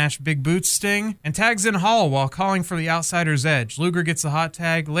 Then Nash big boots Sting and tags in Hall while calling for the Outsider's edge. Luger gets the hot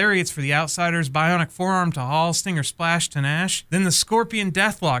tag. Lariats for the Outsiders. Bionic forearm to Hall. Stinger splash to Nash. Then the Scorpion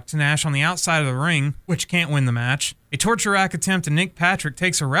Deathlock to Nash on the outside of the ring, which can't win the match. A torture rack attempt and Nick Patrick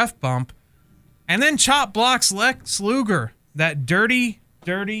takes a ref bump. And then chop blocks Lex Luger. That dirty,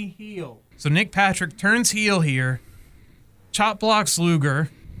 dirty heel. So Nick Patrick turns heel here. Chop blocks Luger,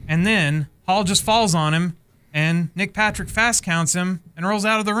 and then Hall just falls on him, and Nick Patrick fast counts him and rolls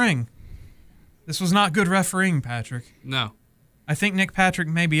out of the ring. This was not good refereeing, Patrick. No. I think Nick Patrick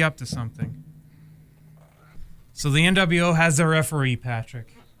may be up to something. So the NWO has their referee,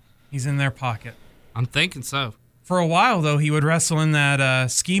 Patrick. He's in their pocket. I'm thinking so. For a while, though, he would wrestle in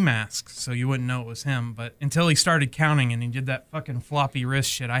that ski mask, so you wouldn't know it was him. But until he started counting and he did that fucking floppy wrist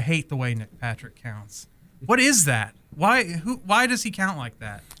shit, I hate the way Nick Patrick counts. What is that? Why does he count like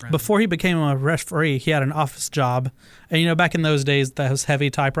that? Brendan? Before he became a referee, he had an office job. And, back in those days, those heavy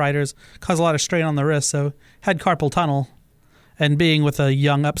typewriters caused a lot of strain on the wrist, so had carpal tunnel. And being with a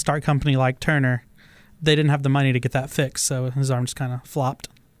young upstart company like Turner, they didn't have the money to get that fixed, so his arm just kind of flopped.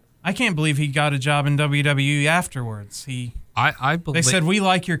 I can't believe he got a job in WWE afterwards. I believe, they said, we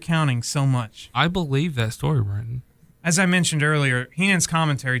like your counting so much. I believe that story, Brendan. As I mentioned earlier, Heenan's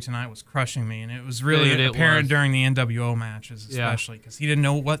commentary tonight was crushing me, and it was really apparent during the NWO matches, especially, because he didn't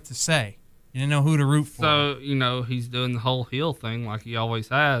know what to say. He didn't know who to root for. So, he's doing the whole heel thing like he always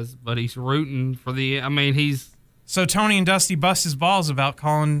has, but he's rooting for So Tony and Dusty bust his balls about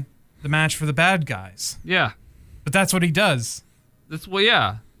calling the match for the bad guys. Yeah. But that's what he does. That's what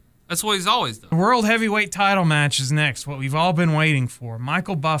he's always done. The World Heavyweight title match is next, what we've all been waiting for.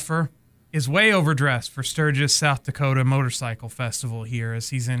 Michael Buffer is way overdressed for Sturgis, South Dakota Motorcycle Festival here as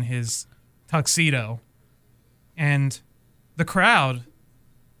he's in his tuxedo. And the crowd,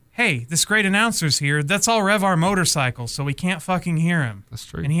 hey, this great announcer's here. That's all Revar Motorcycles, so we can't fucking hear him. That's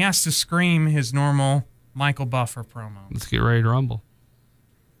true. And he has to scream his normal Michael Buffer promo. Let's get ready to rumble.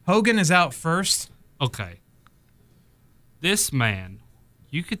 Hogan is out first. Okay. This man,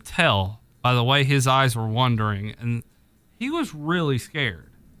 you could tell by the way his eyes were wandering, and he was really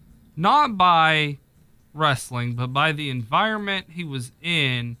scared. Not by wrestling, but by the environment he was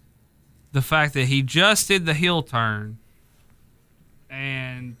in, the fact that he just did the heel turn,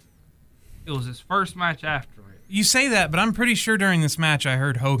 and it was his first match after it. You say that, but I'm pretty sure during this match I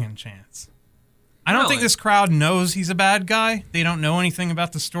heard Hogan chants. I don't Really? think this crowd knows he's a bad guy. They don't know anything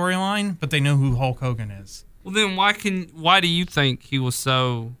about the storyline, but they know who Hulk Hogan is. Well, then why do you think he was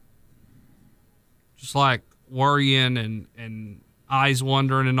so just like worrying and eyes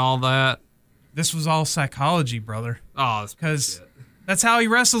wandering and all that? This was all psychology, brother. Oh, because that's how he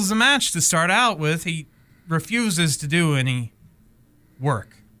wrestles the match to start out with. He refuses to do any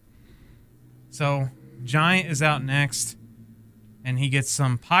work. So Giant is out next, and he gets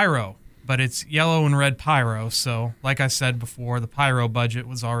some pyro, but it's yellow and red pyro. So, like I said before, the pyro budget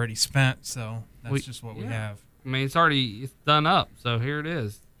was already spent, so that's just what we have. I mean, it's done up, so here it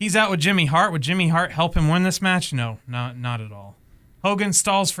is. He's out with Jimmy Hart. Would Jimmy Hart help him win this match? No, not at all. Hogan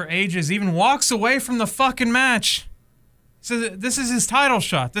stalls for ages, even walks away from the fucking match. So this is his title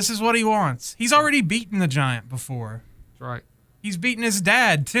shot. This is what he wants. He's already beaten the Giant before. That's right. He's beaten his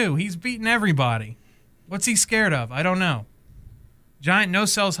dad, too. He's beaten everybody. What's he scared of? I don't know. Giant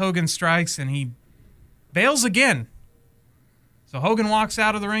no-sells Hogan's strikes, and he bails again. So Hogan walks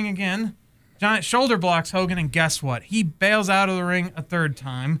out of the ring again. Giant shoulder blocks Hogan, and guess what? He bails out of the ring a third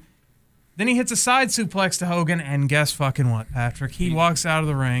time. Then he hits a side suplex to Hogan, and guess fucking what, Patrick? He walks out of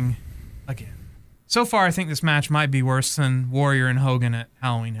the ring again. So far, I think this match might be worse than Warrior and Hogan at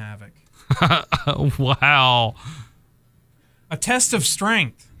Halloween Havoc. Wow. A test of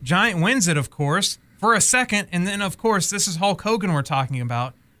strength. Giant wins it, of course, for a second, and then, of course, this is Hulk Hogan we're talking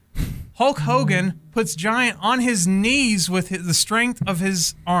about. Hulk Hogan puts Giant on his knees with the strength of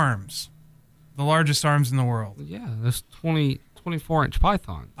his arms. The largest arms in the world. Yeah, this 24-inch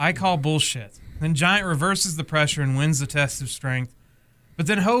python. I call bullshit. Then Giant reverses the pressure and wins the test of strength. But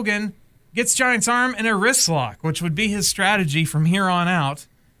then Hogan gets Giant's arm in a wrist lock, which would be his strategy from here on out.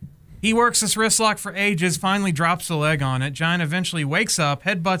 He works this wrist lock for ages, finally drops the leg on it. Giant eventually wakes up,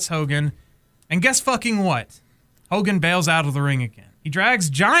 headbutts Hogan, and guess fucking what? Hogan bails out of the ring again. He drags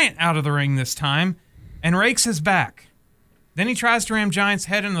Giant out of the ring this time and rakes his back. Then he tries to ram Giant's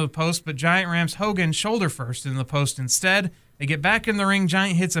head into the post, but Giant rams Hogan shoulder first into the post instead. They get back in the ring.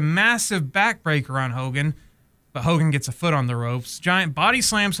 Giant hits a massive backbreaker on Hogan, but Hogan gets a foot on the ropes. Giant body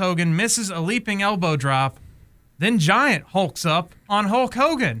slams Hogan, misses a leaping elbow drop. Then Giant hulks up on Hulk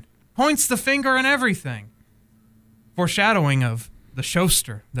Hogan, points the finger and everything. Foreshadowing of the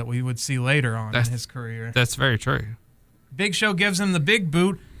showster that we would see later on in his career. That's very true. Big Show gives him the big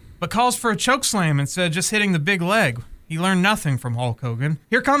boot, but calls for a chokeslam instead of just hitting the big leg. He learned nothing from Hulk Hogan.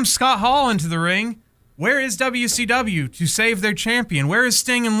 Here comes Scott Hall into the ring. Where is WCW to save their champion? Where is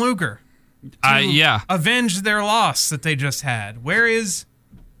Sting and Luger to avenge their loss that they just had? Where is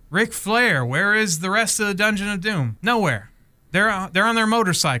Ric Flair? Where is the rest of the Dungeon of Doom? Nowhere. They're on their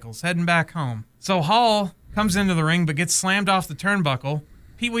motorcycles heading back home. So Hall comes into the ring but gets slammed off the turnbuckle.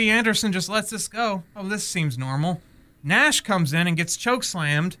 Pee Wee Anderson just lets this go. Oh, this seems normal. Nash comes in and gets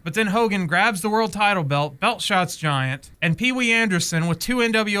chokeslammed, but then Hogan grabs the world title belt shots Giant, and Pee Wee Anderson, with two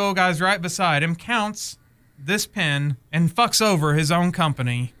NWO guys right beside him, counts this pin and fucks over his own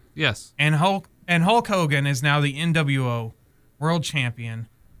company. Yes. And Hulk Hogan is now the NWO world champion.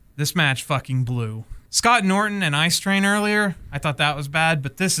 This match fucking blew. Scott Norton and Ice Train earlier, I thought that was bad,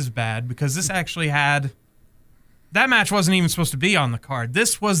 but this is bad because this actually had... That match wasn't even supposed to be on the card.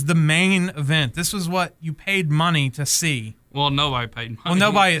 This was the main event. This was what you paid money to see. Well, nobody paid money. Well,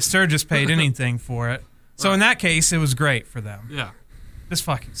 nobody at Sturgis paid anything for it. So in that case, it was great for them. Yeah. This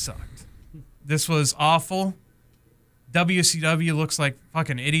fucking sucked. This was awful. WCW looks like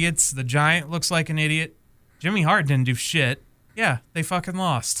fucking idiots. The Giant looks like an idiot. Jimmy Hart didn't do shit. Yeah, they fucking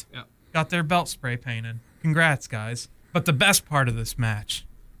lost. Yeah. Got their belt spray painted. Congrats, guys. But the best part of this match,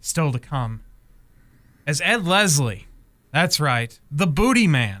 still to come, as Ed Leslie, that's right, the booty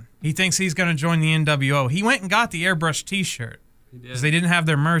man. He thinks he's going to join the NWO. He went and got the airbrush t-shirt because they didn't have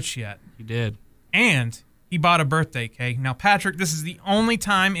their merch yet. He did. And he bought a birthday cake. Now, Patrick, this is the only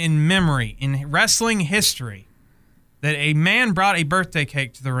time in memory, in wrestling history, that a man brought a birthday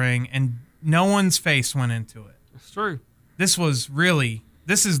cake to the ring and no one's face went into it. It's true. This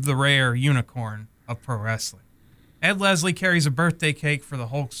is the rare unicorn of pro wrestling. Ed Leslie carries a birthday cake for the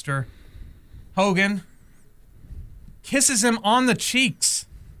Hulkster. Hogan kisses him on the cheeks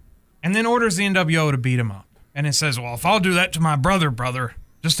and then orders the NWO to beat him up. And it says, well, if I'll do that to my brother,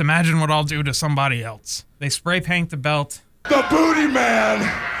 just imagine what I'll do to somebody else. They spray paint the belt. The booty man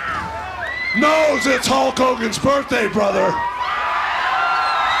knows it's Hulk Hogan's birthday, brother.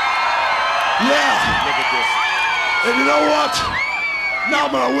 And you know what? Now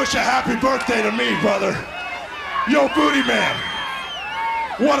I'm gonna wish a happy birthday to me, brother. Yo, Booty Man.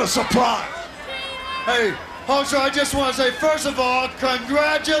 What a surprise. Hey, Hulkster, I just want to say, first of all,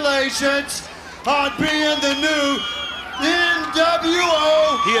 congratulations on being the new NWO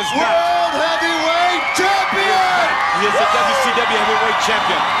World Heavyweight Champion! He is the WCW Heavyweight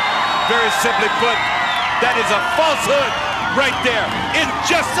Champion. Very simply put, that is a falsehood right there. In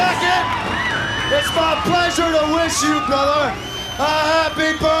just second, it's my pleasure to wish you, brother, a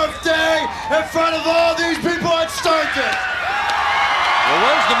happy birthday in front of all these people at Sturgis. Well,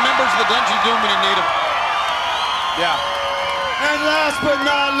 where's the members of the Dungeon Doom when you need them? Yeah. And last but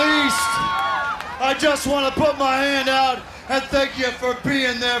not least, I just want to put my hand out and thank you for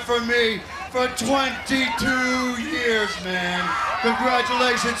being there for me for 22 years, man.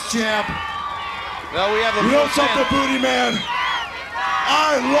 Congratulations, champ. Well, we have the You know something, Booty Man?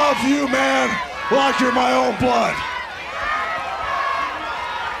 I love you, man, like you're my own blood.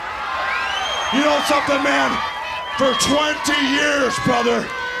 You know something, man? For 20 years, brother,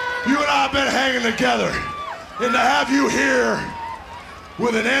 you and I have been hanging together. And to have you here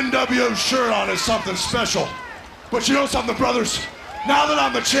with an NWO shirt on is something special. But you know something, brothers? Now that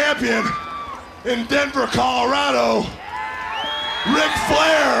I'm the champion in Denver, Colorado, Ric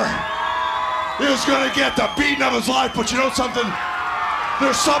Flair is gonna get the beating of his life. But you know something?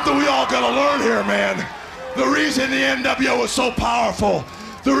 There's something we all gotta learn here, man. The reason the NWO is so powerful,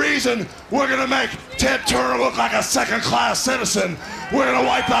 the reason we're gonna make Ted Turner look like a second-class citizen, we're gonna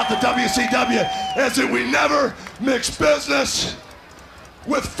wipe out the WCW, is that we never mix business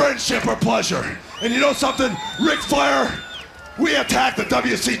with friendship or pleasure. And you know something, Ric Flair, we attacked the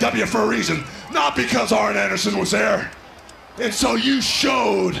WCW for a reason, not because Arn Anderson was there. And so you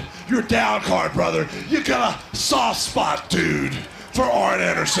showed your down card, brother. You got a soft spot, dude, for Arn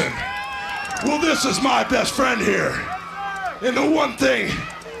Anderson. Well, this is my best friend here. And the one thing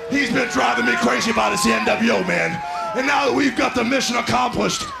he's been driving me crazy about is the NWO, man. And now that we've got the mission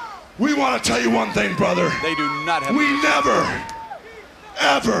accomplished, we want to tell you one thing, brother. They do not have... We never,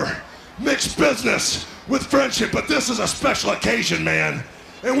 ever mix business with friendship, but this is a special occasion, man.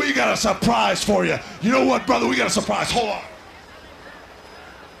 And we got a surprise for you. You know what, brother? We got a surprise. Hold on.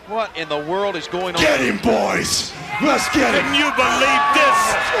 What in the world is going on? Get him, boys. Let's get him. Can you believe this?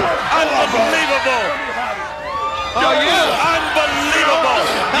 Unbelievable. Oh, yeah. Unbelievable.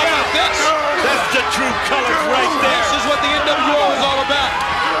 How about this? That's the true colors right there. This is what the NWO is all about.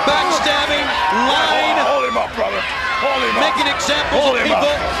 Backstabbing, lying. Hold him up, brother. Hold him up. Making examples of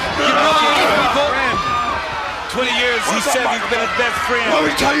people. Humiliating people. 20 years, he said he's been his best friend. Let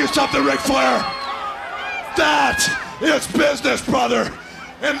me tell you something, Ric Flair. That is business, brother.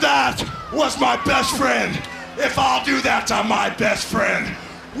 And that was my best friend. If I'll do that to my best friend,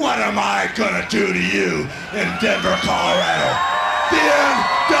 what am I gonna do to you in Denver, Colorado? The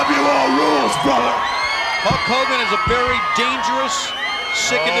NWO rules, brother. Hulk Hogan is a very dangerous,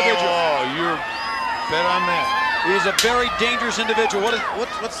 sick individual. Oh, you're bet on that. He's a very dangerous individual.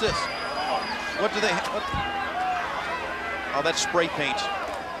 What's this? What do they? What? Oh, that's spray paint.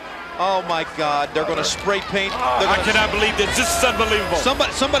 Oh my God! They're going to spray paint. I cannot believe this. This is unbelievable.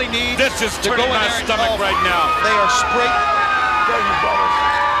 Somebody needs. This is turning my stomach right now. They are spray.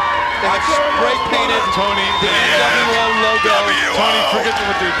 They have spray painted Tony, the NWO logo. Tony, forget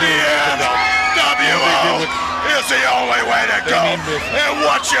what they did. NWO is the only way to go. And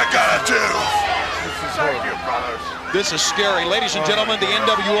what you gotta do? Thank you, brothers. This is scary, ladies and gentlemen. The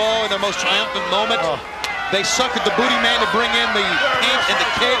NWO in their most triumphant moment. They suckered the Booty Man to bring in the paint and the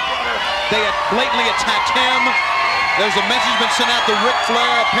cape. They had blatantly attacked him. There's a message been sent out to Ric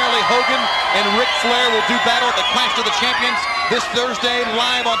Flair. Apparently Hogan and Ric Flair will do battle at the Clash of the Champions this Thursday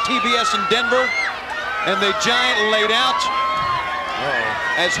live on TBS in Denver. And the Giant laid out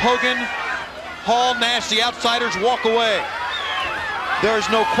as Hogan, Hall, Nash, the Outsiders walk away. There is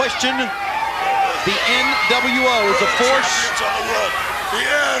no question the NWO is a force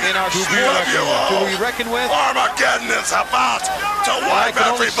in our sport to be reckoned with. Armageddon is about to wipe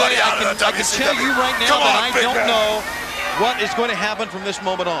everybody out of the WCW. I can tell you right now that I don't know what is going to happen from this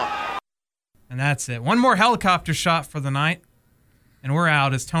moment on. And that's it. One more helicopter shot for the night, and we're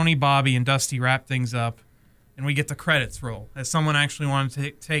out as Tony, Bobby, and Dusty wrap things up, and we get the credits roll as someone actually wanted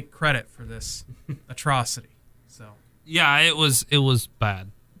to take credit for this atrocity. So yeah, it was bad.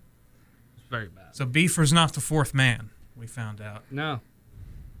 It was very bad. So Beefer's not the fourth man, we found out. No.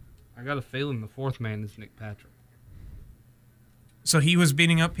 I got a feeling the fourth man is Nick Patrick. So he was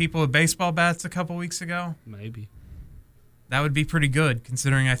beating up people with baseball bats a couple weeks ago? Maybe. That would be pretty good,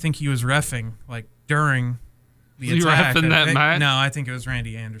 considering I think he was reffing, like, during the you attack. Reffing that match? No, I think it was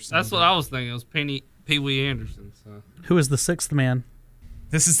Randy Anderson. That's what I was thinking. It was Pee Wee Anderson. So. Who is the sixth man?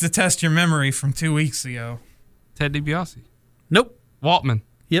 This is to test your memory from 2 weeks ago. Ted DiBiase. Nope. Waltman.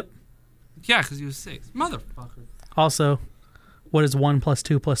 Yep. Yeah, because he was 6. Motherfucker. Also, what is 1 +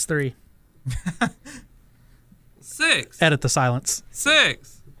 2 + 3? 6. Edit the silence.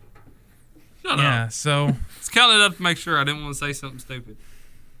 6. Shut up. Yeah, so... Let's count it up to make sure I didn't want to say something stupid.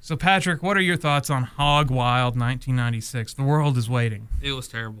 So, Patrick, what are your thoughts on Hog Wild 1996? The world is waiting. It was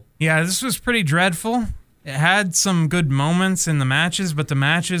terrible. Yeah, this was pretty dreadful. It had some good moments in the matches, but the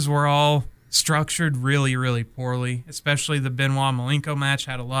matches were all structured really, really poorly. Especially the Benoit Malenko match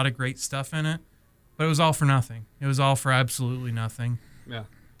had a lot of great stuff in it, but it was all for nothing. It was all for absolutely nothing. Yeah.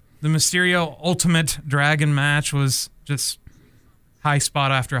 The Mysterio Ultimate Dragon match was just high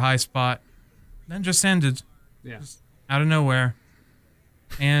spot after high spot, then just ended. Yeah. Just out of nowhere.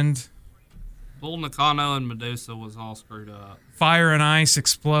 And Bull Nakano and Medusa was all screwed up. Fire and Ice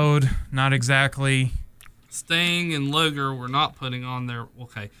explode, not exactly. Sting and Luger were not putting on their...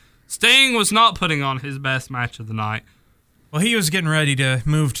 Okay. Sting was not putting on his best match of the night. Well, he was getting ready to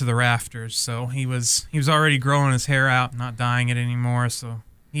move to the rafters, so he was already growing his hair out, not dyeing it anymore, so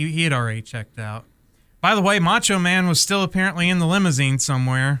he had already checked out. By the way, Macho Man was still apparently in the limousine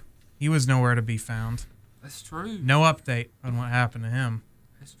somewhere. He was nowhere to be found. That's true. No update on what happened to him.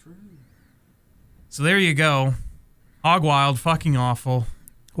 That's true. So there you go. Hog Wild, fucking awful.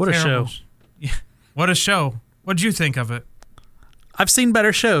 What a Terrible. show. Yeah, what a show. What'd you think of it? I've seen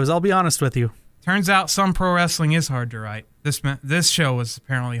better shows, I'll be honest with you. Turns out some pro wrestling is hard to write. This show was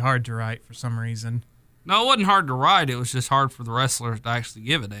apparently hard to write for some reason. No, it wasn't hard to write. It was just hard for the wrestlers to actually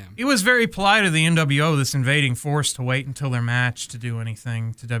give a damn. It was very polite of the NWO, this invading force, to wait until their match to do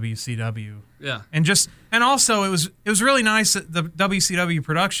anything to WCW. Yeah. And also it was really nice that the WCW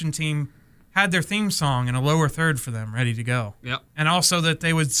production team had their theme song in a lower third for them, ready to go. Yep. And also that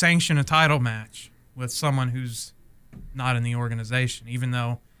they would sanction a title match with someone who's not in the organization, even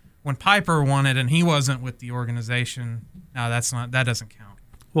though when Piper won it and he wasn't with the organization, no, that doesn't count.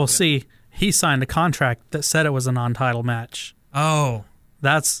 Well, see, he signed a contract that said it was a non-title match. Oh.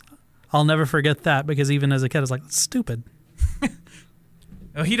 I'll never forget that, because even as a kid, I was like, that's stupid.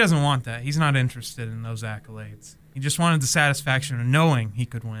 Oh, he doesn't want that. He's not interested in those accolades. He just wanted the satisfaction of knowing he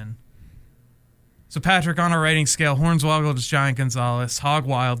could win. So, Patrick, on our rating scale, Hornswoggle to Giant Gonzalez, Hog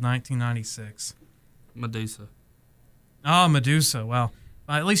Wild, 1996. Medusa. Oh, Medusa. Well,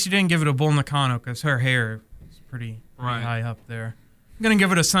 at least you didn't give it a Bull Nakano, because her hair is pretty high up there. I'm going to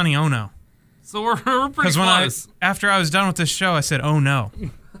give it a Sonny Ono. So we're pretty close. After I was done with this show, I said, oh no.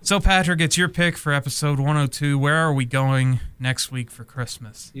 So, Patrick, it's your pick for episode 102. Where are we going next week for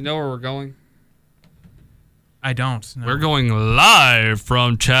Christmas? You know where we're going? I don't know. We're going live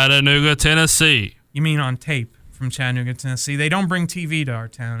from Chattanooga, Tennessee. You mean on tape from Chattanooga, Tennessee? They don't bring TV to our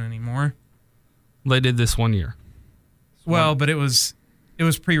town anymore. They did this one year. Well, but it was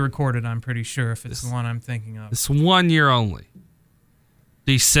pre-recorded, I'm pretty sure, if it's the one I'm thinking of. It's 1 year only.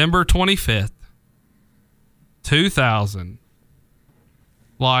 December 25th, 2000,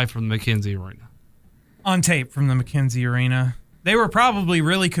 live from the McKenzie Arena. On tape from the McKenzie Arena. They were probably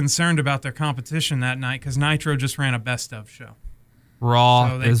really concerned about their competition that night because Nitro just ran a best of show. Raw.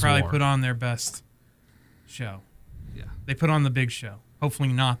 So they probably put on their best show. Yeah. They put on the big show. Hopefully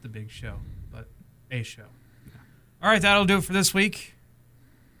not the big show, but a show. Yeah. All right, that'll do it for this week.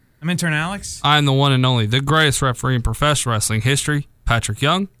 I'm intern Alex. I'm the one and only, the greatest referee in professional wrestling history, Patrick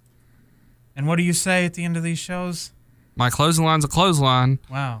Young. And what do you say at the end of these shows? My closing line's a clothesline.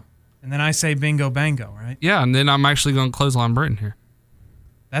 Wow. And then I say bingo bango, right? Yeah, and then I'm actually going to clothesline Britain here.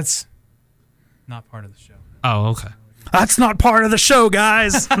 That's not part of the show. Oh, okay. That's not part of the show,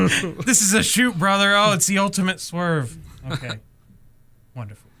 guys. This is a shoot, brother. Oh, it's the ultimate swerve. Okay.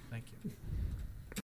 Wonderful.